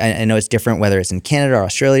US, I know it's different whether it's in Canada or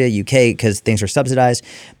Australia, UK, because things are subsidized,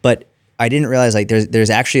 but I didn't realize like there's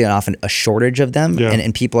actually often a shortage of them,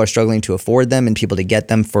 and people are struggling to afford them and people to get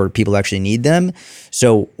them for people who actually need them.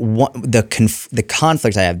 So one of the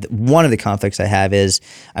conflicts I have is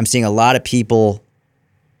I'm seeing a lot of people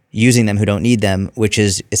using them who don't need them, which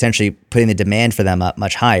is essentially putting the demand for them up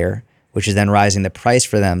much higher, which is then rising the price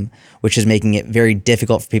for them, which is making it very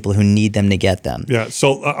difficult for people who need them to get them. Yeah.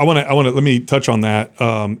 So I want to let me touch on that.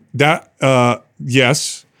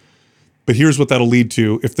 Yes. But here's what that'll lead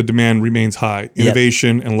to if the demand remains high: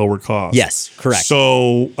 innovation and lower cost. Yes, correct.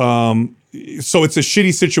 So, so it's a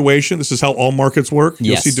shitty situation. This is how all markets work.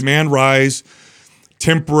 You'll see demand rise,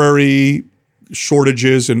 temporary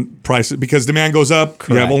shortages and prices because demand goes up.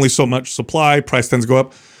 Correct. You have only so much supply. Price tends to go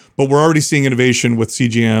up. But we're already seeing innovation with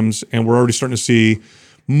CGMs, and we're already starting to see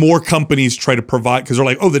more companies try to provide because they're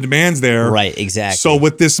like, oh, the demand's there. Right, exactly. So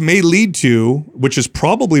what this may lead to, which is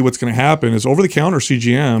probably what's going to happen, is over-the-counter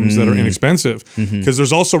CGMs that are inexpensive because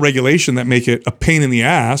there's also regulation that make it a pain in the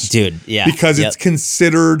ass. Dude, yeah. Because it's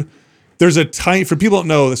considered, there's a tiny, for people who don't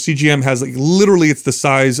know, the CGM has like literally it's the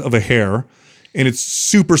size of a hair, and it's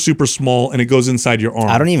super, super small, and it goes inside your arm.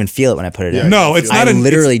 I don't even feel it when I put it in. No, it's not. I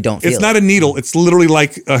literally don't feel it. It's not a needle. It's literally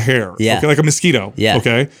like a hair. Yeah. Okay, like a mosquito. Yeah.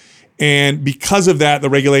 Okay. And because of that, the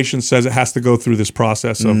regulation says it has to go through this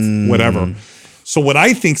process of whatever. So what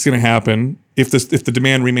I think is going to happen if the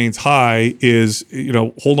demand remains high is,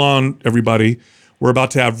 hold on, everybody. We're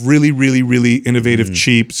about to have really, really, really innovative,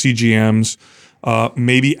 cheap CGMs.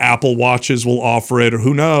 Maybe Apple Watches will offer it, or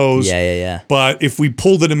who knows. Yeah. But if we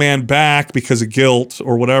pull the demand back because of guilt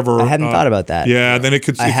or whatever, I hadn't thought about that. Yeah, then it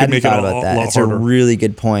could make it a lot It's harder. a really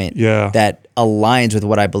good point. Yeah. That aligns with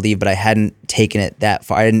what I believe, but I hadn't taken it that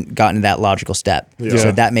far. I hadn't gotten to that logical step. Yeah.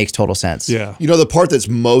 So that makes total sense. Yeah. The part that's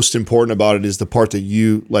most important about it is the part that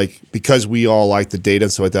you like, because we all like the data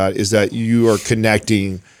and stuff like that, is that you are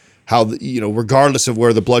connecting how, regardless of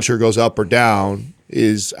where the blood sugar goes up or down,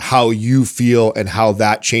 is how you feel and how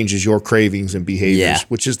that changes your cravings and behaviors,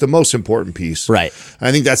 which is the most important piece. Right. And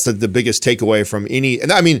I think that's the biggest takeaway from any, and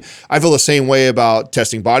I mean, I feel the same way about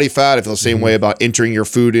testing body fat. I feel the same way about entering your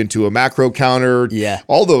food into a macro counter. Yeah.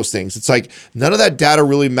 All those things. It's like none of that data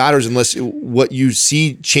really matters unless what you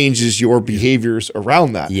see changes your behaviors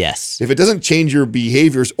around that. Yes. If it doesn't change your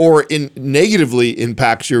behaviors or negatively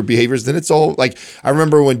impacts your behaviors, then it's all like, I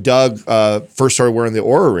remember when Doug first started wearing the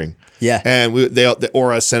Oura ring. Yeah. And the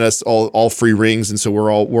Aura sent us all free rings, and so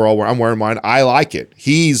I'm wearing mine. I like it.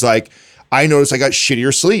 He's like, I noticed I got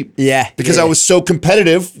shittier sleep. Yeah. Because I was so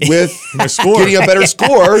competitive with My score. getting a better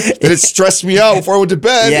score that it stressed me out before I went to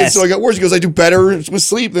bed. Yes. And so I got worse. He goes, I do better with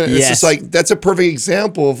sleep. And it's Yes. just like, that's a perfect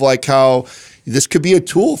example of like how this could be a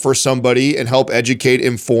tool for somebody and help educate,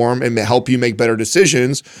 inform, and help you make better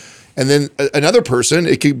decisions. And then another person,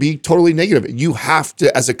 it could be totally negative. You have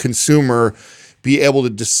to, as a consumer, be able to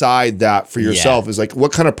decide that for yourself. Is like,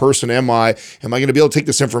 what kind of person am I? Am I going to be able to take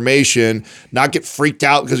this information, not get freaked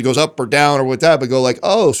out because it goes up or down or with that, but go like,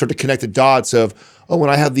 start to connect the dots of, when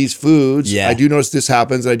I have these foods, I do notice this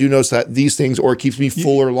happens. And I do notice that these things, or it keeps me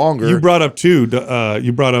fuller longer. You brought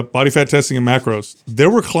up body fat testing and macros. There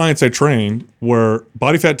were clients I trained where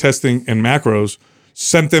body fat testing and macros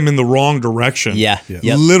sent them in the wrong direction. Yeah.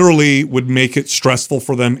 Yep. Literally would make it stressful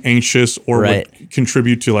for them, anxious, or would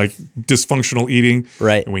contribute to like dysfunctional eating.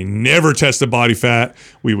 Right. And we never tested body fat.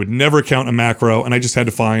 We would never count a macro. And I just had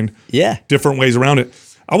to find different ways around it.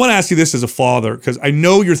 I want to ask you this as a father, because I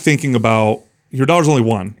know you're thinking about, your daughter's only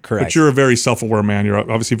one. Correct. But you're a very self-aware man. You're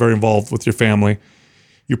obviously very involved with your family.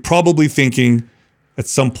 You're probably thinking at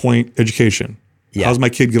some point, education. Yeah. How's my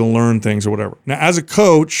kid going to learn things or whatever? Now, as a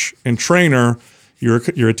coach and trainer,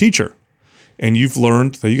 you're a teacher, and you've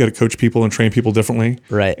learned that you got to coach people and train people differently.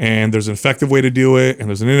 Right. And there's an effective way to do it, and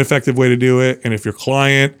there's an ineffective way to do it. And if your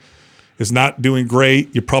client is not doing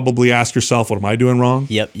great, you probably ask yourself, what am I doing wrong?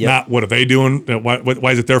 Yep. Not what are they doing?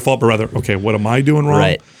 Why is it their fault? But rather, okay, what am I doing wrong?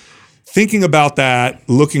 Right. Thinking about that,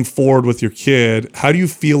 looking forward with your kid, how do you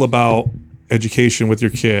feel about education with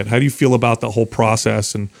your kid? How do you feel about the whole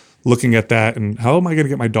process and looking at that? And how am I going to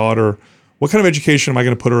get my daughter? What kind of education am I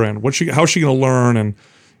going to put her in? How is she going to learn? And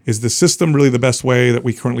is the system really the best way that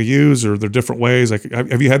we currently use, or are there different ways? Like,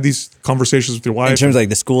 have you had these conversations with your wife? In terms of like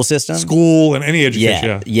the school system? School and any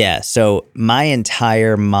education, Yeah. So my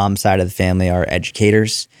entire mom side of the family are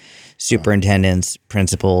educators, superintendents,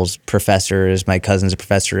 principals, professors. My cousin's a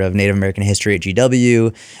professor of Native American history at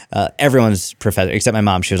GW. Everyone's professor, except my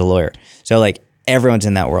mom. She was a lawyer. So like everyone's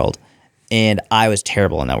in that world. And I was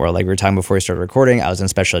terrible in that world. Like we were talking before we started recording, I was in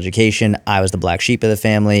special education. I was the black sheep of the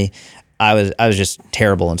family. I was just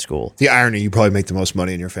terrible in school. The irony, you probably make the most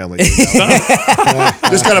money in your family. Just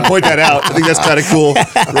kind of point that out. I think that's kind of cool,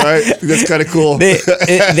 right? I think that's kind of cool.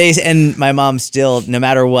 And my mom still, no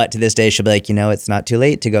matter what, to this day, she'll be like, it's not too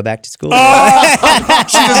late to go back to school. She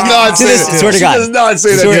does not say that. Swear to God. She does not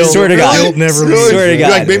say that. Swear to God. Guilt never Really? Swear to You're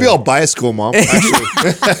God. like, maybe I'll buy a school, Mom.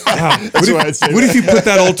 Actually. What if you put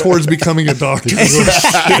that all towards becoming a doctor?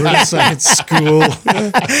 Jordan Science School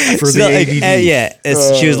for So, the like,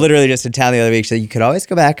 ADD. she was literally just in town the other week. She said, you could always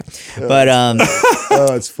go back. But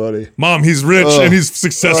Oh, it's funny. Mom, he's rich and he's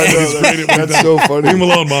successful. He's great at what he That's does. so funny. Leave him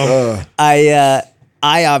alone, Mom.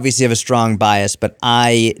 I obviously have a strong bias, but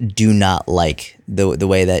I do not like the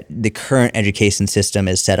way that the current education system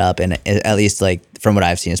is set up, and at least like from what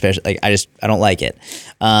I've seen, especially like I don't like it.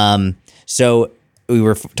 So we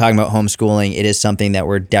were talking about homeschooling. It is something that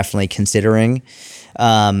we're definitely considering.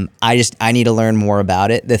 I need to learn more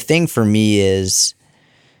about it. The thing for me is,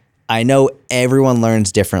 I know everyone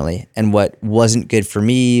learns differently, and what wasn't good for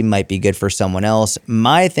me might be good for someone else.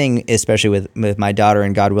 My thing, especially with my daughter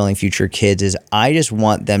and God willing future kids, is I just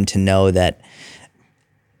want them to know that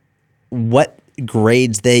what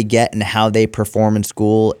grades they get and how they perform in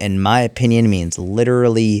school, in my opinion, means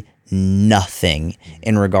literally nothing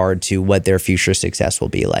in regard to what their future success will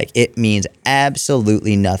be like. It means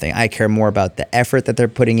absolutely nothing. I care more about the effort that they're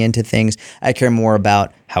putting into things. I care more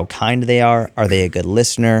about how kind they are. Are they a good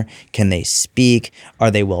listener? Can they speak? Are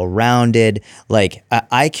they well-rounded? Like,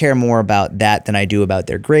 I care more about that than I do about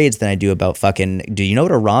their grades, than I do about fucking, do you know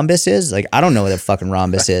what a rhombus is? Like, I don't know what a fucking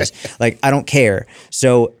rhombus is. Like, I don't care.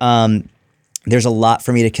 So, there's a lot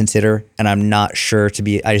for me to consider, and I'm not sure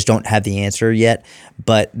I just don't have the answer yet,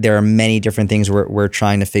 but there are many different things we're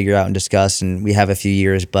trying to figure out and discuss, and we have a few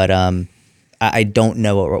years, but I don't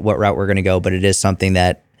know what route we're going to go, but it is something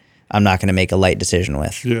that I'm not going to make a light decision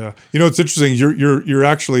with. Yeah. You know, it's interesting. You're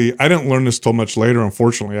actually, I didn't learn this till much later,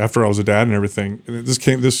 unfortunately, after I was a dad and everything. And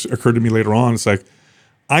this occurred to me later on. It's like,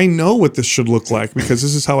 I know what this should look like because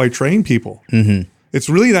this is how I train people. Mm-hmm. It's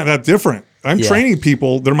really not that different. I'm training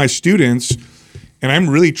people, they're my students, and I'm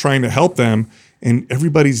really trying to help them, and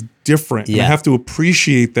everybody's different. And I have to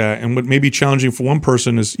appreciate that. And what may be challenging for one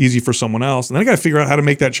person is easy for someone else. And then I got to figure out how to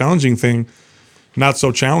make that challenging thing not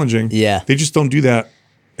so challenging. Yeah. They just don't do that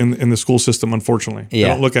in the school system, unfortunately. Yeah.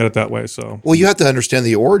 They don't look at it that way. So, well, you have to understand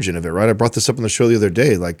the origin of it, right? I brought this up on the show the other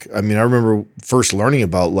day. Like, I mean, I remember first learning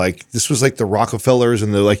about, like, this was like the Rockefellers,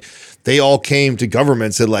 and they all came to government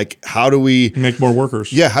and said, like, how do we make more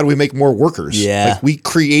workers? Yeah, how do we make more workers? Yeah. Like, we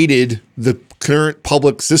created the current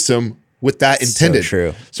public system with that intended. So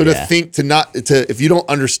true. So to think if you don't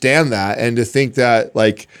understand that, and to think that,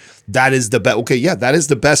 like, that is the best. Okay, yeah, that is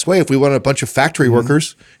the best way. If we wanted a bunch of factory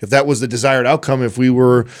workers, if that was the desired outcome, if we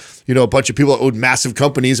were, a bunch of people that owned massive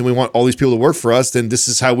companies and we want all these people to work for us, then this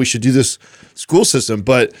is how we should do this school system.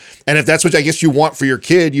 And if that's what I guess you want for your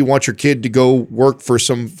kid, you want your kid to go work for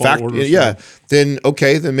some factory, then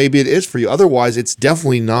okay, then maybe it is for you. Otherwise, it's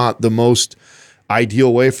definitely not the most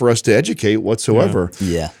ideal way for us to educate whatsoever.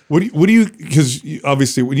 Yeah. What do you, because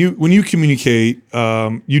obviously when you communicate,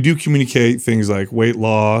 you do communicate things like weight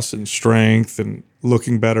loss and strength and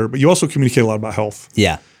looking better, but you also communicate a lot about health.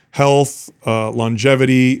 Yeah. Health,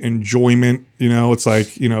 longevity, enjoyment. It's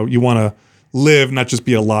like, you want to live, not just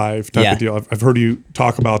be alive type of deal. I've heard you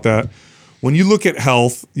talk about that. When you look at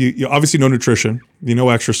health, you obviously know nutrition,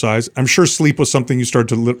 exercise. I'm sure sleep was something you started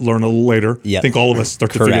to learn a little later. Yep. I think all of us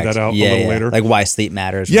start to figure that out a little later. Like why sleep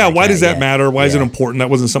matters. Yeah, why does that matter? Why is it important? That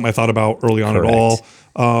wasn't something I thought about early on at all.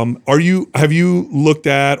 Have you looked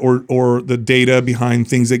at or the data behind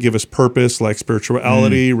things that give us purpose, like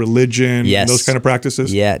spirituality, religion, those kind of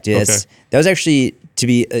practices? Yeah, dude, that was actually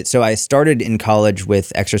so I started in college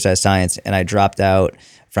with exercise science, and I dropped out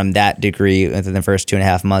from that degree within the first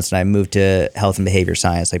 2.5 months, and I moved to health and behavior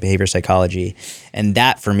science, like behavior psychology. And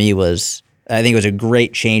that for me I think it was a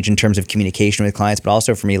great change in terms of communication with clients, but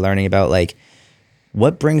also for me learning about, like,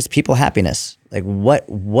 what brings people happiness? Like,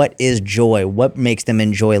 what is joy? What makes them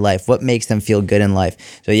enjoy life? What makes them feel good in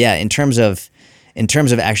life? So yeah, in terms of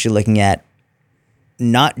actually looking at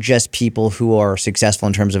not just people who are successful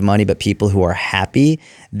in terms of money, but people who are happy,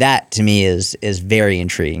 that to me is very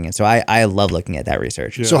intriguing. And so I love looking at that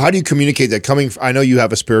research. Yeah. So how do you communicate that? I know you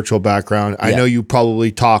have a spiritual background. I know you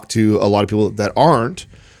probably talk to a lot of people that aren't.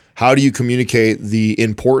 How do you communicate the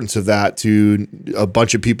importance of that to a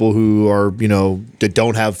bunch of people who are, that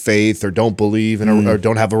don't have faith or don't believe or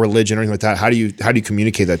don't have a religion or anything like that? How do you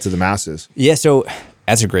communicate that to the masses? Yeah, so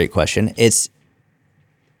that's a great question.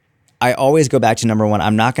 I always go back to number one.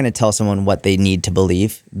 I'm not going to tell someone what they need to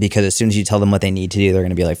believe, because as soon as you tell them what they need to do, they're going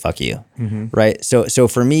to be like, fuck you. Mm-hmm. Right. So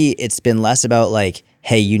for me, it's been less about like,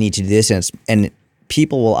 hey, you need to do this. And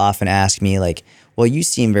people will often ask me like, well, you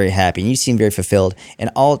seem very happy and you seem very fulfilled. And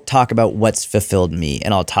I'll talk about what's fulfilled me,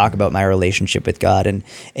 and I'll talk about my relationship with God. And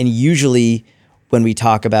usually when we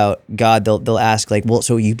talk about God, they'll ask like, well,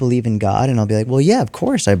 so you believe in God? And I'll be like, well, yeah, of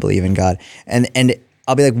course I believe in God. And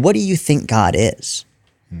I'll be like, what do you think God is?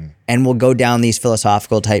 And we'll go down these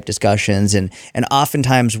philosophical type discussions, and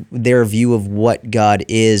oftentimes their view of what God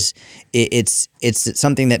is, it's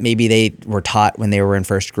something that maybe they were taught when they were in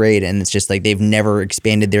first grade, and it's just like they've never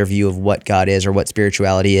expanded their view of what God is or what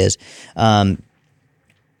spirituality is.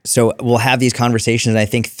 So we'll have these conversations, and I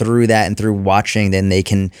think through that and through watching, then they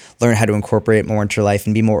can learn how to incorporate it more into their life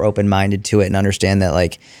and be more open-minded to it, and understand that,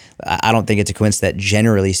 like, I don't think it's a coincidence that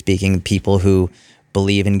generally speaking, people who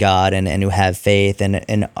believe in God and who have faith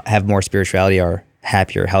and have more spirituality are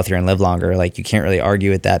happier, healthier, and live longer. Like, you can't really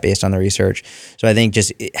argue with that based on the research. So I think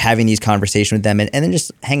just having these conversations with them and then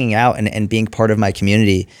just hanging out and being part of my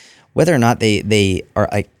community, whether or not they are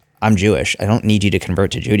like, I'm Jewish, I don't need you to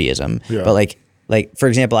convert to Judaism. Yeah. But like for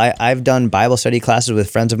example, I've done Bible study classes with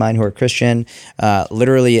friends of mine who are Christian.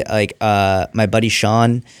 Literally, like my buddy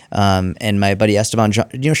Sean and my buddy Esteban. Do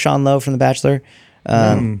you know Sean Lowe from The Bachelor?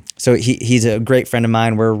 So he's a great friend of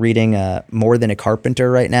mine. We're reading More Than a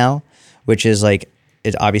Carpenter right now, which is like,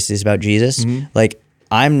 it obviously is about Jesus. Like,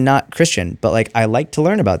 I'm not Christian, but like I like to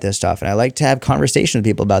learn about this stuff, and I like to have conversations with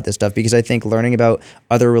people about this stuff, because I think learning about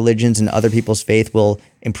other religions and other people's faith will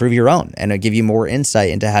improve your own, and it'll give you more insight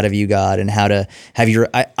into how to view God and how to have your.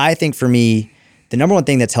 I think for me, the number one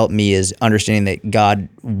thing that's helped me is understanding that God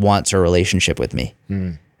wants a relationship with me.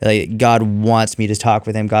 Like, God wants me to talk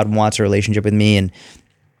with him. God wants a relationship with me, and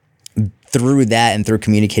through that and through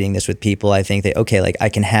communicating this with people, I think that, okay, like I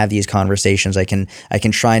can have these conversations. I can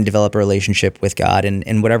try and develop a relationship with God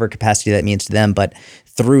in whatever capacity that means to them. But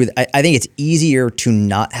I think it's easier to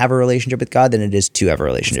not have a relationship with God than it is to have a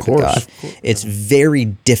relationship with God. It's very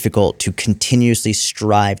difficult to continuously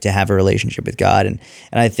strive to have a relationship with God. And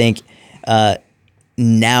I think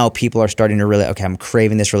now people are starting to really, okay, I'm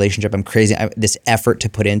craving this relationship. I'm crazy this effort to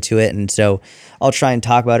put into it. And so I'll try and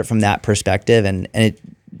talk about it from that perspective. And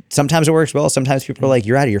sometimes it works well. Sometimes people are like,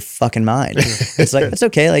 you're out of your fucking mind. It's like, that's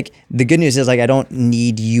okay. Like, the good news is, like, I don't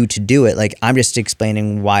need you to do it. Like, I'm just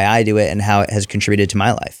explaining why I do it and how it has contributed to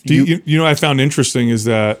my life. You know, I found interesting is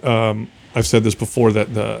that I've said this before,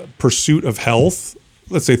 that the pursuit of health,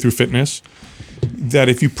 let's say through fitness, that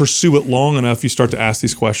if you pursue it long enough, you start to ask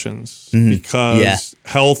these questions, because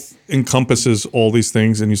health encompasses all these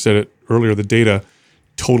things. And you said it earlier, the data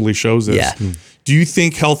totally shows this. Yeah. Do you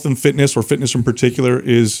think health and fitness, or fitness in particular,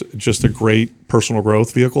 is just a great personal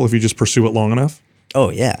growth vehicle if you just pursue it long enough? Oh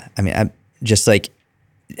yeah. I mean, I'm just like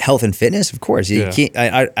health and fitness, of course. You can't,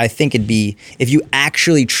 I think it'd be, if you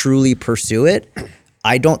actually truly pursue it,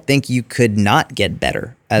 I don't think you could not get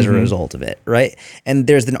better as a result of it, right? And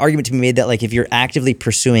there's an argument to be made that, like, if you're actively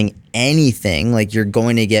pursuing anything, like, you're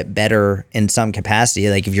going to get better in some capacity.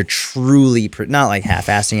 Like, if you're truly, not like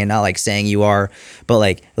half-assing and not like saying you are,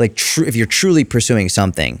 but if you're truly pursuing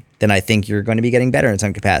something, then I think you're going to be getting better in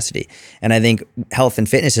some capacity. And I think health and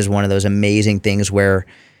fitness is one of those amazing things where,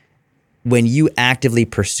 when you actively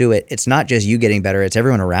pursue it, it's not just you getting better, it's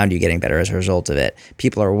everyone around you getting better as a result of it.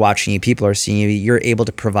 People are watching you, people are seeing you, you're able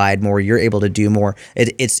to provide more, you're able to do more.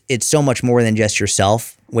 It's so much more than just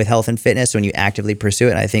yourself with health and fitness when you actively pursue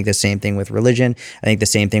it. And I think the same thing with religion. I think the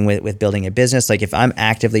same thing with building a business. Like, if I'm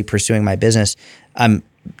actively pursuing my business, I'm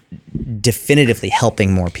definitively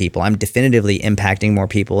helping more people. I'm definitively impacting more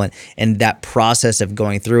people. And that process of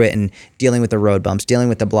going through it and dealing with the road bumps, dealing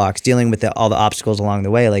with the blocks, dealing with all the obstacles along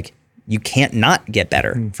the way, like, you can't not get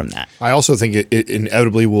better from that. I also think it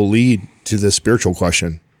inevitably will lead to the spiritual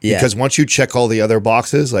question. Yeah. Because once you check all the other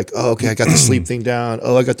boxes, like, oh, okay, I got the sleep thing down.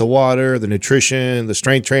 Oh, I got the water, the nutrition, the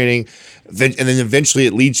strength training. And then eventually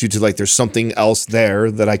it leads you to, like, there's something else there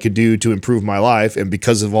that I could do to improve my life. And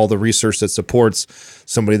because of all the research that supports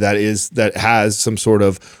somebody that has some sort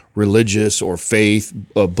of religious or faith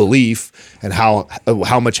belief, and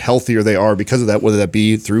how much healthier they are because of that, whether that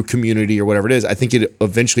be through community or whatever it is, I think it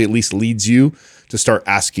eventually at least leads you to start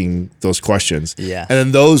asking those questions. Yeah. And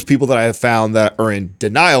then those people that I have found that are in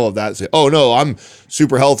denial of that say, oh no, I'm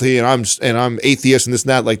super healthy and I'm atheist and this and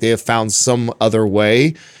that, like, they have found some other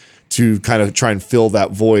way to kind of try and fill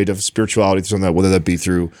that void of spirituality, something that, whether that be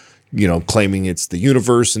through, you know, claiming it's the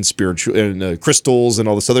universe and spiritual and crystals and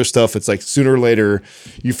all this other stuff. It's like, sooner or later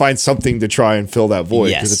you find something to try and fill that void,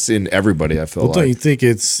 because it's in everybody, I feel like. Don't you think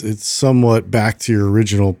it's somewhat back to your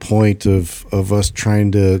original point of us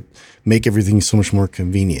trying to make everything so much more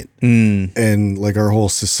convenient, and like our whole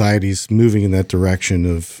society's moving in that direction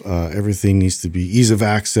of everything needs to be ease of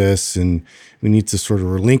access, and we need to sort of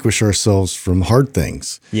relinquish ourselves from hard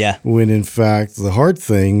things. Yeah. When in fact the hard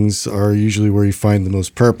things are usually where you find the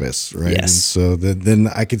most purpose, right? Yes. And so then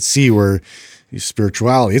I could see where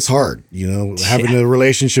spirituality, it's hard, you know, having a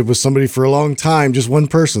relationship with somebody for a long time, just one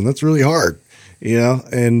person, that's really hard, you know,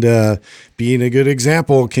 and being a good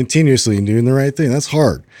example continuously and doing the right thing, that's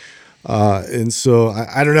hard. And so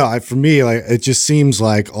I don't know. For me, like, it just seems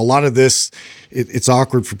like a lot of this, it's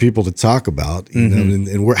awkward for people to talk about, you know,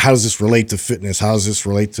 and how does this relate to fitness? How does this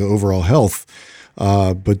relate to overall health?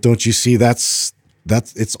 But don't you see that's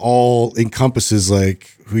it's all encompasses,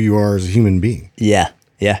 like, who you are as a human being. Yeah.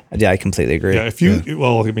 I completely agree. Yeah, if you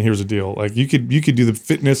well, I mean, here's the deal. Like, you could do the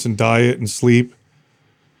fitness and diet and sleep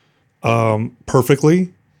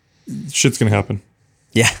perfectly. Shit's gonna happen.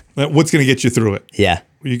 Yeah. What's gonna get you through it? Yeah.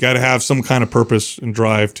 You got to have some kind of purpose and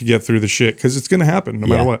drive to get through the shit, because it's going to happen no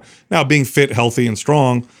matter what. Now, being fit, healthy, and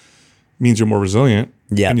strong means you're more resilient.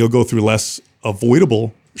 Yeah. And you'll go through less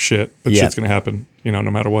avoidable shit, but shit's going to happen, you know,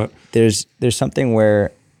 no matter what. There's something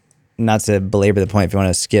where, not to belabor the point, if you want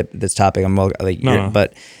to skip this topic, I'm like, no.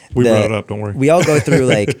 But we brought it up, don't worry. We all go through,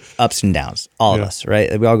 like, ups and downs, all of us,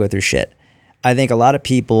 right? Like, we all go through shit. I think a lot of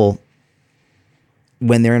people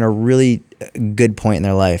when they're in a really good point in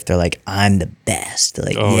their life, they're like, I'm the best. They're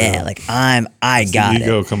like, like I got the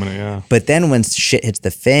ego it. coming in, yeah. But then when shit hits the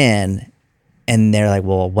fan and they're like,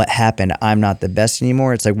 well, what happened? I'm not the best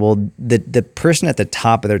anymore. It's like, well, the person at the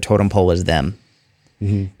top of their totem pole was them.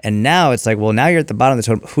 Mm-hmm. And now it's like, well, now you're at the bottom of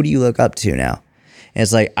the totem. Who do you look up to now? And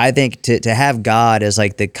it's like, I think to have God as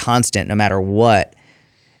like the constant, no matter what,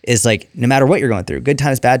 is like, no matter what you're going through, good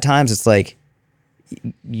times, bad times, it's like,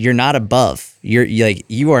 you're not above. You're like,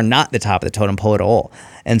 you are not the top of the totem pole at all.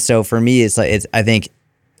 And so for me, it's like, I think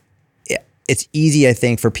it's easy, I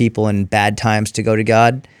think, for people in bad times to go to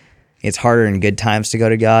God. It's harder in good times to go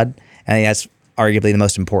to God. I think that's arguably the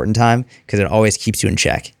most important time because it always keeps you in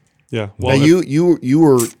check. Yeah. Well, now you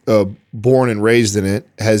were born and raised in it.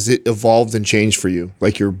 Has it evolved and changed for you?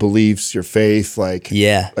 Like your beliefs, your faith, like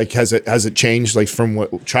has it changed like from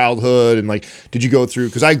what childhood and like did you go through?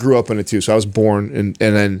 Because I grew up in it too. So I was born and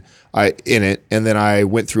then I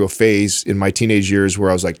went through a phase in my teenage years where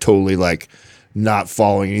I was like totally like not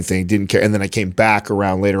following anything, didn't care, and then I came back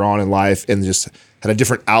around later on in life and just had a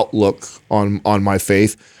different outlook on my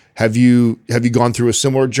faith. Have you gone through a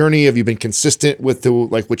similar journey? Have you been consistent with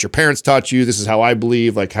what your parents taught you? This is how I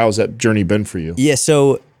believe. Like, how's that journey been for you? Yeah.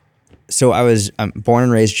 So I'm born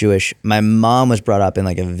and raised Jewish. My mom was brought up in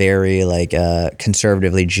like a very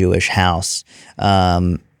conservatively Jewish house.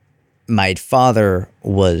 My father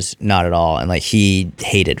was not at all, and like he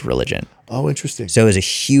hated religion. Oh, interesting. So it was a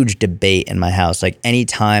huge debate in my house. Like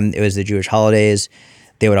anytime it was the Jewish holidays,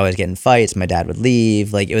 they would always get in fights. My dad would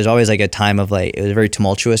leave. Like it was always like a time of like, it was very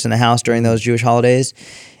tumultuous in the house during those Jewish holidays.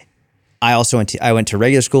 I went to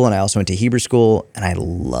regular school and I also went to Hebrew school and I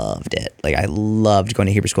loved it. Like I loved going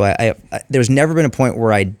to Hebrew school. There's never been a point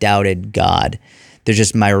where I doubted God. There's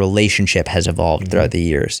just my relationship has evolved throughout the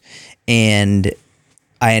years. And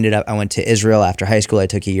I went to Israel after high school. I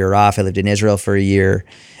took a year off. I lived in Israel for a year.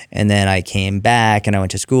 And then I came back and I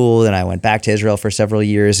went to school and I went back to Israel for several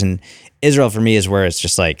years. And Israel for me is where it's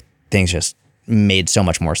just like things just made so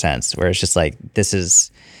much more sense, where it's just like,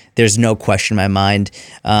 there's no question in my mind.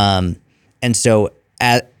 And so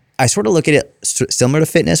I sort of look at it similar to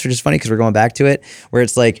fitness, which is funny because we're going back to it, where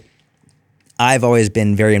it's like, I've always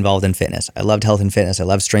been very involved in fitness. I loved health and fitness. I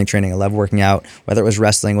loved strength training. I loved working out, whether it was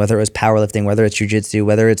wrestling, whether it was powerlifting, whether it's jujitsu,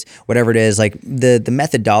 whether it's whatever it is. Like the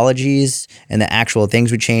methodologies and the actual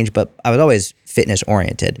things would change, but I was always fitness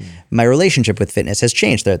oriented. My relationship with fitness has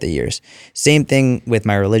changed throughout the years. Same thing with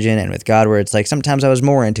my religion and with God, where it's like sometimes I was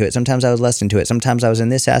more into it, sometimes I was less into it, sometimes I was in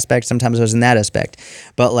this aspect, sometimes I was in that aspect.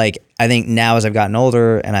 But like I think now as I've gotten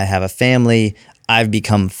older and I have a family, I've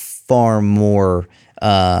become far more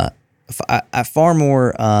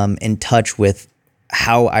in touch with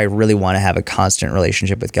how I really want to have a constant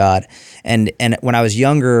relationship with God. And when I was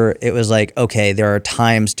younger, it was like, okay, there are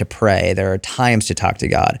times to pray. There are times to talk to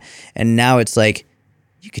God. And now it's like,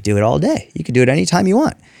 you could do it all day. You could do it anytime you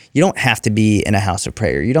want. You don't have to be in a house of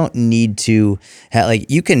prayer. You don't need to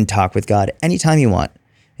you can talk with God anytime you want.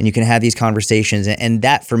 And you can have these conversations. And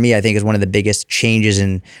that for me, I think is one of the biggest changes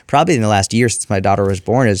in probably in the last year since my daughter was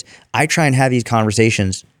born is I try and have these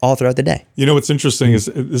conversations all throughout the day. You know, what's interesting is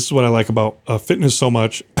this is what I like about fitness so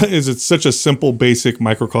much is it's such a simple, basic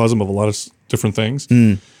microcosm of a lot of different things.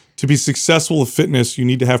 To be successful at fitness, you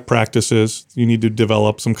need to have practices. You need to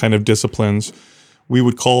develop some kind of disciplines. We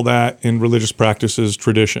would call that in religious practices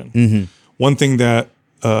tradition. One thing that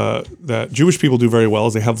Jewish people do very well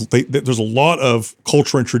is there's a lot of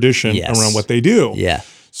culture and tradition around what they do. Yeah.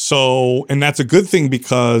 So, and that's a good thing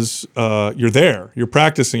because you're there, you're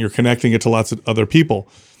practicing, you're connecting it to lots of other people.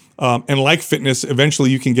 And like fitness,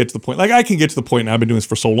 eventually you can get to the point, like I can get to the point, and I've been doing this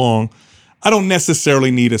for so long, I don't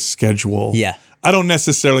necessarily need a schedule. Yeah. I don't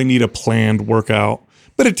necessarily need a planned workout,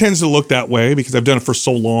 but it tends to look that way because I've done it for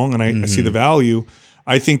so long and I see the value.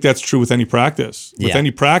 I think that's true with any practice. With any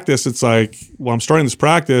practice, it's like, well, I'm starting this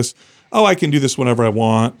practice. Oh, I can do this whenever I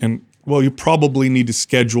want. And well, you probably need to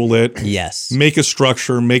schedule it. Yes. Make a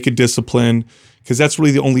structure, make a discipline, because that's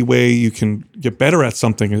really the only way you can get better at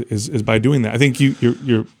something is by doing that. I think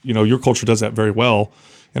your culture does that very well,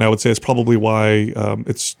 and I would say it's probably why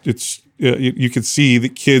you could see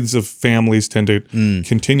that kids of families tend to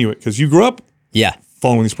continue it because you grew up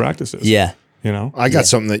following these practices. Yeah. You know, I got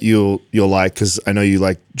something that you'll like because I know you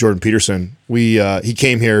like Jordan Peterson. He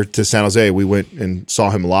came here to San Jose. We went and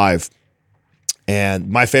saw him live, and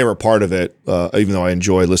my favorite part of it, even though I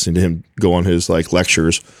enjoy listening to him go on his like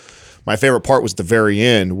lectures, my favorite part was the very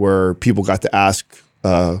end where people got to ask.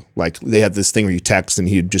 Like they had this thing where you text and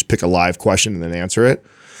he'd just pick a live question and then answer it.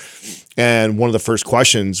 And one of the first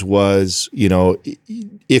questions was, you know,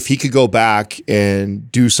 if he could go back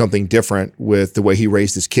and do something different with the way he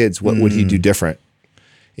raised his kids, what would he do different?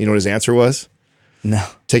 You know what his answer was? No.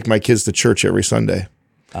 Take my kids to church every Sunday.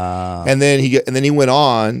 And then he went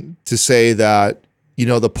on to say that, you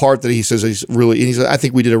know, the part that he says I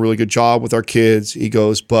think we did a really good job with our kids. He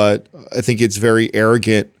goes, but I think it's very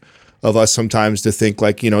arrogant of us sometimes to think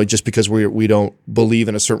like, you know, just because we don't believe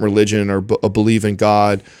in a certain religion or believe in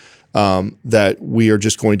God, that we are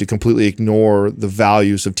just going to completely ignore the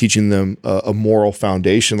values of teaching them a moral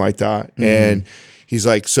foundation like that. Mm-hmm. And he's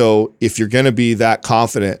like, so if you're going to be that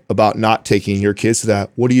confident about not taking your kids to that,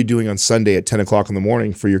 what are you doing on Sunday at 10 o'clock in the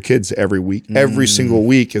morning for your kids every week, every single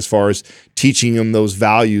week, as far as teaching them those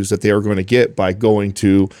values that they are going to get by going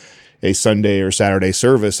to a Sunday or Saturday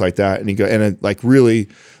service like that? And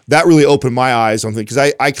that really opened my eyes on things,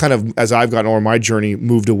 because I kind of, as I've gotten on my journey,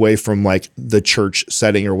 moved away from like the church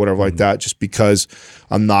setting or whatever like that, just because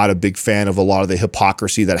I'm not a big fan of a lot of the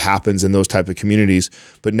hypocrisy that happens in those type of communities.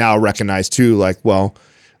 But now recognize too, like, well,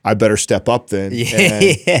 I better step up then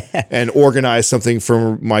and organize something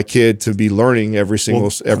for my kid to be learning every single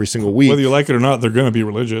week. Whether you like it or not, they're going to be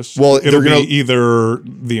religious. Well, it'll be either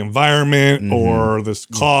the environment or this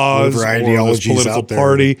cause or this political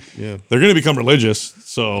party. Yeah. They're going to become religious.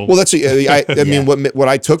 So, well, that's I mean, what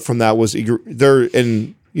I took from that was they're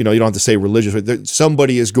in. You know, you don't have to say religious, but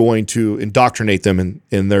somebody is going to indoctrinate them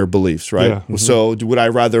in their beliefs, right? Yeah. Mm-hmm. So would I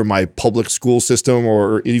rather my public school system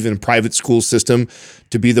or even private school system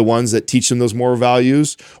to be the ones that teach them those moral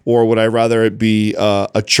values? Or would I rather it be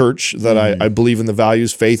a church that I believe in the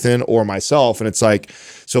values, faith in, or myself? And it's like,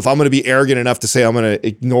 so if I'm going to be arrogant enough to say I'm going to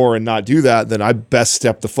ignore and not do that, then I best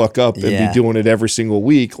step the fuck up and be doing it every single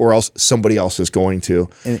week, or else somebody else is going to.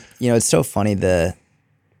 And, you know, it's so funny,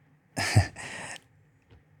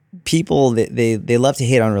 people, they love to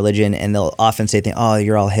hate on religion, and they'll often say things, oh,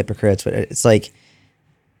 you're all hypocrites. But it's like,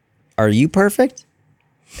 are you perfect?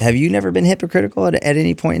 Have you never been hypocritical at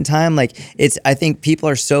any point in time? Like, I think people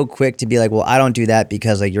are so quick to be like, well, I don't do that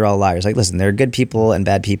because like you're all liars. Like, listen, there are good people and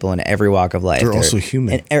bad people in every walk of life. They're also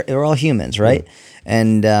human. And they're all humans, right?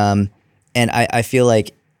 Yeah. And I feel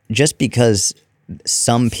like just because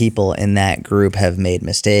some people in that group have made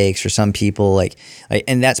mistakes, or some people like,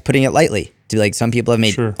 and that's putting it lightly. Like, some people have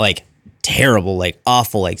made like terrible, like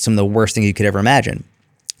awful, like some of the worst things you could ever imagine.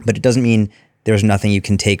 But it doesn't mean there's nothing you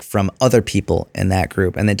can take from other people in that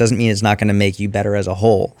group. And it doesn't mean it's not going to make you better as a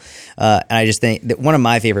whole. And I just think that one of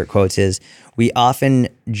my favorite quotes is, we often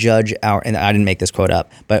judge and I didn't make this quote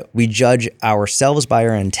up, but we judge ourselves by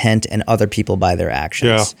our intent and other people by their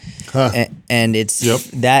actions. Yeah. And it's,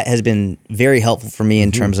 that has been very helpful for me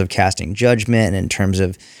in terms of casting judgment and in terms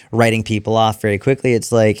of writing people off very quickly.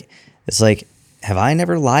 It's like, have I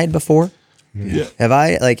never lied before? Yeah. Have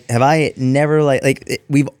I never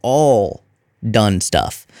we've all done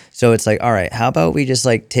stuff. So it's like, all right, how about we just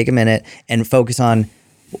like take a minute and let's focus on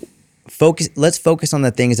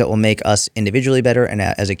the things that will make us individually better and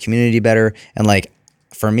as a community better. And like,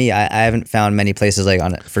 for me, I haven't found many places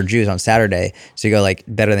like for Jews on Saturday. So you go like,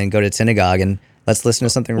 better than go to synagogue and let's listen to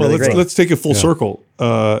something really great. Let's take it full circle.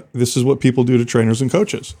 This is what people do to trainers and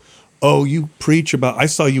coaches. Oh, you preach about, I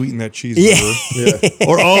saw you eating that cheeseburger. Yeah.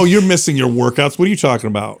 Or, oh, you're missing your workouts. What are you talking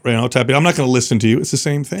about? You know, I'm not going to listen to you. It's the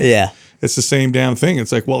same thing. Yeah. It's the same damn thing.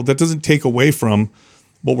 It's like, well, that doesn't take away from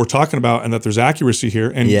what we're talking about and that there's accuracy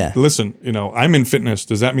here. And listen, you know, I'm in fitness.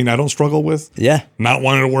 Does that mean I don't struggle with not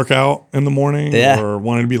wanting to work out in the morning or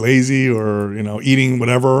wanting to be lazy or, you know, eating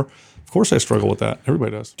whatever? Of course I struggle with that.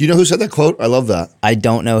 Everybody does. Do you know who said that quote? I love that. I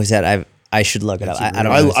don't know who said. I should look it up. I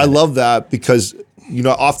don't know. I love that because, you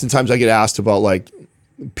know, oftentimes I get asked about like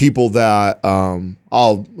people that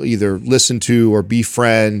I'll either listen to or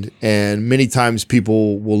befriend, and many times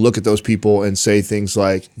people will look at those people and say things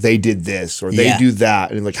like they did this or they do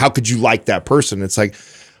that, and like, how could you like that person? It's like,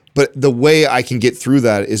 but the way I can get through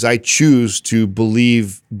that is I choose to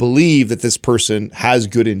believe that this person has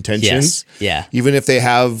good intentions. Yes. Yeah. Even if they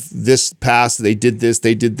have this past, they did this,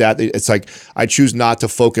 they did that. It's like I choose not to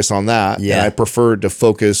focus on that. Yeah. And I prefer to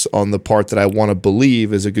focus on the part that I want to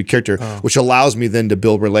believe is a good character, which allows me then to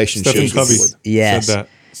build relationships. Stephen Covey said that.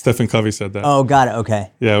 Stephen Covey said that. Oh, got it.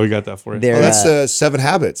 Okay. Yeah, we got that for you. That's 7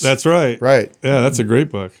 Habits. That's right. Right. Yeah, that's a great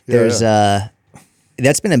book. There's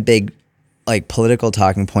that's been a big like political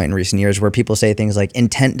talking point in recent years where people say things like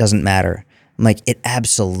intent doesn't matter. I'm like, it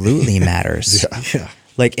absolutely matters.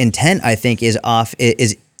 Like intent, I think is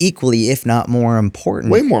equally, if not more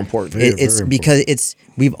important. Way more important. It's because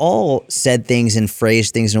we've all said things and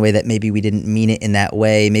phrased things in a way that maybe we didn't mean it in that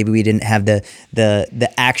way. Maybe we didn't have the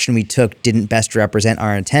action we took didn't best represent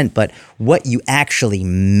our intent, but what you actually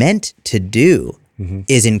meant to do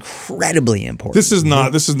is incredibly important. This is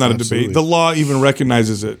not a debate. The law even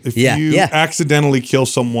recognizes it. If you accidentally kill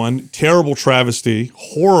someone, terrible travesty,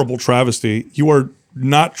 horrible travesty, you are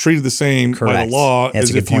not treated the same by the law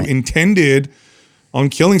as if you intended on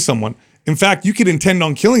killing someone. In fact, you could intend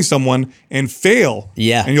on killing someone and fail,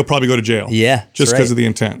 and you'll probably go to jail. Just because of the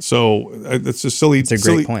intent. So it's a silly. It's a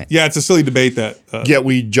great point. Yeah, it's a silly debate that. Yet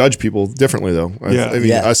we judge people differently, though. I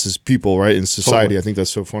mean, us as people, right, in society. I think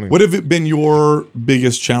that's so funny. What have been your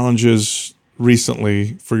biggest challenges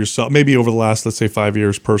recently for yourself? Maybe over the last, let's say, 5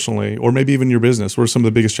 years, personally, or maybe even your business. What are some of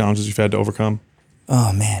the biggest challenges you've had to overcome?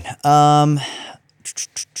 Oh man,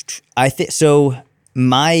 I think so.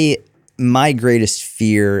 My greatest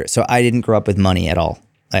fear, so I didn't grow up with money at all.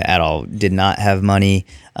 Did not have money.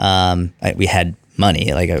 We had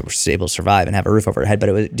money, like I was able to survive and have a roof over our head, but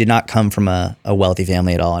it did not come from a wealthy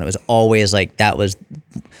family at all. And it was always like that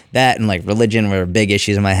and like religion were big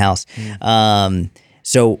issues in my house.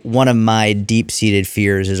 So one of my deep-seated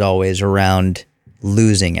fears is always around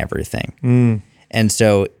losing everything. And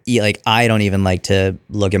so like I don't even like to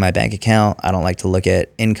look at my bank account. I don't like to look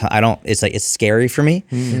at income. It's scary for me.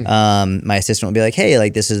 My assistant will be like, hey,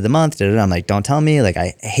 like this is the month. I'm like, don't tell me. Like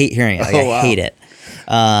I hate hearing it. Like, I hate it.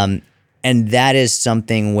 And that is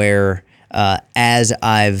something where as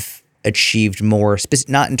I've achieved more,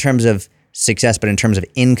 not in terms of success, but in terms of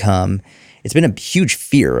income, it's been a huge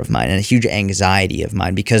fear of mine and a huge anxiety of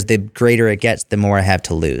mine because the greater it gets, the more I have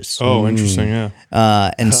to lose. Oh, interesting.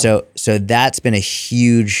 Yeah. So that's been a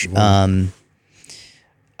huge, I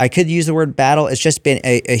could use the word battle. It's just been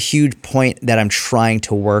a huge point that I'm trying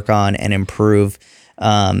to work on and improve.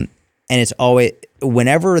 And it's always,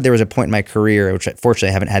 whenever there was a point in my career, which fortunately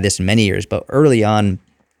I haven't had this in many years, but early on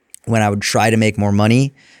when I would try to make more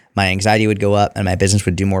money, my anxiety would go up and my business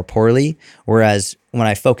would do more poorly. Whereas when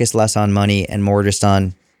I focused less on money and more just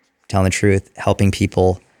on telling the truth, helping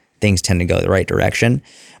people, things tend to go the right direction.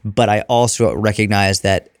 But I also recognize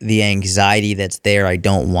that the anxiety that's there, I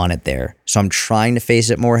don't want it there. So I'm trying to face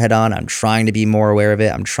it more head on. I'm trying to be more aware of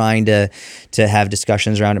it. I'm trying to have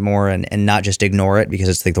discussions around it more and not just ignore it because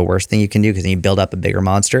it's like the worst thing you can do because then you build up a bigger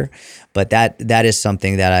monster. But that is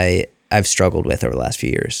something that I've struggled with over the last few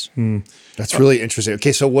years. That's really interesting.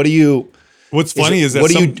 Okay, so what's funny is that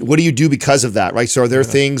what do you do because of that, right? So are there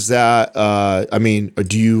things that I mean,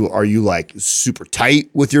 are you like super tight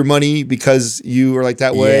with your money because you are like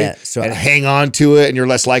that way? Yeah, so and hang on to it and you're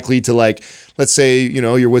less likely to like, let's say,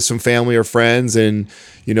 you're with some family or friends and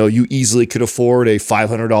you easily could afford a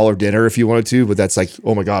 $500 dinner if you wanted to, but that's like,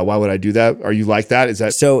 oh my God, why would I do that? Are you like that? Is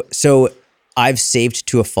that so I've saved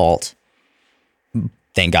to a fault.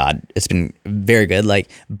 Thank God. It's been very good.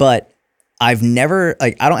 But I've never, I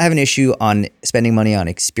don't have an issue on spending money on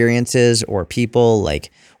experiences or people,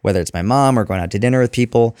 like whether it's my mom or going out to dinner with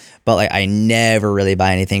people, but I never really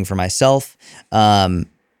buy anything for myself.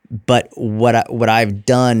 But what I've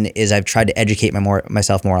done is I've tried to educate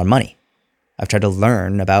myself more on money. I've tried to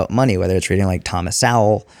learn about money, whether it's reading like Thomas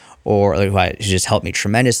Sowell or who just helped me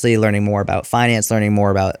tremendously, learning more about finance, learning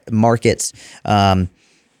more about markets.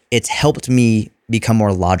 It's helped me become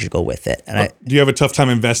more logical with it. And do you have a tough time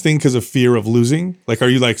investing because of fear of losing? Like, are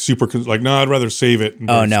you like super no, I'd rather save it.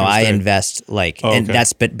 Oh no, I invest and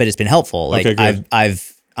that's, but it's been helpful. Like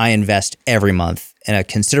I invest every month and a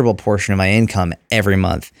considerable portion of my income every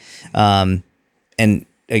month. And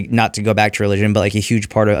not to go back to religion, but like a huge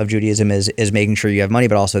part of Judaism is making sure you have money,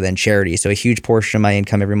 but also then charity. So a huge portion of my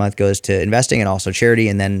income every month goes to investing and also charity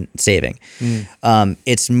and then saving.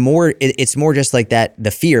 It's more just like that,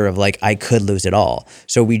 the fear of like, I could lose it all.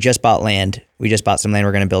 So we just bought land. We just bought some land.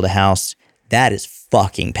 We're going to build a house. That is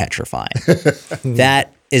fucking petrifying.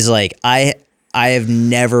 That is like, I have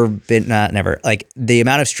never been, not never, like the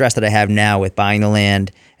amount of stress that I have now with buying the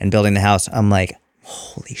land and building the house, I'm like,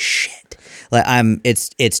 holy shit. Like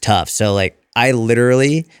it's tough. So like I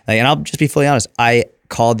literally and I'll just be fully honest. I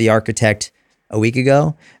called the architect a week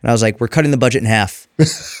ago and I was like, we're cutting the budget in half.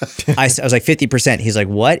 I was like 50%. He's like,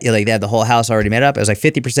 what? Like they had the whole house already made up. I was like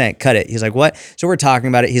 50%, cut it. He's like, what? So we're talking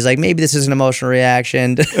about it. He's like, maybe this is an emotional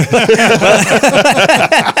reaction. So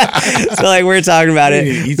like we're talking about it.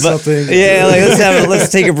 Eat something. Yeah, like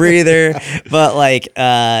let's take a breather. But like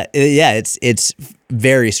it's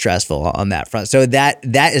very stressful on that front. So that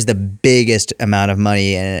is the biggest amount of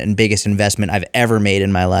money and biggest investment I've ever made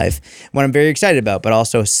in my life. What I'm very excited about, but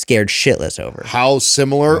also scared shitless over. How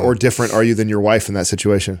similar or different are you than your wife in that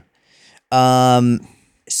situation?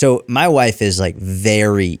 So my wife is like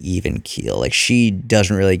very even keel. Like she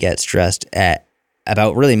doesn't really get stressed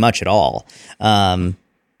about really much at all.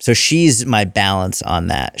 So she's my balance on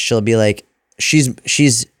that. She'll be like,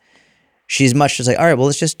 she's she's much just like, all right, well,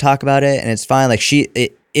 let's just talk about it and it's fine. Like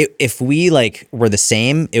if we like were the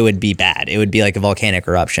same, it would be bad. It would be like a volcanic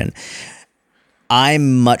eruption.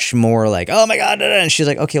 I'm much more like, oh my God, and she's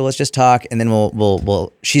like, okay, well, let's just talk, and then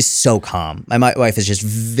we'll. She's so calm. My wife is just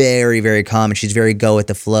very, very calm, and she's very go with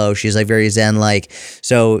the flow. She's like very zen like,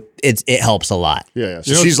 so it helps a lot. Yeah.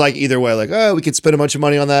 So she's like either way, like, oh, we could spend a bunch of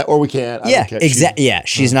money on that, or we can't. Yeah, exactly. Yeah,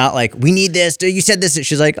 she's not like, we need this. You said this.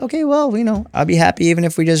 She's like, okay, well, I'll be happy even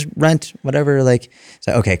if we just rent whatever. Like,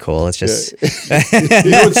 so okay, cool. Let's just.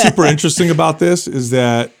 What's super interesting about this is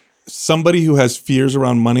that somebody who has fears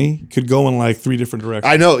around money could go in like 3 different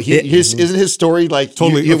directions. I know. Isn't his story like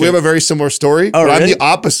totally? We have a very similar story. Oh, but really? I'm the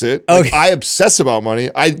opposite. Like, I obsess about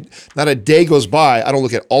money. Not a day goes by I don't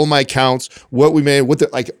look at all my accounts, what we made,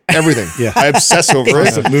 like everything. Yeah. I obsess over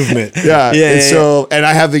it. Movement. Yeah. And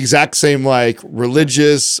I have the exact same like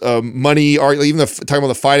religious money, or even talking about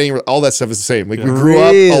the fighting, all that stuff is the same. Like we grew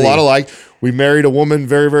up a lot alike. We married a woman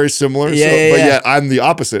very, very similar. But yet I'm the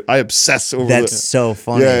opposite. I obsess over That's so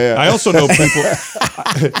funny. Yeah. I also know people.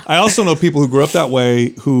 I also know people who grew up that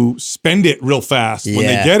way who spend it real fast when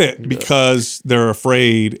they get it because they're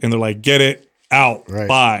afraid and they're like, get it out,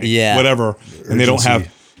 buy, whatever, and they don't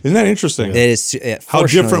have. Isn't that interesting? It is how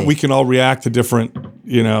different we can all react to different,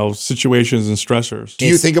 situations and stressors. Do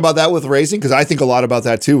you think about that with raising? Because I think a lot about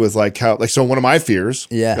that too. With like how, like, so one of my fears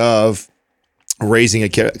of raising a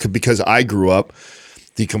kid, because I grew up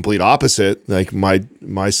the complete opposite. Like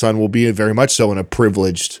my son will be very much so in a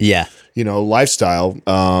privileged, lifestyle.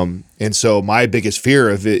 And so my biggest fear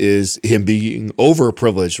of it is him being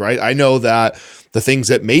overprivileged, right? I know that the things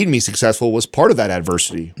that made me successful was part of that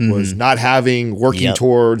adversity, was not working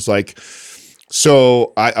towards like.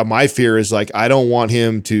 So my fear is like, I don't want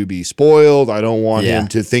him to be spoiled. I don't want him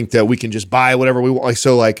to think that we can just buy whatever we want. Like,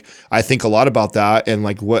 so like, I think a lot about that and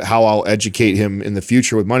like how I'll educate him in the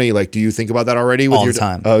future with money. Like, do you think about that already? With all the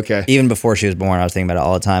time. Oh, okay. Even before she was born, I was thinking about it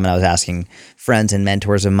all the time. And I was asking friends and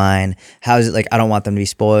mentors of mine, how is it like, I don't want them to be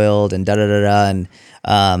spoiled and And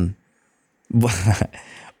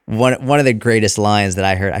one of the greatest lines that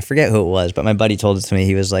I heard, I forget who it was, but my buddy told it to me.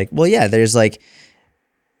 He was like, well, yeah, there's like,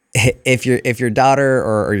 if your daughter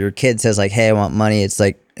or your kid says like, hey, I want money, it's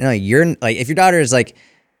like, no, you're like, if your daughter is like,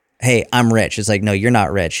 hey, I'm rich, it's like, no, you're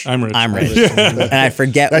not rich. I'm rich. And I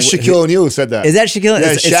forget. That's Shaquille O'Neal who said that. Is that Shaquille?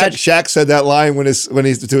 Yeah, Shaq said that line when he's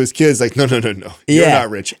to his kids, like, no. You're not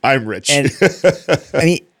rich. I'm rich. And I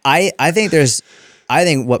mean, I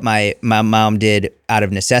think what my mom did out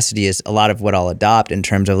of necessity is a lot of what I'll adopt in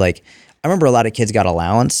terms of like, I remember a lot of kids got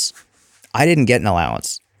allowance. I didn't get an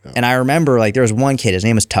allowance. And I remember like there was one kid, his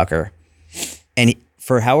name was Tucker, and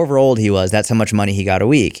for however old he was, that's how much money he got a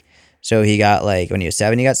week. So he got like, when he was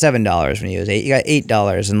 7, he got $7. When he was 8, he got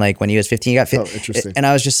 $8. And like when he was 15, he got 50. Oh, interesting. And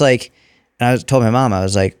I was just like, and I told my mom, I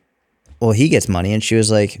was like, well, he gets money. And she was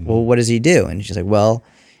like, well, what does he do? And she's like, well,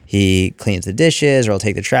 he cleans the dishes or he'll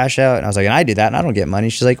take the trash out. And I was like, and I do that and I don't get money.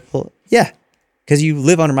 She's like, well, yeah, because you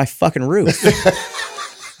live under my fucking roof.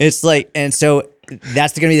 It's like, and so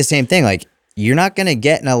that's going to be the same thing. Like, you're not going to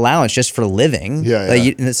get an allowance just for living.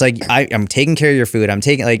 Like, it's like, I'm taking care of your food.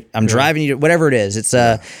 I'm driving you, whatever it is. It's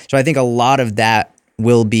so I think a lot of that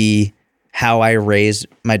will be how I raise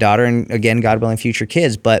my daughter and, again, God willing, future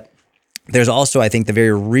kids. But there's also, I think, the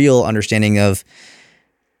very real understanding of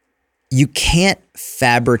you can't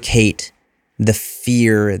fabricate the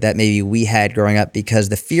fear that maybe we had growing up, because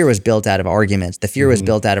the fear was built out of arguments. The fear was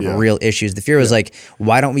built out of real issues. The fear was like,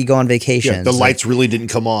 why don't we go on vacations? Yeah, the lights really didn't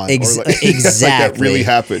come on. Exactly. Like that really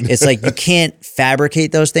happened. It's like you can't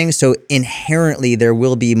fabricate those things. So inherently there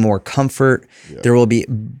will be more comfort. There will be,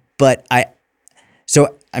 but I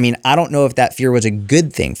don't know if that fear was a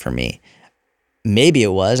good thing for me. Maybe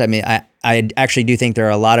it was. I mean, I actually do think there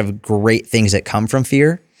are a lot of great things that come from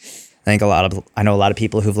fear. I know a lot of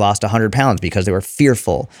people who've lost 100 pounds because they were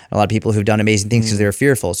fearful. A lot of people who've done amazing things because they were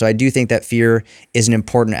fearful. So I do think that fear is an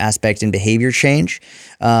important aspect in behavior change.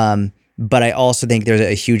 But I also think there's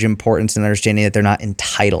a huge importance in understanding that they're not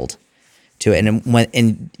entitled to it.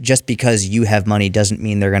 And just because you have money doesn't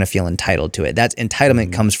mean they're going to feel entitled to it. That's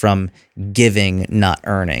entitlement comes from giving, not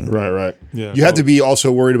earning. Right. Yeah. You have to be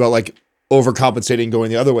also worried about like overcompensating going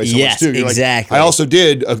the other way so much too. You're exactly. Like, I also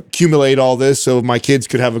did accumulate all this so my kids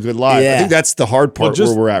could have a good life. I think that's the hard part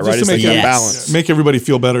where we're at, right? It's like that balance. Make everybody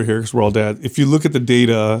feel better here because we're all dads. If you look at the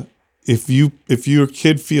data, if your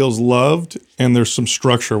kid feels loved and there's some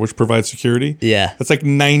structure which provides security, that's like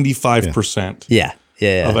 95%. Yeah.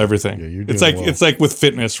 of everything. Yeah, you're it's doing like well. it's like with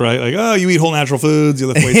fitness, right? Like, oh, you eat whole natural foods, you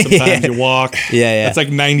lift weights sometimes, you walk. Yeah. That's like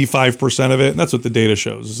 95% of it. And that's what the data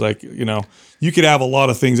shows. It's like, you could have a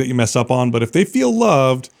lot of things that you mess up on, but if they feel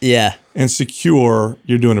loved and secure,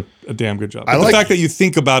 you're doing a damn good job. But the fact that you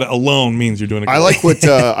think about it alone means you're doing a good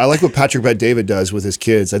job. I like what Patrick Bet-David does with his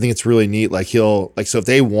kids. I think it's really neat. Like so if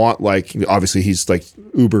they want, like, obviously he's like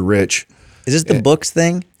uber rich. Is this the books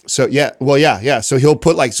thing? So yeah. So he'll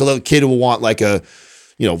put so the kid will want like a,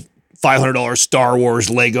 $500 Star Wars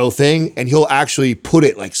Lego thing, and he'll actually put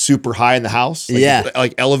it like super high in the house.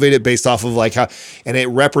 Like elevate it based off of like how, and it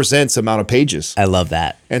represents amount of pages. I love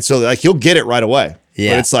that. And so like he'll get it right away.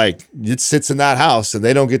 Yeah. But it's like it sits in that house and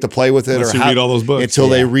they don't get to play with it Unless you read all those books. until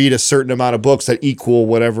they read a certain amount of books that equal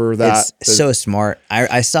whatever that. It's so smart.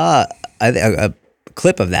 I saw a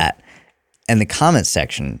clip of that. And the comment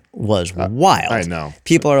section was wild. I know.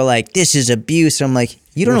 People are like, this is abuse. And I'm like,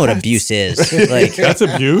 you don't know what abuse is. Like, That's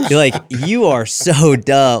abuse. you're like, you are so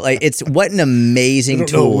dumb. Like, it's what an amazing They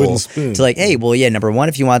don't know a tool wooden spoon. to like, hey, well, yeah, number one,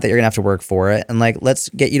 if you want that, you're gonna have to work for it. And like, let's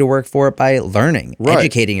get you to work for it by learning,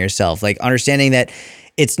 educating yourself, like understanding that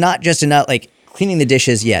it's not just enough, like cleaning the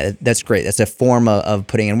dishes. Yeah, that's great. That's a form of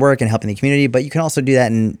putting in work and helping the community, but you can also do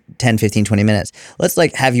that in 10, 15, 20 minutes. Let's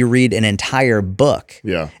like have you read an entire book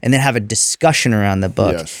and then have a discussion around the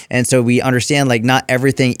book. Yes. And so we understand like not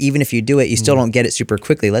everything, even if you do it, you still don't get it super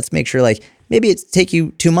quickly. Let's make sure like maybe it's take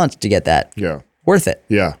you 2 months to get that. Yeah. Worth it.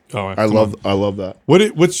 Yeah. Oh, I love that.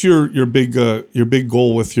 What's your big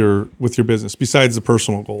goal with your business besides the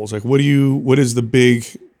personal goals? Like what is the big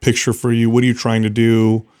picture for you? What are you trying to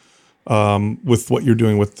do with what you're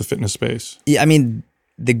doing with the fitness space? Yeah, I mean,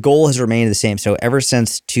 the goal has remained the same. So ever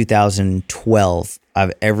since 2012,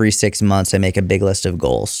 every 6 months I make a big list of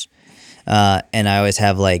goals. And I always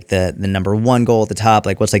have like the number one goal at the top,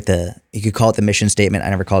 like what's like you could call it the mission statement. I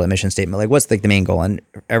never call it a mission statement. Like what's like the main goal? And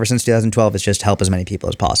ever since 2012, it's just help as many people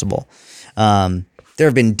as possible. There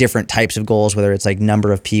have been different types of goals, whether it's like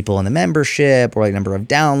number of people in the membership or like number of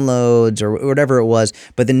downloads or whatever it was.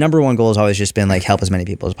 But the number one goal has always just been like help as many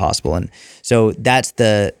people as possible. And so that's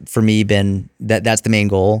that's the main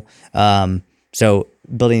goal. So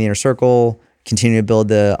building the inner circle, continue to build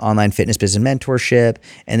the online fitness business mentorship.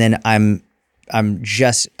 And then I'm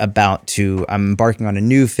embarking on a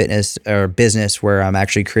new fitness or business where I'm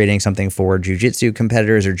actually creating something for jiu-jitsu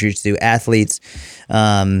competitors or jiu-jitsu athletes.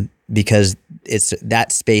 Because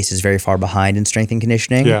that space is very far behind in strength and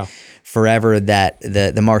conditioning. Yeah. Forever that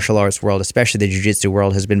the martial arts world, especially the jiu-jitsu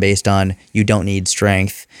world, has been based on you don't need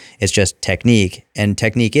strength. It's just technique. And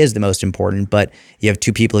technique is the most important, but you have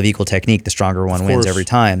two people of equal technique, the stronger one wins every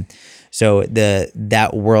time. So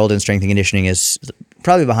that world in strength and conditioning is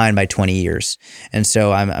probably behind by 20 years. And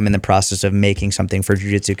so I'm in the process of making something for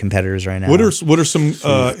jiu-jitsu competitors right now. What are some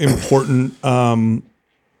important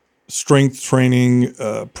strength training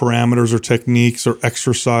parameters or techniques or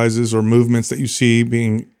exercises or movements that you see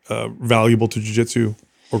being valuable to jiu-jitsu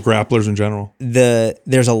or grapplers in general?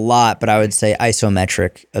 There's a lot, but I would say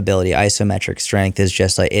isometric ability, isometric strength is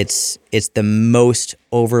just like it's the most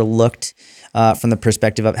overlooked from the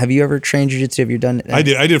perspective of. Have you ever trained jiu-jitsu? Have you done? I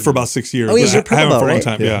did it for about 6 years. Oh, yeah, you're I haven't purple for a long belt,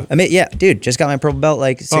 time. right? Yeah. I mean, yeah, dude, just got my purple belt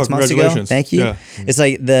like 6 months ago. Congratulations. Thank you. Yeah. It's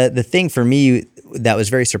like the thing for me that was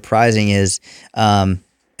very surprising is,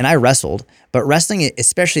 and I wrestled, but wrestling,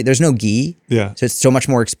 especially, there's no gi. Yeah. So it's so much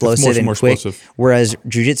more explosive and more quick. explosive. Whereas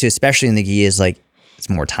jiu-jitsu, especially in the gi, is like, it's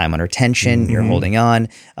more time under tension. You're holding on.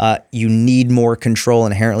 You need more control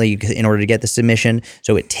inherently in order to get the submission.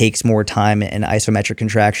 So it takes more time and isometric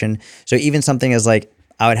contraction. So even something as like,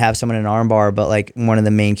 I would have someone in an arm bar, but like one of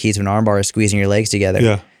the main keys of an arm bar is squeezing your legs together.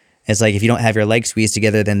 Yeah. It's like if you don't have your legs squeezed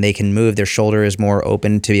together, then they can move. Their shoulder is more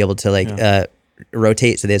open to be able to like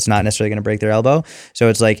rotate so that it's not necessarily going to break their elbow. So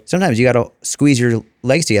it's like sometimes you got to squeeze your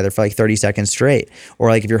legs together for like 30 seconds straight. Or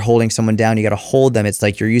like if you're holding someone down, you got to hold them. It's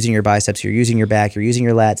like you're using your biceps, you're using your back, you're using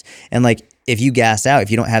your lats. And like if you gas out, if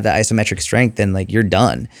you don't have that isometric strength, then like you're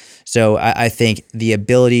done. So I think the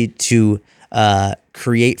ability to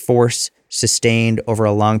create force sustained over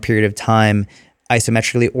a long period of time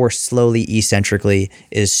isometrically or slowly eccentrically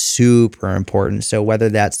is super important. So whether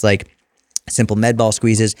that's like simple med ball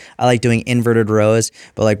squeezes, I like doing inverted rows,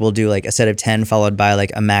 but like we'll do like a set of 10 followed by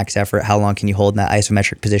like a max effort. How long can you hold in that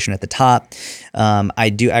isometric position at the top? I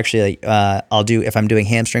do actually like, I'll do, if I'm doing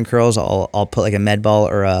hamstring curls, I'll put like a med ball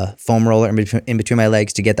or a foam roller in between my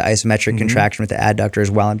legs to get the isometric contraction with the adductors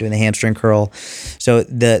while I'm doing the hamstring curl. So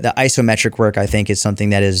the isometric work, I think, is something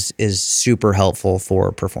that is super helpful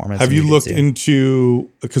for performance. Have you looked into,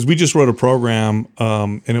 because we just wrote a program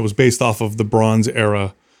and it was based off of the Bronze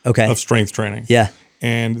era of strength training. Yeah.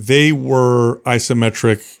 And they were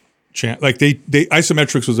isometric like they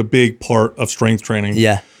isometrics was a big part of strength training.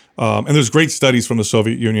 Yeah. And there's great studies from the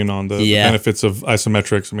Soviet Union on the benefits of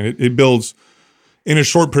isometrics. I mean, it builds in a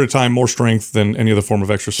short period of time more strength than any other form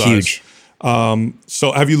of exercise. Huge.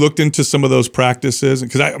 So have you looked into some of those practices?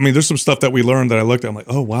 Because I mean, there's some stuff that we learned that I looked at. I'm like,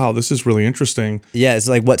 oh wow, this is really interesting. Yeah, it's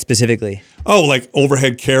like what specifically? Oh, like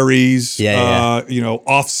overhead carries, Yeah. you know,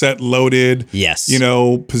 offset loaded, Yes. you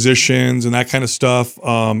know, positions and that kind of stuff.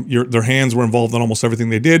 Their hands were involved in almost everything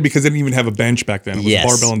they did because they didn't even have a bench back then. It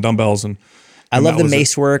was barbell and dumbbells and I love the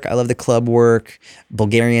mace work. I love the club work,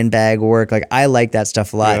 Bulgarian bag work. Like I like that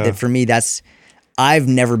stuff a lot. Yeah. That for me, I've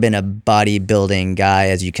never been a bodybuilding guy,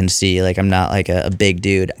 as you can see. Like I'm not like a big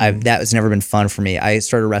dude. That has never been fun for me. I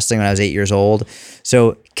started wrestling when I was 8 years old.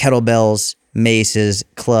 So kettlebells, maces,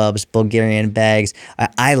 clubs, Bulgarian bags.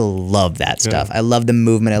 I love that stuff. I love the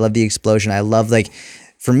movement. I love the explosion. I love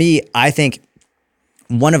for me, I think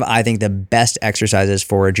the best exercises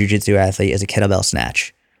for a jiu-jitsu athlete is a kettlebell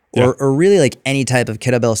snatch. Or really like any type of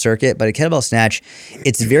kettlebell circuit, but a kettlebell snatch,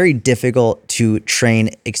 it's very difficult to train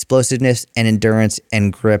explosiveness and endurance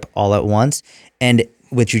and grip all at once. And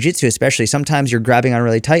with jiu-jitsu especially, sometimes you're grabbing on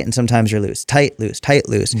really tight and sometimes you're loose. Tight, loose, tight,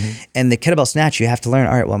 loose. Mm-hmm. And the kettlebell snatch, you have to learn,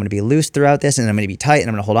 all right, well, I'm going to be loose throughout this and I'm going to be tight and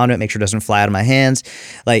I'm going to hold on to it, make sure it doesn't fly out of my hands.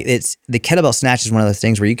 Like the kettlebell snatch is one of those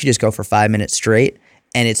things where you could just go for 5 minutes straight.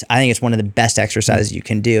 And I think it's one of the best exercises you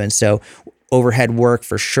can do. And so overhead work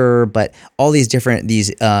for sure, but all these different,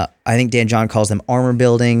 I think Dan John calls them armor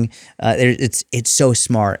building. It's so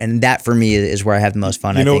smart. And that for me is where I have the most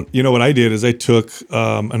fun. You know what I did is I took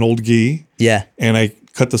an old gi and I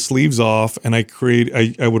cut the sleeves off and I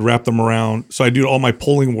would wrap them around. So I do all my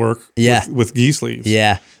pulling work with gi sleeves.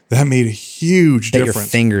 Yeah. That made a huge difference. Your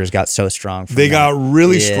fingers got so strong. They got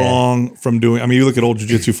really strong from doing. I mean, you look at old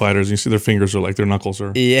jiu-jitsu fighters, and you see their fingers are like their knuckles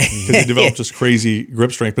are. Yeah, because they developed this crazy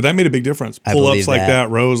grip strength. But that made a big difference. Pull-ups like that,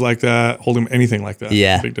 rows like that, holding anything like that.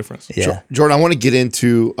 Yeah, big difference. Yeah, Jordan, I want to get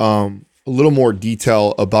into a little more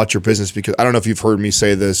detail about your business because I don't know if you've heard me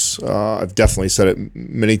say this. I've definitely said it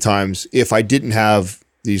many times. If I didn't have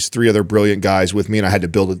these 3 other brilliant guys with me, and I had to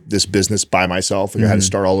build this business by myself, and I had to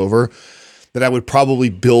start all over, that I would probably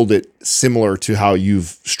build it similar to how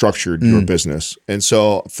you've structured your business. And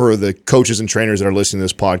so for the coaches and trainers that are listening to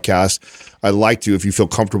this podcast, I'd like to, if you feel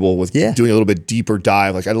comfortable with doing a little bit deeper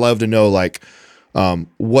dive, like I'd love to know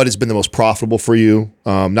what has been the most profitable for you,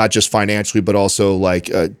 not just financially, but also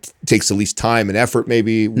takes the least time and effort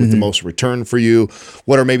maybe with the most return for you.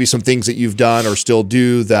 What are maybe some things that you've done or still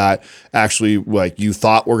do that actually like you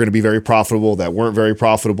thought were going to be very profitable that weren't very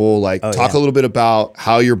profitable? Talk a little bit about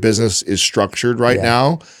how your business is structured right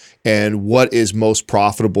now and what is most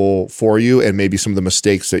profitable for you and maybe some of the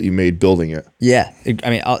mistakes that you made building it. Yeah. I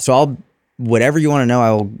mean, whatever you want to know,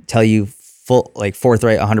 I will tell you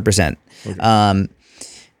forthright 100%. Okay.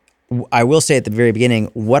 I will say at the very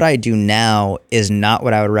beginning, what I do now is not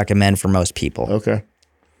what I would recommend for most people. Okay.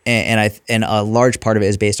 And a large part of it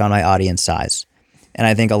is based on my audience size. And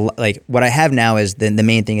I think what I have now is the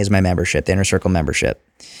main thing is my membership, the Inner Circle membership.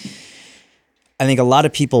 I think a lot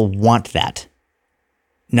of people want that.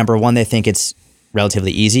 Number one, they think it's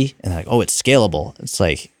relatively easy and they're like, oh, it's scalable. It's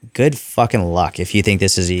like, good fucking luck if you think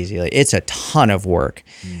this is easy. Like, it's a ton of work.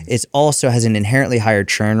 It also has an inherently higher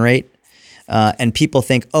churn rate. And people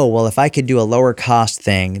think, oh, well, if I could do a lower cost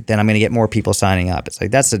thing, then I'm going to get more people signing up. It's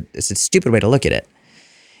like, it's a stupid way to look at it.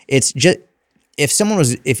 It's just, if someone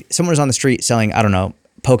was on the street selling, I don't know,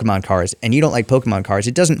 Pokemon cards and you don't like Pokemon cards,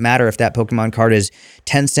 it doesn't matter if that Pokemon card is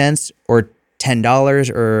 10 cents or $10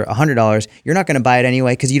 or $100. You're not going to buy it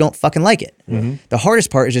anyway because you don't fucking like it. Mm-hmm. The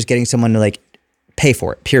hardest part is just getting someone to pay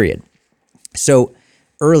for it, period. So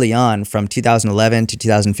early on from 2011 to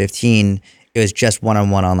 2015, it was just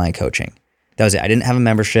one-on-one online coaching. That was it. I didn't have a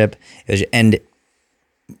membership. And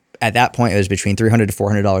at that point, it was between $300 to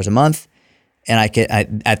 $400 a month.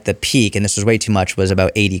 And at the peak, and this was way too much, was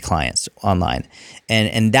about 80 clients online.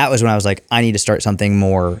 And that was when I was like, I need to start something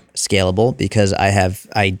more scalable because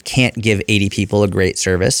I can't give 80 people a great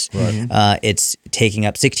service. Right. It's taking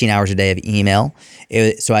up 16 hours a day of email.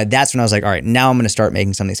 That's when I was like, all right, now I'm going to start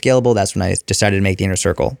making something scalable. That's when I decided to make the Inner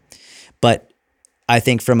Circle. But I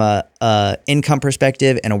think from a income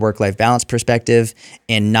perspective and a work-life balance perspective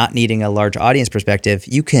and not needing a large audience perspective,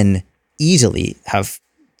 you can easily have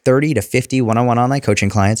 30 to 50 one-on-one online coaching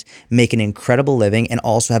clients, make an incredible living, and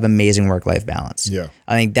also have amazing work-life balance. Yeah,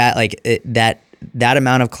 I think that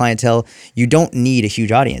amount of clientele, you don't need a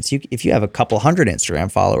huge audience. If you have a couple hundred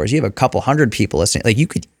Instagram followers, you have a couple hundred people listening, you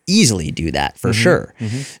could easily do that for sure.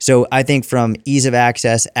 Mm-hmm. So I think from ease of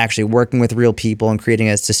access, actually working with real people and creating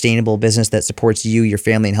a sustainable business that supports you, your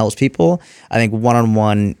family, and helps people, I think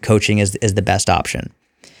one-on-one coaching is the best option.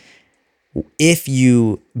 if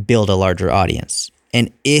you build a larger audience,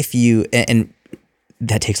 and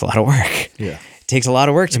that takes a lot of work. Yeah. It takes a lot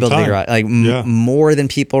of work to build a bigger audience, more than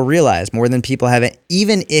people realize, more than people have it.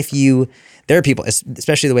 Even if there are people,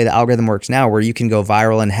 especially the way the algorithm works now, where you can go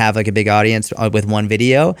viral and have like a big audience with one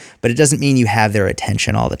video, but it doesn't mean you have their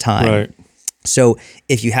attention all the time. Right. So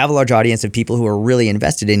if you have a large audience of people who are really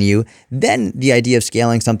invested in you, then the idea of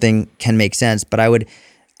scaling something can make sense. But I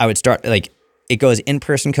would start, like, it goes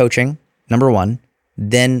in-person coaching, number one,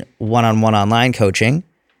 then one-on-one online coaching.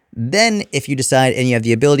 Then if you decide and you have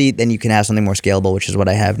the ability, then you can have something more scalable, which is what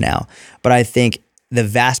I have now. But I think the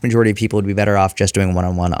vast majority of people would be better off just doing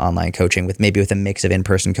one-on-one online coaching with a mix of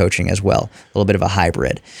in-person coaching as well, a little bit of a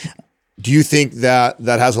hybrid. Do you think that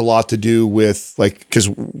has a lot to do with, like, because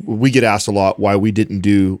we get asked a lot why we didn't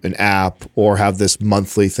do an app or have this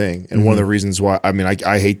monthly thing? And one of the reasons why, I mean,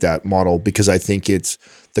 I hate that model, because I think it's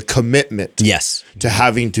the commitment to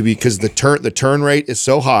having to be, because the turn rate is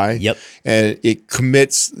so high. Yep. And it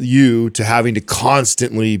commits you to having to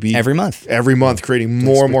constantly be every month creating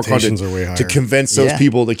more and more content to convince those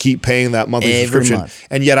people to keep paying that monthly subscription.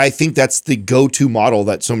 And yet I think that's the go-to model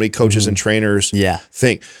that so many coaches and trainers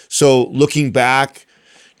think. So looking back,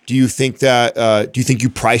 do you think that you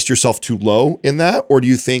priced yourself too low in that? Or do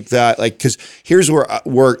you think that, like, because here's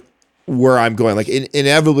where I'm going, like,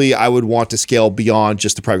 inevitably I would want to scale beyond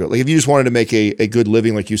just the private. Like, if you just wanted to make a good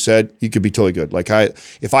living, like you said, you could be totally good. Like,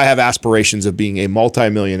 if I have aspirations of being a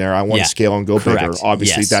multimillionaire, I want to scale and go bigger.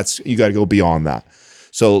 Obviously you got to go beyond that.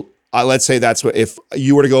 So let's say that's what, if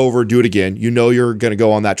you were to go over, do it again, you're going to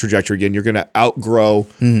go on that trajectory again. You're going to outgrow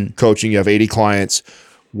coaching. You have 80 clients.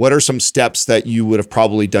 What are some steps that you would have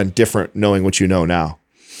probably done different knowing what you know now?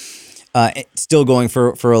 Still going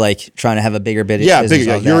for like trying to have a bigger business. Yeah,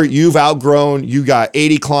 bigger. Yeah. You've outgrown. You got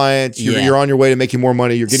 80 clients. You're on your way to making more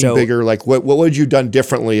money. You're getting bigger. Like, what would you done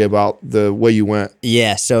differently about the way you went?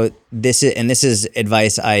 Yeah. So this is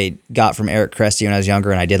advice I got from Eric Cresty when I was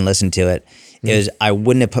younger, and I didn't listen to it. Is I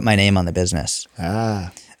wouldn't have put my name on the business.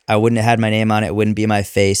 I wouldn't have had my name on it. It wouldn't be my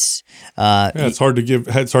face. It's hard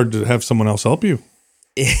to have someone else help you.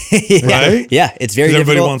 Right? Yeah. It's very difficult.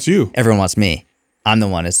 Everybody wants you. Everyone wants me. I'm the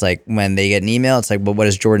one. It's like when they get an email, it's like, well, what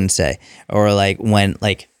does Jordan say? Or like when,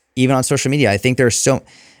 like, even on social media, I think there's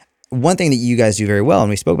one thing that you guys do very well, and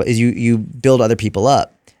we spoke about, is you build other people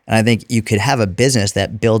up. And I think you could have a business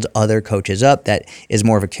that builds other coaches up, that is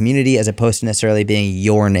more of a community as opposed to necessarily being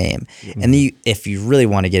your name. And if you really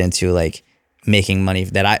want to get into like making money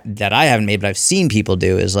that I haven't made, but I've seen people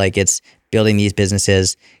do, is like, it's building these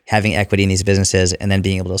businesses, having equity in these businesses, and then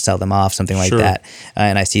being able to sell them off, something like that.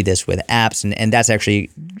 And I see this with apps, and that's actually,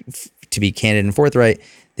 to be candid and forthright,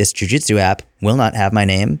 this jiu-jitsu app will not have my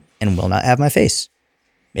name and will not have my face.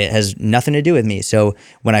 It has nothing to do with me. So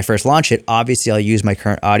when I first launch it, obviously I'll use my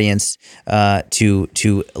current audience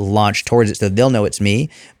to launch towards it, so they'll know it's me.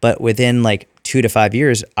 But within like 2 to 5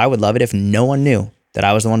 years, I would love it if no one knew that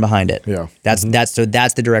I was the one behind it. Yeah. That's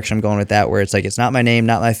the direction I'm going with that, where it's like, it's not my name,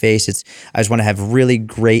 not my face. I just want to have really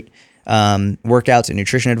great workouts and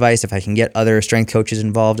nutrition advice. If I can get other strength coaches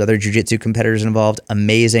involved, other jiu-jitsu competitors involved,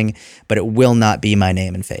 amazing, but it will not be my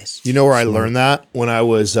name and face. You know where I learned that? When I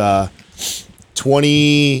was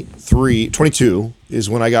 22 is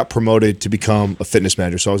when I got promoted to become a fitness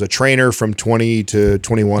manager. So I was a trainer from 20 to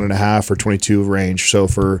 21 and a half or 22 range. So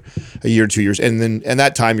for a year, 2 years. And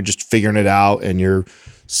that time you're just figuring it out and you're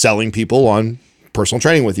selling people on personal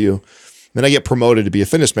training with you. Then I get promoted to be a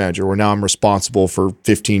fitness manager, where now I'm responsible for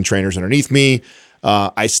 15 trainers underneath me.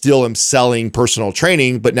 I still am selling personal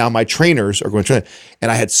training, but now my trainers are going to train.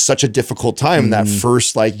 And I had such a difficult time in that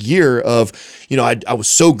first like year of, I was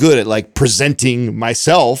so good at like presenting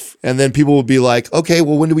myself. And then people would be like, okay,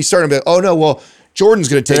 well, when do we start? And I'd be like, oh no, well, Jordan's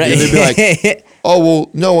going to take you. And they'd be like, oh,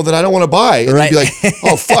 well, no, well, then I don't want to buy. And they'd be like,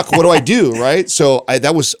 oh, fuck, what do I do? Right. So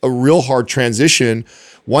that was a real hard transition.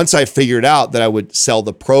 Once I figured out that I would sell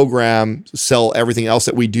the program, sell everything else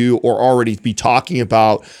that we do, or already be talking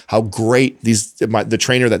about how great the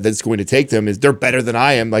trainer that's going to take them is, they're better than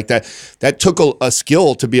I am. Like that took a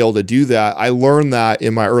skill to be able to do that. I learned that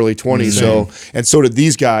in my early 20s. So did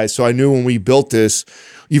these guys. So I knew when we built this,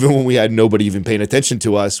 even when we had nobody even paying attention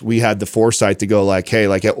to us, we had the foresight to go like, hey,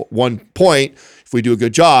 like at one point, if we do a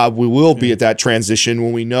good job, we will be at that transition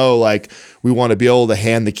when we know like we want to be able to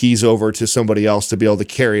hand the keys over to somebody else to be able to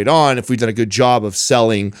carry it on. If we've done a good job of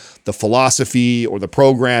selling the philosophy or the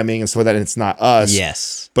programming and stuff like that, and it's not us.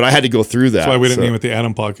 Yes. But I had to go through that. That's why we didn't name it the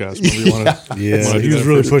Adam Podcast. We wanted, Yeah, he was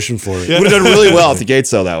really pushing for it. Would have done really well at the gate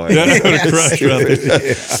sale that way. Yeah, that would have crushed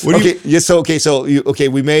it. What do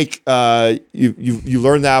you, We make you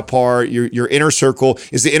learn that part. Your inner circle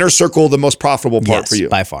is the inner circle the most profitable part Yes, for you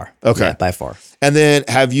by far. Okay. Yeah, by far. And then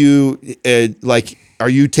have you did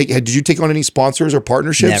you take on any sponsors or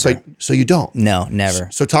partnerships? Never. Like so you don't. No, never.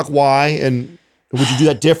 So talk why and would you do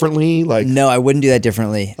that differently? Like No, I wouldn't do that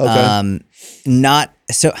differently. Okay. Not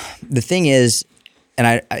so. The thing is,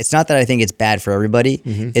 and it's not that I think it's bad for everybody.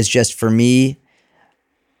 Mm-hmm. It's just for me.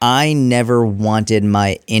 I never wanted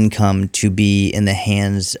my income to be in the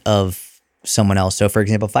hands of someone else. So, for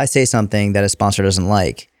example, if I say something that a sponsor doesn't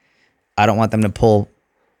like, I don't want them to pull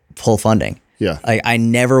funding. Yeah. Like I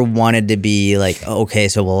never wanted to be like, oh, okay,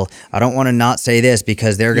 so well, I don't want to not say this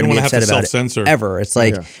because they're going to don't be wanna have upset to about self-censor. it ever. It's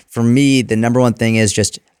like Yeah. for me, the number one thing is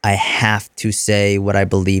just I have to say what I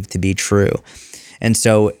believe to be true. And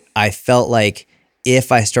so I felt like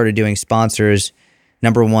if I started doing sponsors,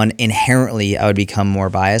 number one, inherently I would become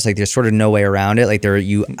more biased. Like there's sort of no way around it. Like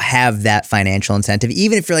you have that financial incentive,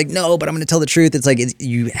 even if you're like, no, but I'm going to tell the truth. It's like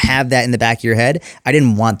you have that in the back of your head. I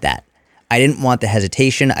didn't want that. I didn't want the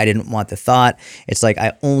hesitation. I didn't want the thought. It's like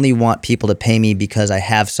I only want people to pay me because I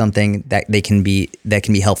have something that can be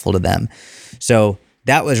helpful to them. So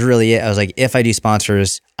that was really it. I was like, if I do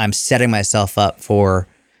sponsors, I'm setting myself up for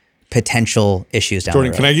potential issues down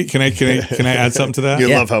Jordan, the road. can I add something to that? you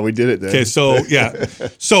Yeah. love how we did it then. Okay, so yeah,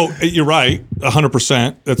 so you're right,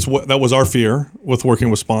 100%. That was our fear with working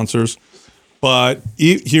with sponsors. But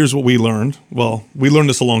here's what we learned. Well, we learned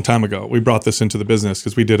this a long time ago. We brought this into the business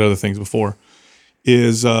because we did other things before.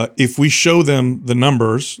 Is if we show them the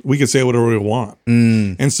numbers, we can say whatever we want.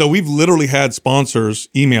 And so we've literally had sponsors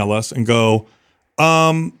email us and go,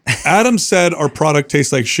 Adam said our product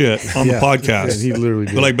tastes like shit on the podcast. Yeah, he literally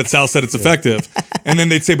did. But Sal said it's effective. And then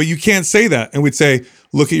they'd say, but you can't say that. And we'd say,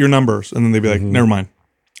 look at your numbers. And then they'd be like, never mind.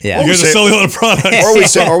 Yeah. You guys are selling a lot of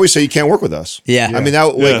products. Or we say you can't work with us. Yeah. I mean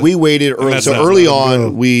that we waited early. that's So that. early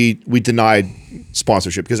on we denied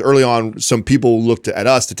sponsorship because early on some people looked at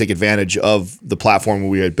us to take advantage of the platform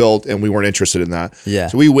we had built and we weren't interested in that. Yeah.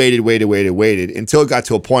 So we waited until it got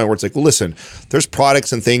to a point where it's like, well, listen, there's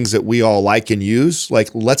products and things that we all like and use. Like,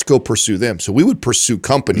 let's go pursue them. So we would pursue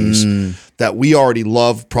companies that we already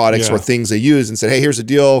love products or things they use and said, hey, here's the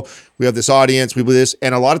deal. We have this audience, we do this.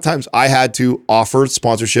 And a lot of times I had to offer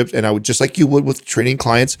sponsorships and I would just like you would with training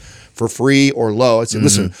clients for free or low. I'd say,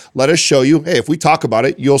 listen, let us show you. Hey, if we talk about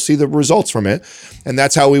it, you'll see the results from it. And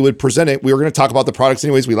that's how we would present it. We were going to talk about the products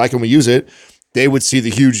anyways. We like and we use it. They would see the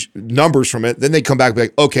huge numbers from it. Then they'd come back and be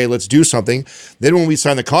like, okay, let's do something. Then when we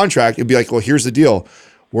sign the contract, it'd be like, well, here's the deal.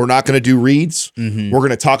 We're not going to do reads. We're going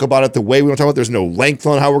to talk about it the way we want to talk about it. There's no length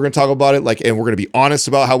on how we're going to talk about it. And we're going to be honest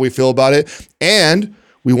about how we feel about it. And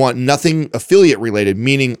we want nothing affiliate related,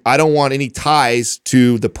 meaning I don't want any ties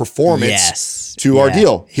to the performance to our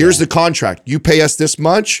deal. Here's the contract. You pay us this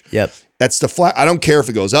much. Yep. That's the flat. I don't care if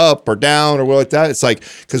it goes up or down or what like that. It's like,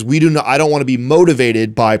 because I don't want to be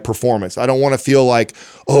motivated by performance. I don't want to feel like,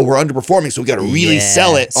 oh, we're underperforming, so we got to really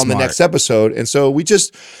sell it on the next episode. And so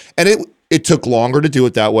it took longer to do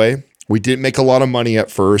it that way. We didn't make a lot of money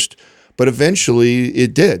at first, but eventually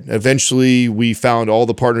it did. Eventually we found all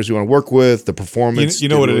the partners we want to work with, the performance You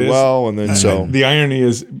know what really it is? well. And then The irony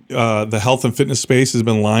is the health and fitness space has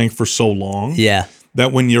been lying for so long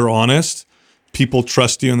that when you're honest, people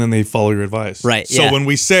trust you and then they follow your advice. Right. So when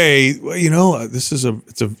we say, well,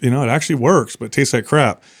 it actually works, but it tastes like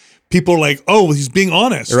crap. People are like, oh, he's being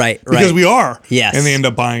honest. Right. Because we are. Yes. And they end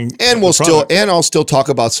up buying. And I'll still talk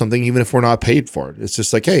about something even if we're not paid for it. It's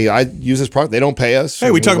just like, hey, I use this product. They don't pay us.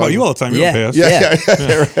 Hey, we talk about you all the time. You don't pay us.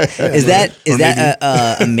 Is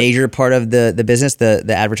that a major part of the business?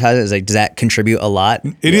 The advertising is like, does that contribute a lot?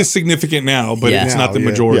 It is significant now, but it's not the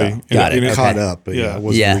majority. Got it. Caught up, but it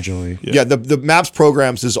wasn't originally. Yeah, the MAPS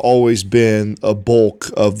programs has always been a bulk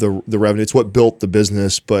of the revenue. It's what built the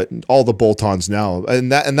business, but all the bolt-ons now, and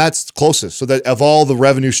that's closest. So that of all the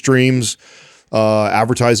revenue streams,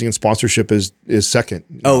 advertising and sponsorship is second.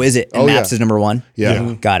 Oh, is it? And MAPS is number one?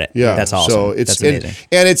 Yeah. Got it. Yeah. That's awesome. So it's amazing.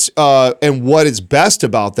 And what is best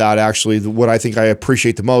about that, actually, what I think I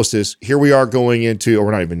appreciate the most is here we are going into, or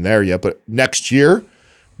we're not even there yet, but next year,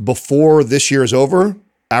 before this year is over,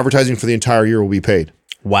 advertising for the entire year will be paid.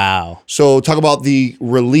 Wow. So talk about the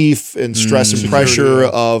relief and stress and pressure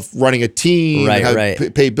of running a team, and how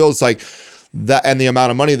to pay bills. Like that and the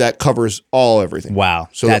amount of money that covers everything. Wow.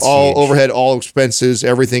 So that's all huge. overhead, all expenses,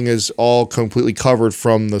 everything is all completely covered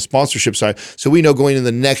from the sponsorship side. So we know going into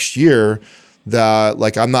the next year that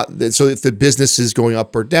like I'm not, so if the business is going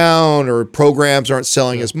up or down or programs aren't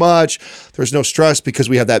selling as much, there's no stress because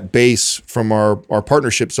we have that base from our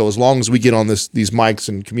partnership. So as long as we get on these mics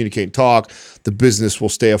and communicate and talk, the business will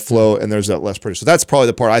stay afloat and there's that less pressure. So that's probably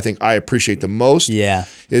the part I think I appreciate the most. Yeah.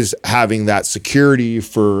 Is having that security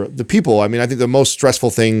for the people. I mean, I think the most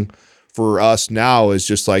stressful thing for us now is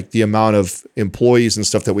just like the amount of employees and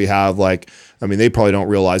stuff that we have. Like, I mean, they probably don't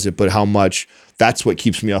realize it, but how much that's what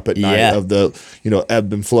keeps me up at night of the,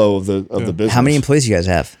 ebb and flow of the business. How many employees do you guys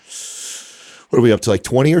have? What are we up to, like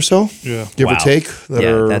 20 or so? Yeah. Give or take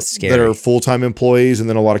that's scary. that are full-time employees, and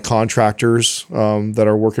then a lot of contractors that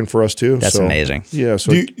are working for us too. That's amazing. Yeah.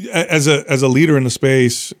 So As a leader in the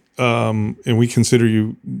space, and we consider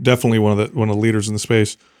you definitely one of the leaders in the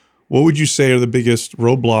space, what would you say are the biggest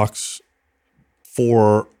roadblocks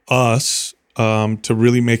for us to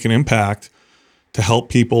really make an impact to help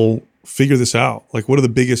people figure this out? Like, what are the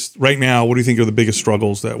biggest right now? What do you think are the biggest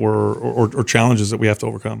struggles that or challenges that we have to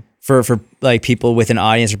overcome for like people with an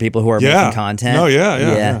audience or people who are making content? No,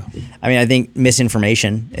 yeah. I mean, I think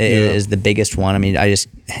misinformation is the biggest one. I mean,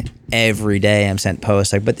 every day I'm sent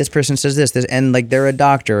posts like, but this person says this, and like they're a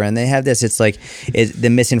doctor and they have this. It's like the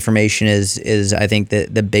misinformation is I think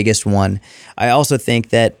the biggest one. I also think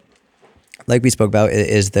that, like we spoke about,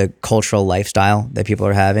 is the cultural lifestyle that people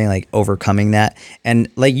are having, like overcoming that. And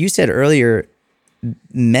like you said earlier,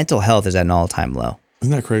 mental health is at an all-time low.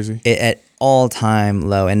 Isn't that crazy? At all-time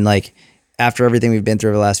low. And like after everything we've been through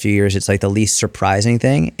over the last few years, it's like the least surprising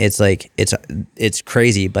thing. It's like it's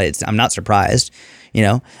crazy, but I'm not surprised,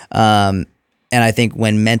 And I think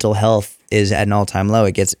when mental health is at an all-time low,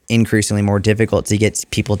 it gets increasingly more difficult to get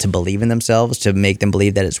people to believe in themselves, to make them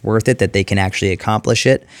believe that it's worth it, that they can actually accomplish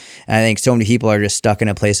it. And I think so many people are just stuck in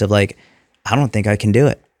a place of like, I don't think I can do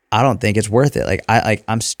it. I don't think it's worth it. Like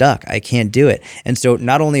I'm stuck. I can't do it. And so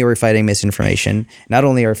not only are we fighting misinformation, not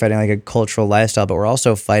only are we fighting like a cultural lifestyle, but we're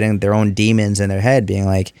also fighting their own demons in their head, being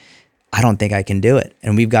like, I don't think I can do it.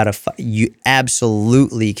 And we've got to you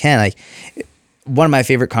absolutely can. Like, one of my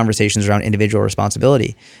favorite conversations around individual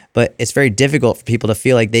responsibility, but it's very difficult for people to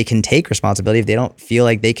feel like they can take responsibility if they don't feel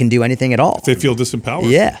like they can do anything at all. If they feel disempowered.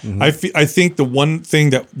 Yeah. Mm-hmm. I think the one thing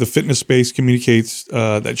that the fitness space communicates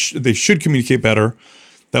that they should communicate better,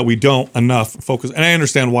 that we don't enough focus. And I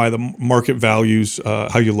understand why the market values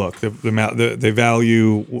how you look. They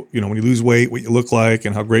value, when you lose weight, what you look like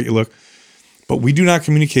and how great you look. But we do not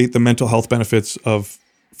communicate the mental health benefits of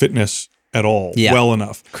fitness at all well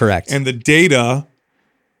enough. Correct. And the data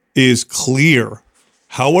is clear.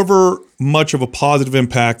 However much of a positive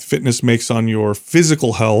impact fitness makes on your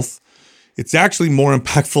physical health, it's actually more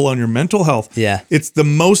impactful on your mental health. Yeah. It's the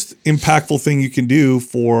most impactful thing you can do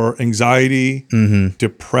for anxiety,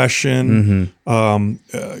 depression,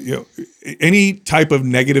 any type of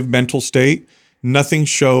negative mental state. Nothing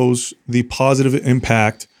shows the positive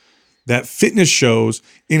impact that fitness shows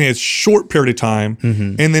in a short period of time.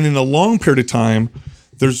 And then in a long period of time,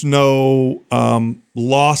 there's no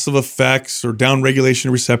loss of effects or downregulation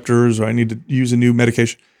of receptors, or I need to use a new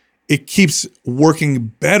medication. It keeps working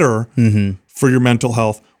better for your mental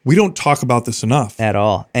health. We don't talk about this enough. At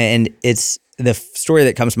all. And it's the story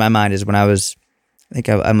that comes to my mind is when I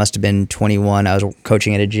must have been 21. I was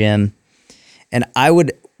coaching at a gym. And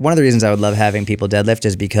one of the reasons I would love having people deadlift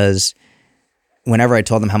is because whenever I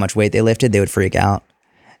told them how much weight they lifted, they would freak out.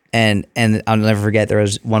 And I'll never forget, there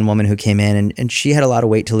was one woman who came in and she had a lot of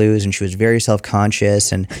weight to lose and she was very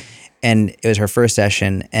self-conscious and it was her first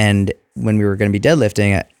session. And when we were going to be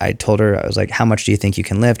deadlifting, I told her, I was like, how much do you think you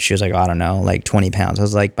can lift? She was like, I don't know, like 20 pounds. I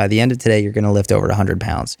was like, by the end of today, you're going to lift over 100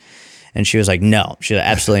 pounds. And she was like, no, she was like,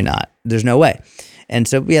 absolutely not. There's no way. And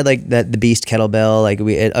so we had like the beast kettlebell, like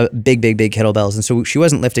we had big kettlebells. And so she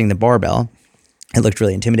wasn't lifting the barbell. It looked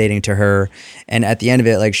really intimidating to her. And at the end of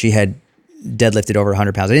it, like she had deadlifted over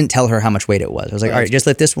 100 pounds. I didn't tell her how much weight it was. I was like, all right, just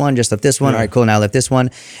lift this one, just lift this one. All right, cool. Now lift this one.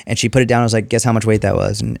 And she put it down. I was like, guess how much weight that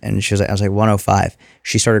was? And she was like, I was like, 105.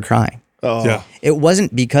 She started crying. Oh. Yeah. It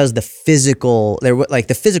wasn't because the physical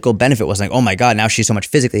benefit wasn't like, oh my God, now she's so much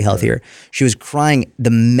physically healthier. Right. She was crying.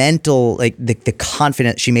 The mental, like the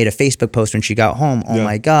confidence. She made a Facebook post when she got home. Oh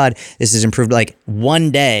my God, this has improved like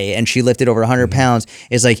one day, and she lifted over 100 pounds.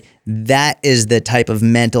 It's like that is the type of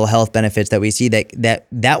mental health benefits that we see that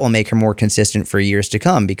will make her more consistent for years to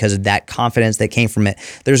come, because of that confidence that came from it.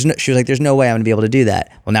 She was like, there's no way I'm going to be able to do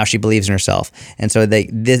that. Well, now she believes in herself. And so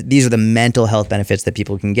these are the mental health benefits that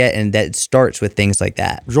people can get. And that starts with things like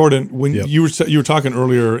that. Jordan, when you were talking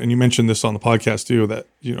earlier, and you mentioned this on the podcast too, that,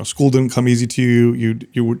 school didn't come easy to you.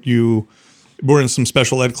 You were in some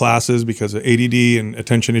special ed classes because of ADD and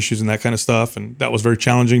attention issues and that kind of stuff. And that was very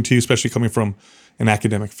challenging to you, especially coming from an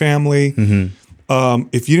academic family. Mm-hmm.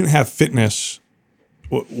 If you didn't have fitness,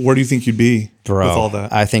 where do you think you'd be with all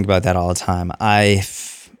that? I think about that all the time. I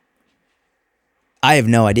have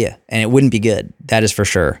no idea, and it wouldn't be good. That is for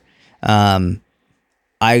sure. I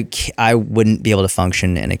wouldn't be able to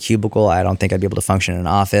function in a cubicle. I don't think I'd be able to function in an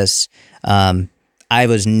office. I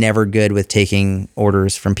was never good with taking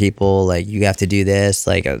orders from people. Like, you have to do this.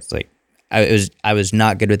 Like, I was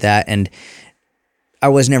not good with that. And I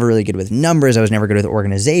was never really good with numbers. I was never good with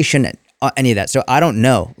organization, any of that. So I don't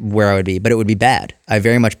know where I would be, but it would be bad. I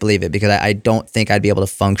very much believe it, because I don't think I'd be able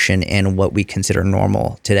to function in what we consider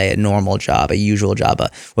normal today, a normal job, a usual job,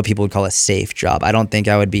 what people would call a safe job. I don't think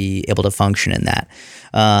I would be able to function in that.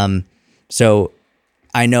 So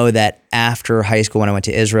I know that after high school, when I went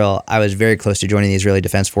to Israel, I was very close to joining the Israeli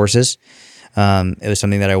Defense Forces. It was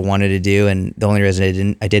something that I wanted to do, and the only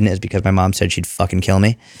reason I didn't is because my mom said she'd fucking kill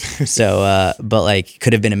me. So, but like,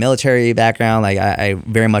 could have been a military background. Like, I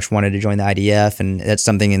very much wanted to join the IDF, and that's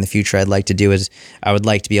something in the future I'd like to do. Is I would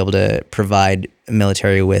like to be able to provide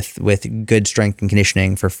military with good strength and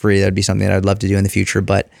conditioning for free. That'd be something that I'd love to do in the future.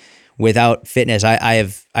 But without fitness, I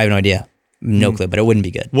have no idea. No clue, but it wouldn't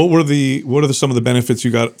be good. What are some of the benefits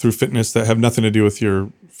you got through fitness that have nothing to do with your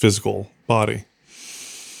physical body?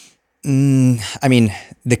 I mean,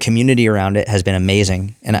 the community around it has been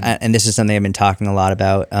amazing, and this is something I've been talking a lot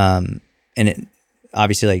about. And it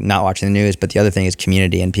obviously, like, not watching the news, but the other thing is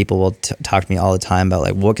community. And people will talk to me all the time about,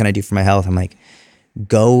 like, what can I do for my health? I'm like,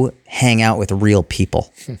 go hang out with real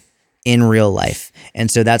people. In real life. And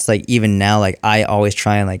so that's, like, even now, like, I always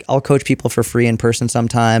try and, like, I'll coach people for free in person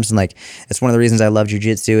sometimes. And, like, it's one of the reasons I love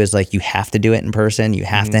jujitsu is, like, you have to do it in person. You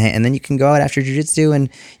have to, and then you can go out after jujitsu and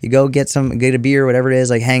you go get a beer, whatever it is,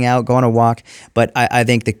 like, hang out, go on a walk. But I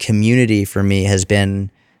think the community for me has been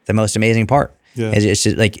the most amazing part. Yeah. It's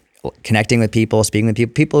just, like, connecting with people, speaking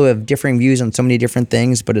with people who have differing views on so many different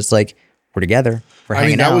things, but it's like, we're together. We're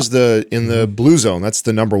hanging out. That was in the blue zone. That's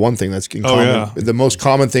the number one thing that's in common. Yeah. The most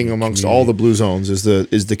common thing amongst all the blue zones is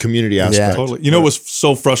the community aspect. Yeah, totally. You know what's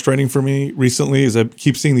so frustrating for me recently is I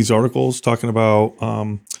keep seeing these articles talking about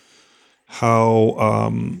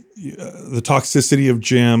how the toxicity of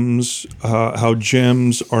gyms, how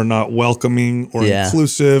gyms are not welcoming or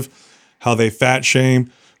inclusive, how they fat shame.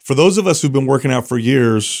 For those of us who've been working out for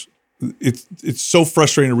years, it's so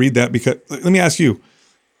frustrating to read that, because let me ask you,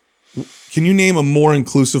 can you name a more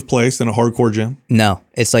inclusive place than a hardcore gym? No,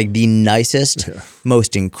 it's like the nicest,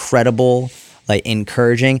 most incredible, like,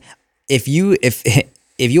 encouraging. If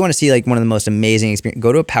you want to see, like, one of the most amazing experiences,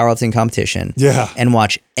 go to a powerlifting competition and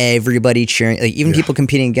watch everybody cheering, like, even people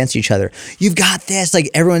competing against each other. You've got this, like,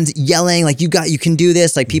 everyone's yelling, like, you can do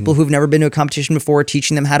this, like, people who've never been to a competition before,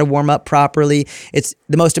 teaching them how to warm up properly. It's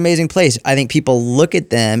the most amazing place. I think people look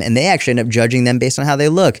at them and they actually end up judging them based on how they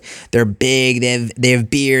look. They're big, they have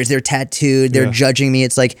beards, they're tattooed, they're judging me.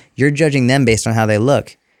 It's like, you're judging them based on how they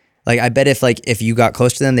look. Like, I bet if you got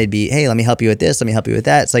close to them, they'd be, hey, let me help you with this, let me help you with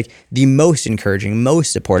that. It's like the most encouraging,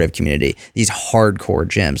 most supportive community. These hardcore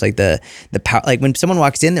gyms, like the power, like, when someone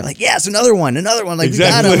walks in, they're like, yes, another one. Like,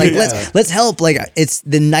 exactly. We got them. Like, let's help. Like, it's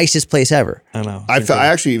the nicest place ever. I know. I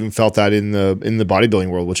actually even felt that in the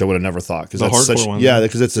bodybuilding world, which I would have never thought, because that's such one,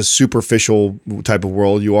 because it's a superficial type of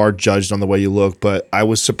world. You are judged on the way you look, but I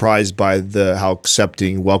was surprised by how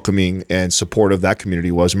accepting, welcoming, and supportive that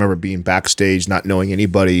community was. I remember being backstage, not knowing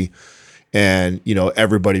anybody. And,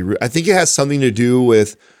 everybody, I think it has something to do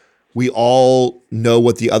with, we all know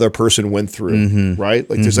what the other person went through, right?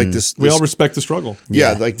 Like, there's like this. We all respect the struggle.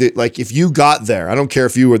 Yeah. Like if you got there, I don't care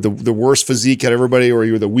if you were the worst physique at everybody or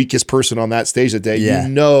you were the weakest person on that stage that day, you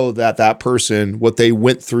know that person, what they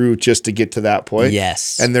went through just to get to that point.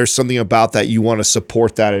 Yes. And there's something about that. You want to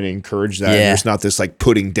support that and encourage that. Yeah. And there's not this, like,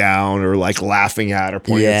 putting down or, like, laughing at or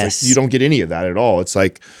pointing. It's like, you don't get any of that at all. It's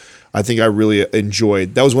like, I think I really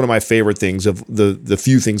enjoyed, that was one of my favorite things of the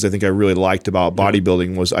few things I think I really liked about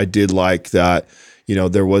bodybuilding was I did like that,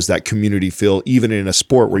 there was that community feel even in a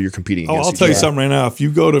sport where you're competing against I'll tell you something right now. If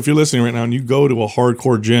you're listening right now and you go to a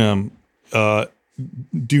hardcore gym,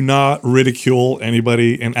 do not ridicule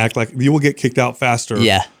anybody and act like you will get kicked out faster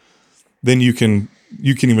than you can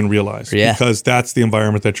even realize because that's the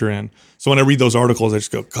environment that you're in. So when I read those articles, I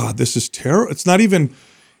just go, God, this is terrible. It's not even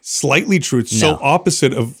slightly true. It's so No.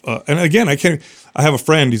 opposite of. And again, I have a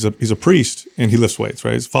friend. He's a priest, and he lifts weights.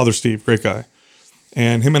 Right, his father Steve, great guy.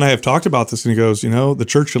 And him and I have talked about this, and he goes, the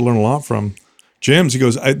church should learn a lot from gyms. He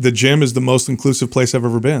goes, the gym is the most inclusive place I've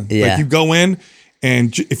ever been. Yeah. Like you go in,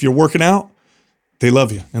 and if you're working out, they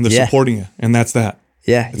love you and they're Yeah. supporting you, and that's that.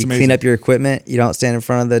 Yeah, It's you amazing. clean up your equipment. You don't stand in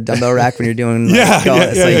front of the dumbbell rack when you're doing Yeah, like,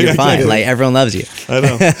 yeah, you're fine. exactly. Like everyone loves you. I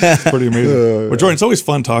know. It's pretty amazing. Well, Jordan, it's always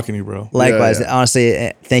fun talking to you, bro. Likewise,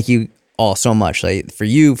 honestly, thank you all so much. Like for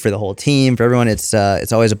you, for the whole team, for everyone. It's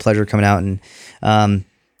always a pleasure coming out, and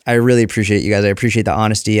I really appreciate you guys. I appreciate the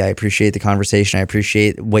honesty. I appreciate the conversation. I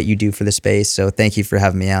appreciate what you do for the space. So thank you for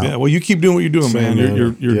having me out. Yeah, well, you keep doing what you're doing, man.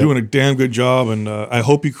 Same, You're doing a damn good job, and I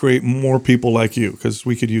hope you create more people like you because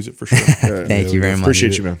we could use it for sure. Thank you very much.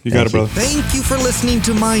 Appreciate you, man. You got it, brother. Thank you for listening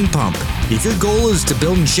to Mind Pump. If your goal is to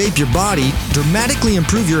build and shape your body, dramatically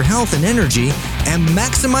improve your health and energy, and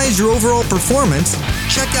maximize your overall performance,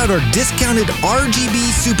 check out our discounted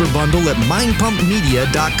RGB Super Bundle at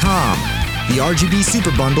mindpumpmedia.com. The RGB Super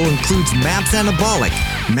Bundle includes MAPS Anabolic,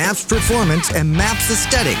 MAPS Performance, and MAPS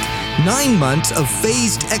Aesthetic. 9 months of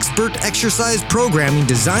phased expert exercise programming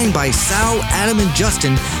designed by Sal, Adam, and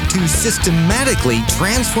Justin to systematically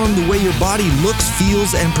transform the way your body looks,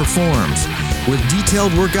 feels, and performs. With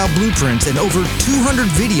detailed workout blueprints and over 200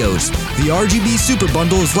 videos, the RGB Super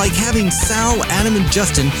Bundle is like having Sal, Adam, and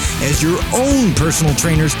Justin as your own personal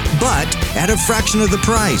trainers, but at a fraction of the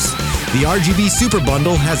price. The RGB Super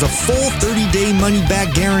Bundle has a full 30-day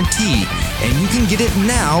money-back guarantee, and you can get it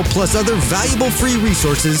now plus other valuable free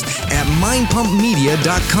resources at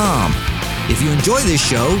mindpumpmedia.com. If you enjoy this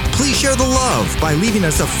show, please share the love by leaving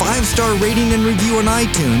us a 5-star rating and review on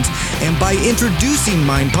iTunes and by introducing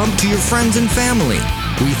Mind Pump to your friends and family.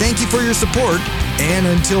 We thank you for your support, and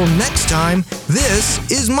until next time, this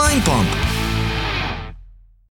is Mind Pump.